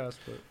first, I guess.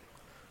 But.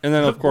 And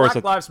then, of course,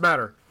 Black Lives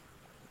Matter.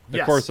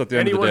 Of course, at the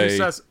end of the day, who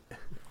says,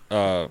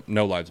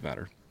 no lives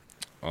matter.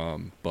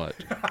 But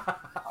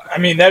I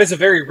mean, that is a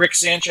very Rick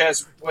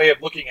Sanchez way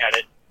of looking at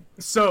it.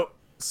 So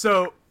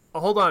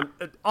hold on.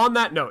 On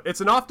that note,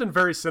 it's an often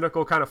very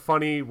cynical, kind of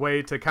funny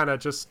way to kind of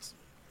just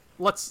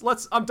let's.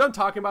 I'm done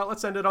talking about it.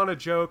 Let's end it on a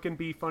joke and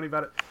be funny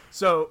about it.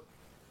 So.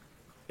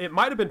 It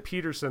might have been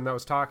Peterson that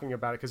was talking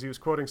about it because he was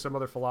quoting some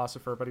other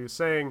philosopher, but he was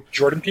saying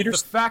Jordan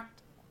Peterson. The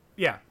fact,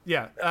 yeah.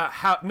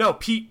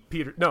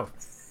 Peter. No,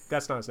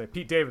 that's not his name.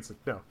 Pete Davidson.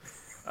 No,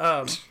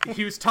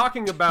 he was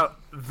talking about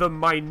the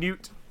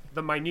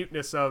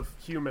minuteness of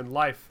human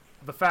life.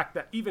 The fact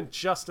that even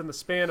just in the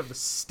span of the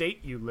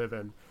state you live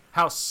in,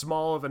 how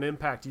small of an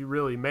impact you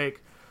really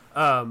make.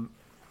 Apply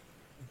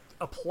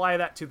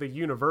that to the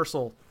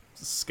universal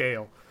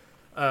scale.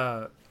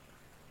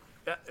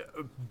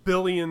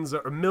 Billions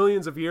or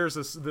millions of years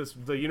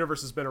the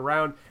universe has been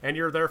around, and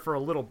you're there for a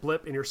little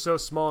blip, and you're so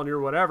small and you're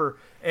whatever,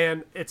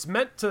 and it's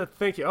meant to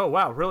think, oh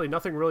wow, really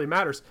nothing really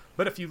matters.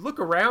 But if you look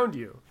around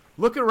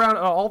at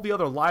all the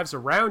other lives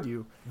around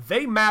you,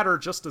 they matter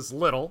just as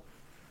little.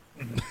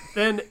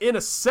 Then in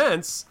a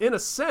sense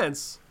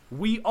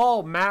we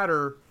all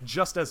matter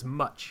just as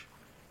much.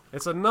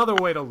 It's another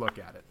way to look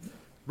at it,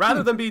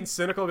 rather than being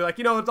cynical, be like,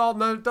 it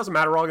doesn't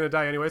matter, we're all gonna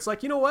die anyway. It's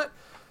like, you know what,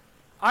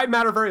 I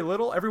matter very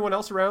little. Everyone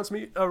else around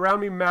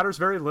me matters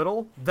very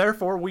little.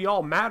 Therefore, we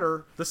all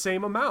matter the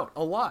same amount,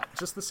 a lot,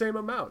 just the same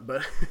amount.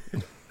 But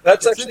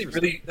that's actually a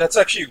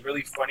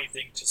really funny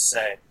thing to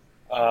say.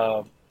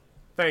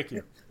 Thank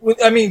you.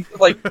 I mean,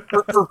 like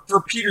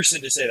for Peterson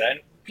to say that,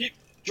 and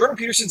Jordan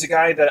Peterson's a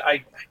guy that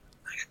I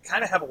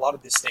kind of have a lot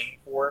of disdain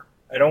for.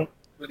 I don't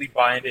really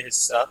buy into his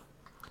stuff.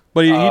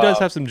 But he does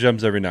have some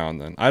gems every now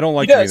and then. I don't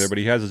like him either, but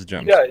he has his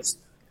gems. He does.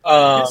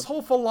 His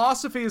whole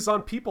philosophy is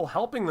on people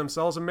helping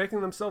themselves and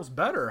making themselves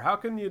better. How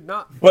can you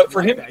not? But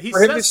for him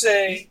to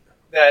say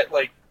that,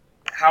 like,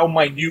 how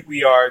minute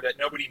we are, that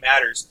nobody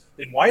matters,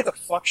 then why the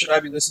fuck should I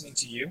be listening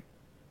to you?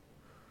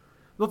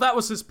 Well, that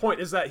was his point,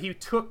 is that he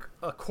took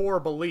a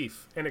core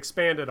belief and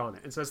expanded on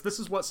it and says, this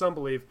is what some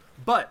believe,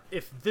 but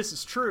if this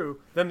is true,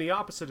 then the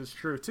opposite is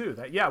true too.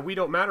 That, yeah, we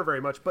don't matter very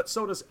much, but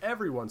so does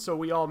everyone, so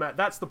we all matter.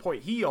 That's the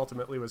point he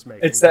ultimately was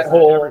making. It's that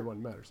whole,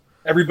 everyone matters.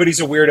 Everybody's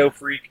a weirdo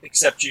freak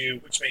except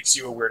you, which makes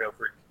you a weirdo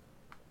freak.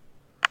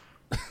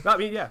 I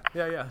mean, yeah.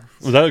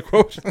 Was that a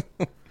quote?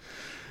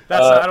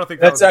 I don't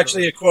think that's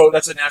actually a quote.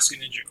 That's an Ask a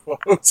Ninja quote.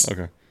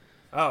 Okay.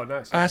 Oh,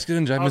 nice. Ask a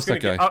Ninja. I missed that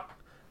guy.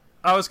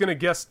 I was gonna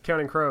guess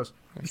Counting Crows.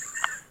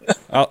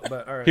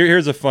 But, all right.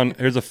 Here's a fun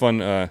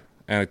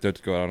anecdote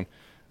to go out on.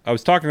 I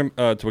was talking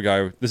to a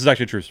guy. This is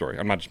actually a true story.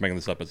 I'm not just making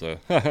this up as a.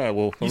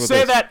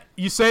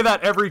 You say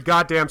that every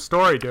goddamn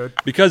story, dude.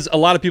 Because a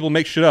lot of people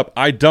make shit up.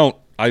 I don't.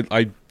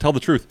 I tell the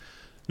truth.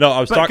 No, I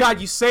was talking. But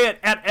God, you say it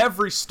at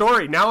every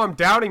story. Now I'm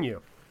doubting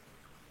you.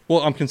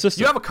 Well, I'm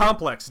consistent. You have a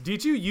complex.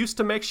 Did you used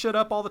to make shit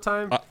up all the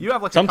time? You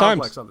have like sometimes. a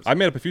complex on this. I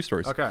made up a few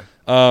stories. Okay.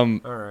 All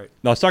right.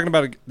 No, I was talking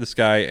about this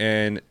guy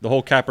and the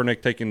whole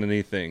Kaepernick taking the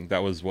knee thing.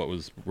 That was what we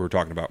were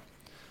talking about.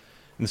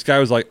 And this guy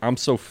was like, I'm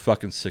so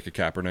fucking sick of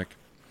Kaepernick.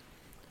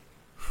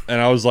 And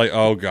I was like,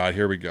 oh, God,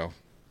 here we go.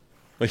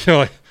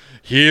 Like,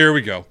 here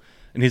we go.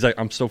 And he's like,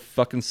 I'm so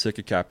fucking sick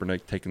of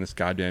Kaepernick taking this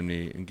goddamn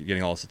knee and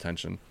getting all this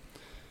attention.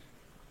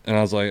 And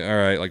I was like, all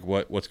right, like,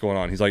 what's going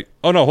on? He's like,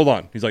 oh, no, hold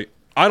on. He's like,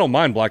 I don't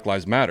mind Black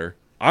Lives Matter.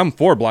 I'm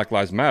for Black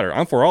Lives Matter.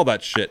 I'm for all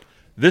that shit.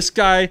 This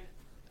guy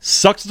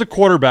sucks as a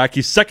quarterback.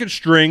 He's second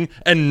string,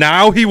 and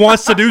now he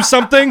wants to do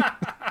something?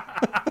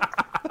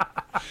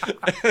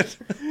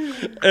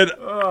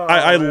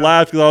 I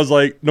laughed because I was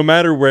like, no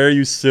matter where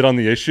you sit on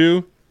the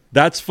issue,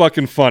 that's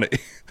fucking funny.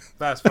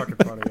 That's fucking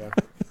funny, yeah.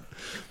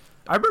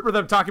 I remember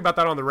them talking about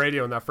that on the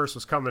radio when that first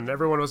was coming.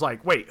 Everyone was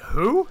like, wait,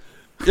 who?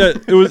 Yeah,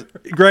 it was,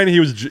 granted,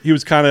 he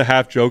was kind of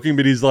half joking,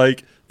 but he's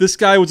like, this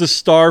guy was a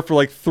star for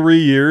like 3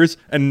 years,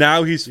 and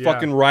now he's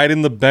fucking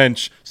riding the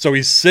bench, so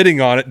he's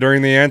sitting on it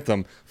during the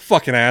anthem.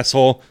 Fucking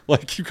asshole!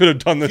 Like, you could have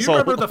done this. Do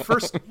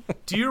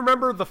you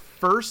remember the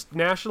first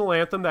national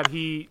anthem that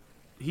he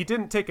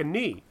didn't take a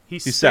knee? He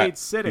stayed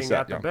sitting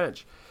at the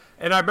bench,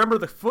 and I remember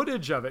the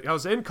footage of it. I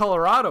was in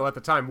Colorado at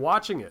the time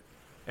watching it,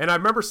 and I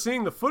remember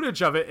seeing the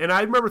footage of it, and I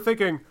remember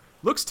thinking,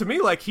 looks to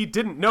me like he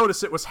didn't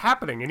notice it was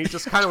happening, and he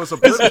just kind of was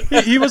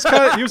oblivious. he was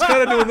kind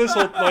of doing this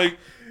whole like.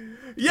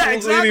 Yeah,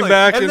 exactly.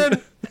 Back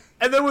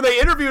and then when they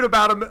interviewed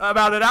about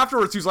it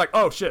afterwards, he was like,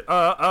 "Oh shit,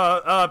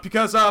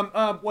 because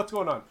what's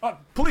going on?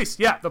 Police,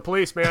 yeah, the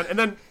police, man." And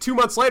then 2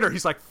 months later,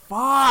 he's like,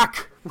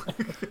 "Fuck."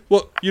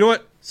 Well, you know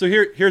what? So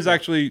here's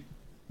actually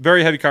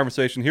very heavy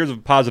conversation. Here's a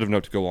positive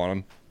note to go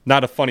on,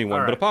 not a funny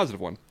one, but a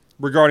positive one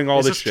regarding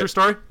all this shit. Is this a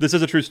true story? This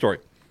is a true story,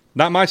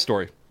 not my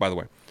story, by the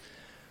way.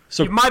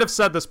 So you might have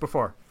said this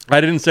before.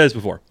 I didn't say this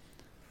before.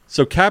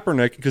 So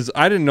Kaepernick, because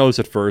I didn't know this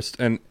at first,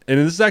 and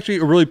this is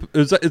actually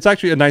it's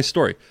actually a nice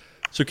story.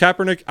 So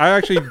Kaepernick, I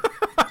actually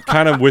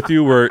kind of with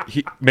you where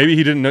maybe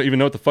he didn't even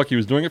know what the fuck he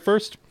was doing at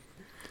first.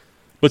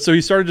 But so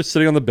he started just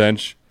sitting on the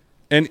bench,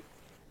 and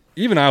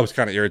even I was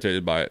kind of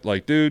irritated by it.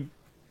 Like, dude,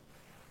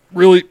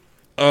 really?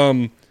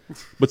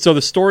 But so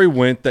the story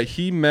went that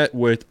he met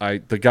with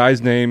the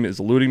guy's name is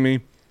eluding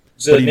me.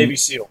 Is it a Navy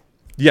SEAL?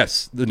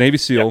 Yes, the Navy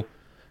SEAL.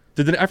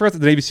 Yeah. I forgot that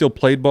the Navy SEAL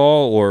played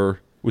ball, or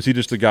was he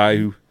just a guy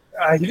who?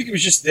 I think he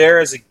was just there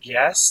as a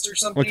guest or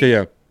something. Okay,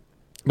 yeah.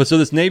 But so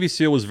this Navy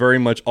SEAL was very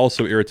much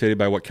also irritated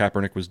by what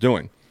Kaepernick was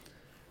doing.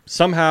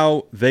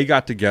 Somehow they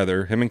got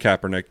together, him and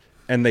Kaepernick,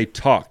 and they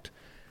talked.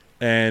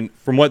 And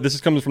from what this is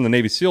coming from the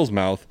Navy SEAL's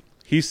mouth,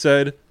 he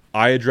said,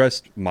 I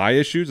addressed my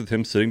issues with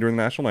him sitting during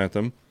the national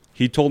anthem.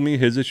 He told me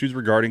his issues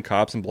regarding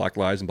cops and black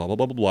lives and blah, blah,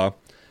 blah, blah, blah.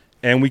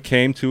 And we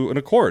came to an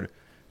accord.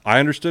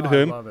 I understood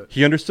him.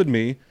 He understood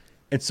me.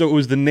 And so it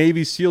was the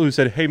Navy SEAL who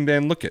said, hey,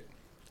 man, look it.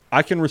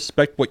 I can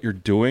respect what you're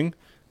doing,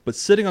 but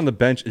sitting on the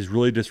bench is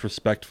really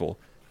disrespectful.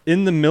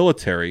 In the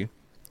military,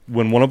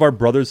 when one of our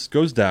brothers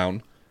goes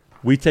down,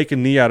 we take a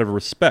knee out of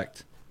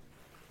respect.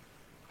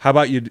 How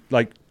about you,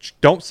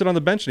 don't sit on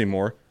the bench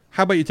anymore.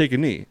 How about you take a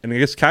knee? And I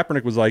guess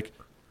Kaepernick was like,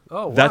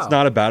 oh, wow. That's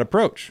not a bad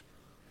approach.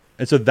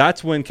 And so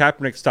that's when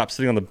Kaepernick stopped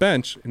sitting on the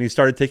bench and he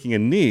started taking a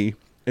knee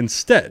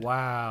instead.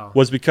 Wow.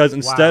 Was because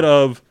instead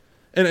of,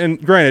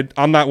 and granted,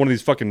 I'm not one of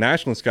these fucking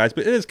nationalist guys,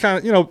 but it is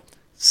kind of,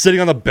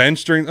 sitting on the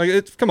bench during,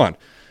 come on.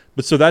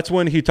 But so that's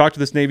when he talked to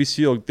this Navy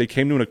SEAL. They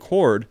came to an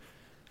accord,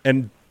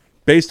 and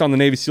based on the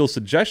Navy SEAL's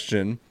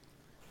suggestion,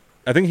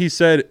 I think he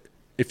said,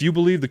 if you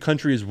believe the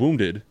country is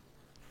wounded,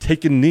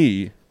 take a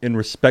knee in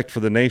respect for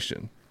the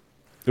nation.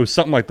 It was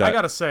something like that. I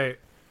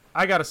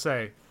gotta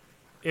say,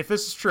 if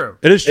this is true.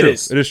 It is true.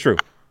 It is true.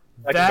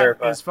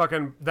 That's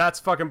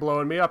fucking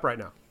blowing me up right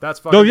now. That's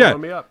fucking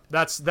blowing me up.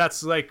 That's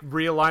like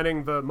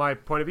realigning my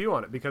point of view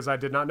on it, because I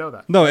did not know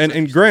that. No,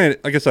 and granted,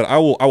 like I said, I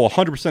will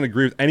 100%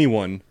 agree with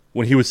anyone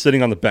when he was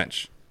sitting on the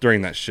bench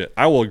during that shit.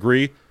 I will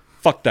agree.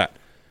 Fuck that.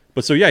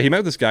 But so yeah, he met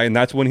with this guy, and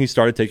that's when he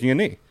started taking a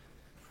knee. It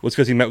was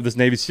because he met with this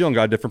Navy SEAL and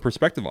got a different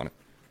perspective on it.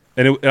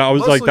 And I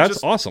was like,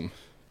 that's awesome.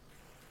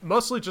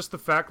 Mostly just the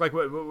fact, like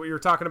what you were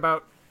talking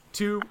about,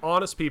 two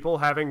honest people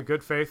having a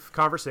good faith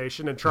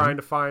conversation and trying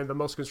to find the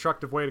most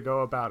constructive way to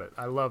go about it.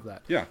 I love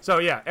that. Yeah. So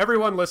yeah,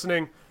 everyone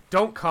listening,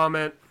 don't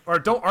comment, or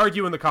don't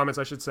argue in the comments,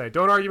 I should say.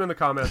 Don't argue in the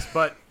comments,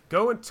 but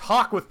go and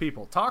talk with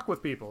people. Talk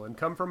with people and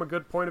come from a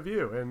good point of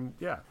view. And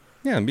yeah.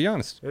 Yeah, and be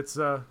honest. It's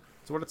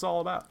what it's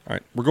all about. All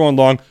right, we're going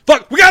long.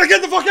 Fuck, we gotta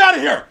get the fuck out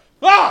of here!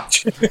 Ah!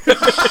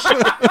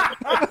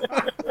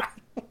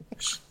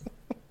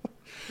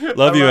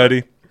 Love you,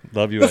 Eddie.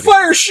 Love you, Eddie. The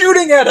fire's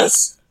shooting at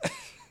us!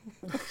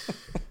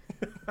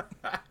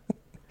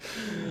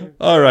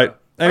 All right.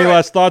 Any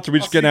last thoughts, or are we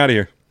just getting out of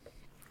here?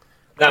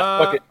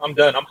 Nah, fuck it. I'm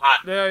done. I'm hot.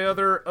 Yeah,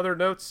 other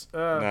notes?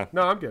 No,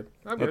 I'm good.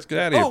 Let's get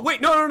out of here. Oh,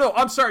 wait, no.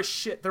 I'm sorry.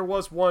 Shit, there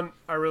was one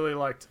I really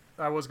liked.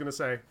 I was going to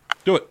say.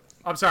 Do it.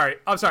 I'm sorry.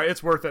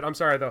 It's worth it. I'm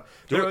sorry though.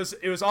 But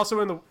it was also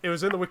in the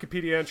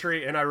Wikipedia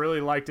entry, and I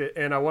really liked it,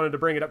 and I wanted to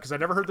bring it up because I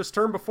never heard this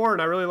term before,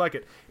 and I really like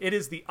it. It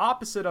is the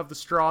opposite of the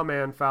straw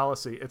man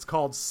fallacy. It's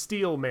called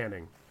steel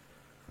manning.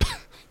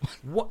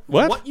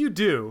 What you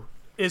do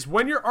is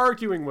when you're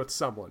arguing with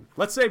someone,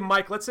 let's say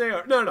Mike,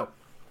 no,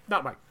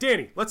 not Mike,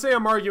 Danny. Let's say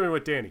I'm arguing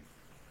with Danny.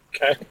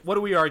 Okay. What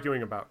are we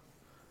arguing about?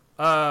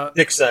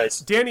 Dick size.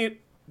 Danny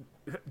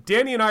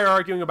and I are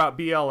arguing about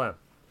BLM.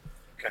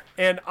 Okay.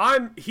 And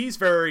he's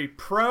very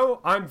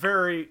pro. I'm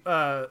very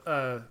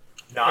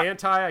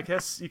anti. I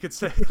guess you could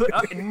say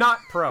not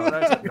pro.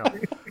 No.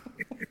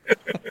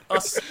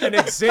 An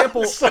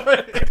example.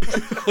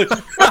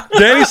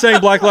 Danny's saying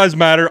Black Lives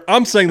Matter.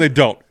 I'm saying they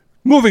don't.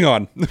 Moving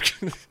on.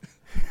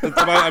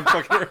 I'm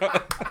fucking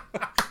around.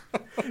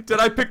 Did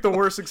I pick the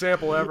worst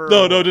example ever?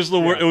 No, just the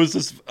worst. It was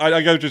just. I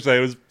got what you're saying.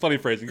 It was funny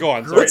phrasing. Go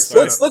on. Let's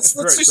do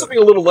something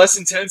a little less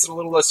intense and a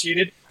little less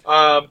heated.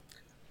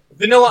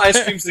 Vanilla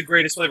ice cream is the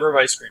greatest flavor of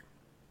ice cream.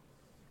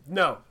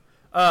 No.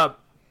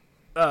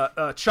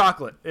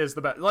 Chocolate is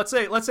the best. Let's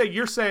say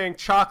you're saying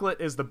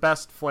chocolate is the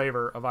best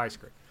flavor of ice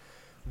cream.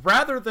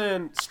 Rather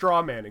than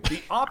straw manning,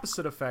 the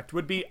opposite effect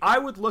would be I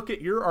would look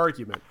at your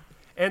argument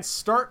and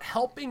start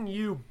helping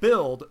you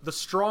build the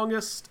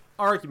strongest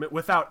argument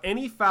without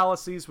any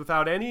fallacies,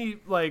 without any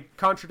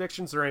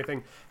contradictions or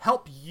anything.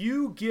 Help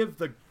you give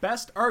the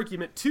best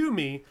argument to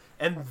me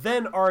and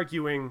then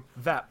arguing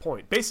that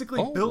point.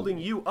 Basically building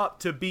you up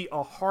to be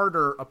a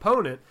harder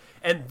opponent.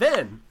 And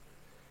then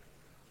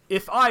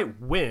if I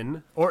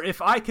win, or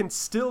if I can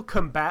still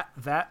combat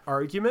that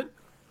argument,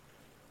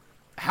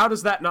 how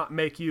does that not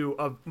make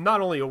you not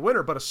only a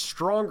winner, but a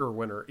stronger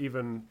winner,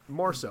 even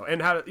more so?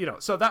 And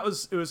so it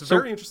was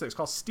very interesting. It's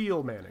called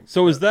steel manning.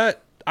 So is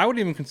that, I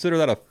wouldn't even consider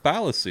that a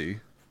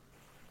fallacy.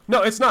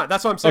 No, it's not.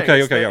 That's what I'm saying.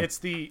 Okay,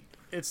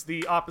 It's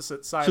the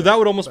opposite side. So that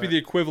would almost be the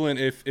equivalent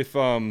if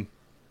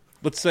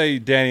let's say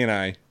Danny and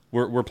I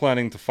we're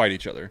planning to fight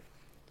each other,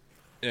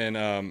 and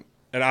I'm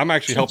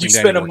actually helping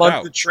Danny work out. You spent a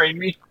month to train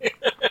me.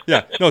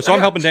 Yeah, no. So I'm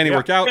helping Danny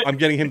work out. I'm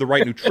getting him the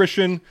right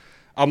nutrition.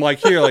 I'm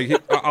like,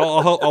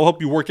 I'll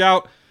help you work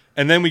out,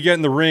 and then we get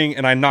in the ring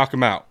and I knock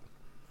him out.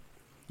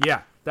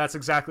 Yeah, that's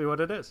exactly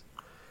what it is.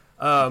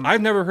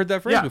 I've never heard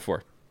that phrase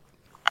before.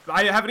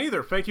 I haven't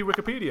either. Thank you,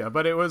 Wikipedia.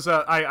 But it was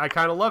I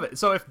kind of love it.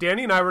 So if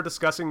Danny and I were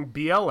discussing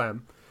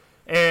BLM,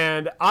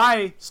 and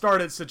I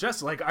started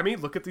suggesting,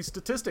 look at these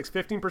statistics.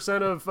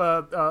 15% of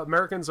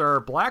Americans are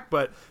black,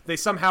 but they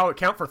somehow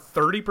account for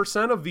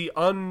 30% of the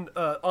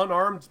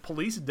unarmed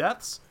police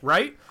deaths,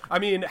 right? I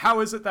mean, how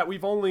is it that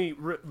we've only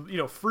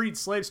freed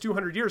slaves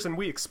 200 years and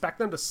we expect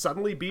them to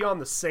suddenly be on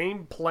the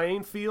same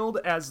playing field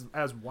as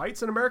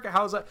whites in America?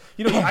 How is that?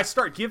 I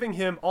start giving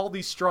him all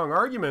these strong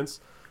arguments,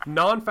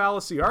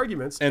 non-fallacy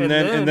arguments, and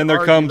then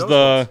there comes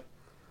the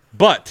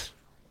but.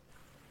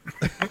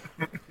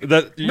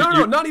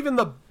 Not even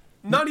the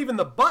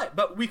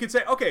but we could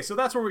say, okay, so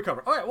that's where we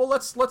cover. All right, well,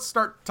 let's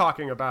start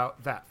talking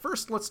about that.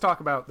 First, let's talk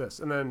about this,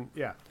 and then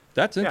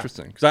that's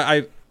interesting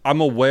because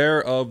I'm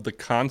aware of the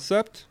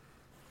concept.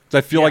 I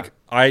feel like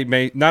I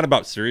may, not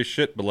about serious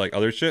shit, but like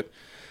other shit.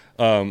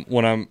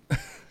 When I'm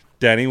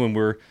Danny, when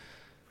we're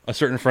a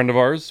certain friend of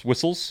ours,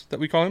 Whistles that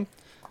we call him,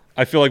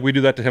 I feel like we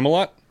do that to him a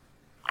lot.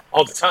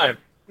 All the time.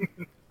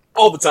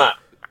 All the time.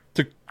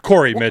 To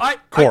Corey, Mitch.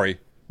 Corey.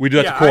 We do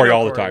that to Corey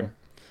all the time.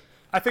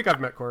 I think I've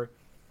met Corey.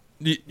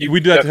 We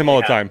do that to him all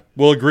the time.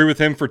 We'll agree with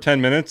him for 10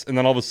 minutes, and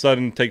then all of a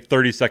sudden take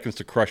 30 seconds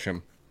to crush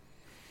him.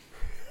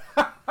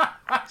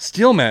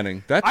 Steel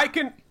manning. I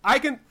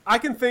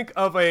can think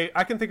of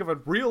a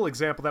real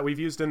example that we've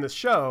used in this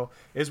show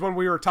is when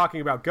we were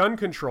talking about gun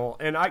control,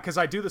 and because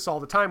I do this all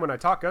the time when I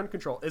talk gun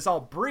control, is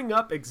I'll bring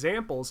up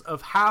examples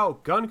of how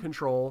gun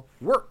control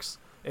works.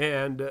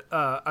 And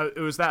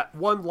it was that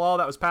one law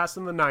that was passed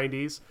in the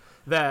 90s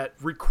that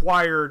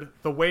required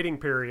the waiting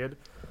period.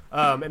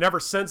 And ever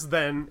since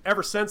then,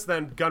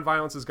 gun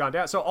violence has gone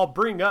down. So I'll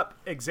bring up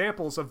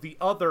examples of the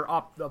other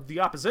of the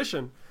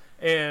opposition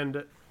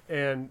and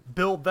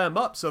build them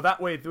up. So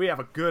that way we have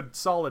a good,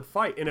 solid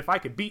fight. And if I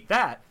could beat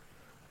that,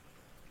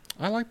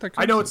 I like that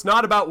concept. I know it's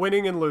not about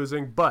winning and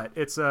losing, but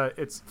it's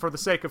for the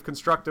sake of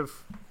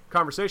constructive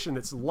conversation.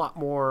 It's a lot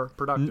more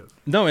productive.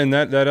 No, and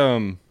that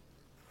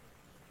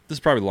this is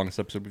probably the longest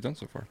episode we've done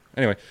so far.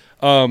 Anyway,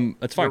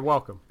 that's fine. You're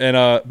welcome. And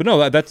but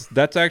no,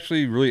 that's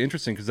actually really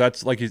interesting because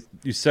that's like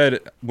you said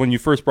when you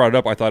first brought it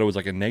up. I thought it was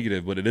like a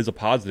negative, but it is a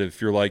positive.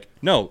 If you're like,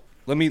 no,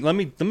 let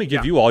me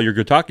give you all your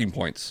good talking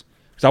points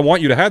because I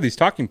want you to have these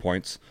talking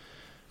points.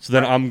 So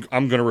then I'm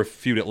going to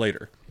refute it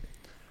later.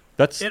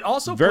 It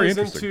also plays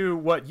into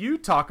what you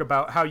talk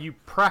about, how you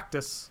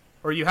practice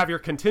or you have your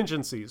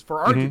contingencies for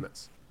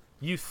arguments.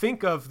 You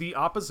think of the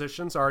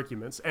opposition's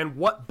arguments and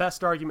what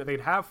best argument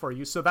they'd have for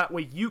you, so that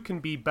way you can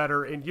be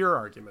better in your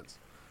arguments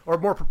or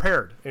more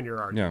prepared in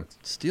your arguments.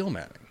 Yeah, steel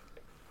manning.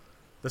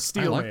 The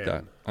steel man. I like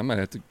that. I might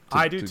have to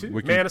I do too.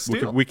 Man of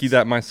steel. Wiki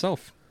that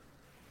myself.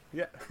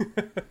 Yeah.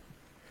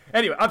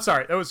 Anyway, I'm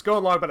sorry. It was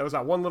going long, but it was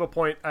that one little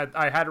point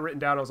I had it written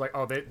down. I was like,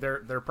 oh,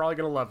 they're probably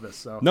gonna love this.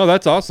 So No,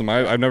 that's awesome.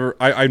 I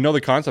know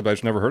the concept. I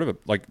just never heard of it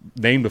like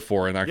named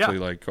before and actually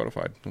like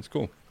codified. That's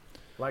cool.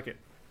 Like it.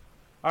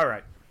 All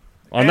right.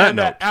 On that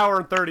note, hour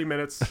and 30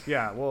 minutes.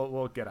 Yeah,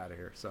 we'll get out of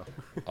here. So.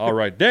 All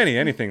right, Danny.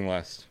 Anything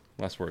last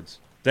words?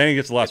 Danny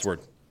gets the last word.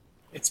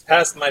 It's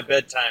past my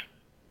bedtime.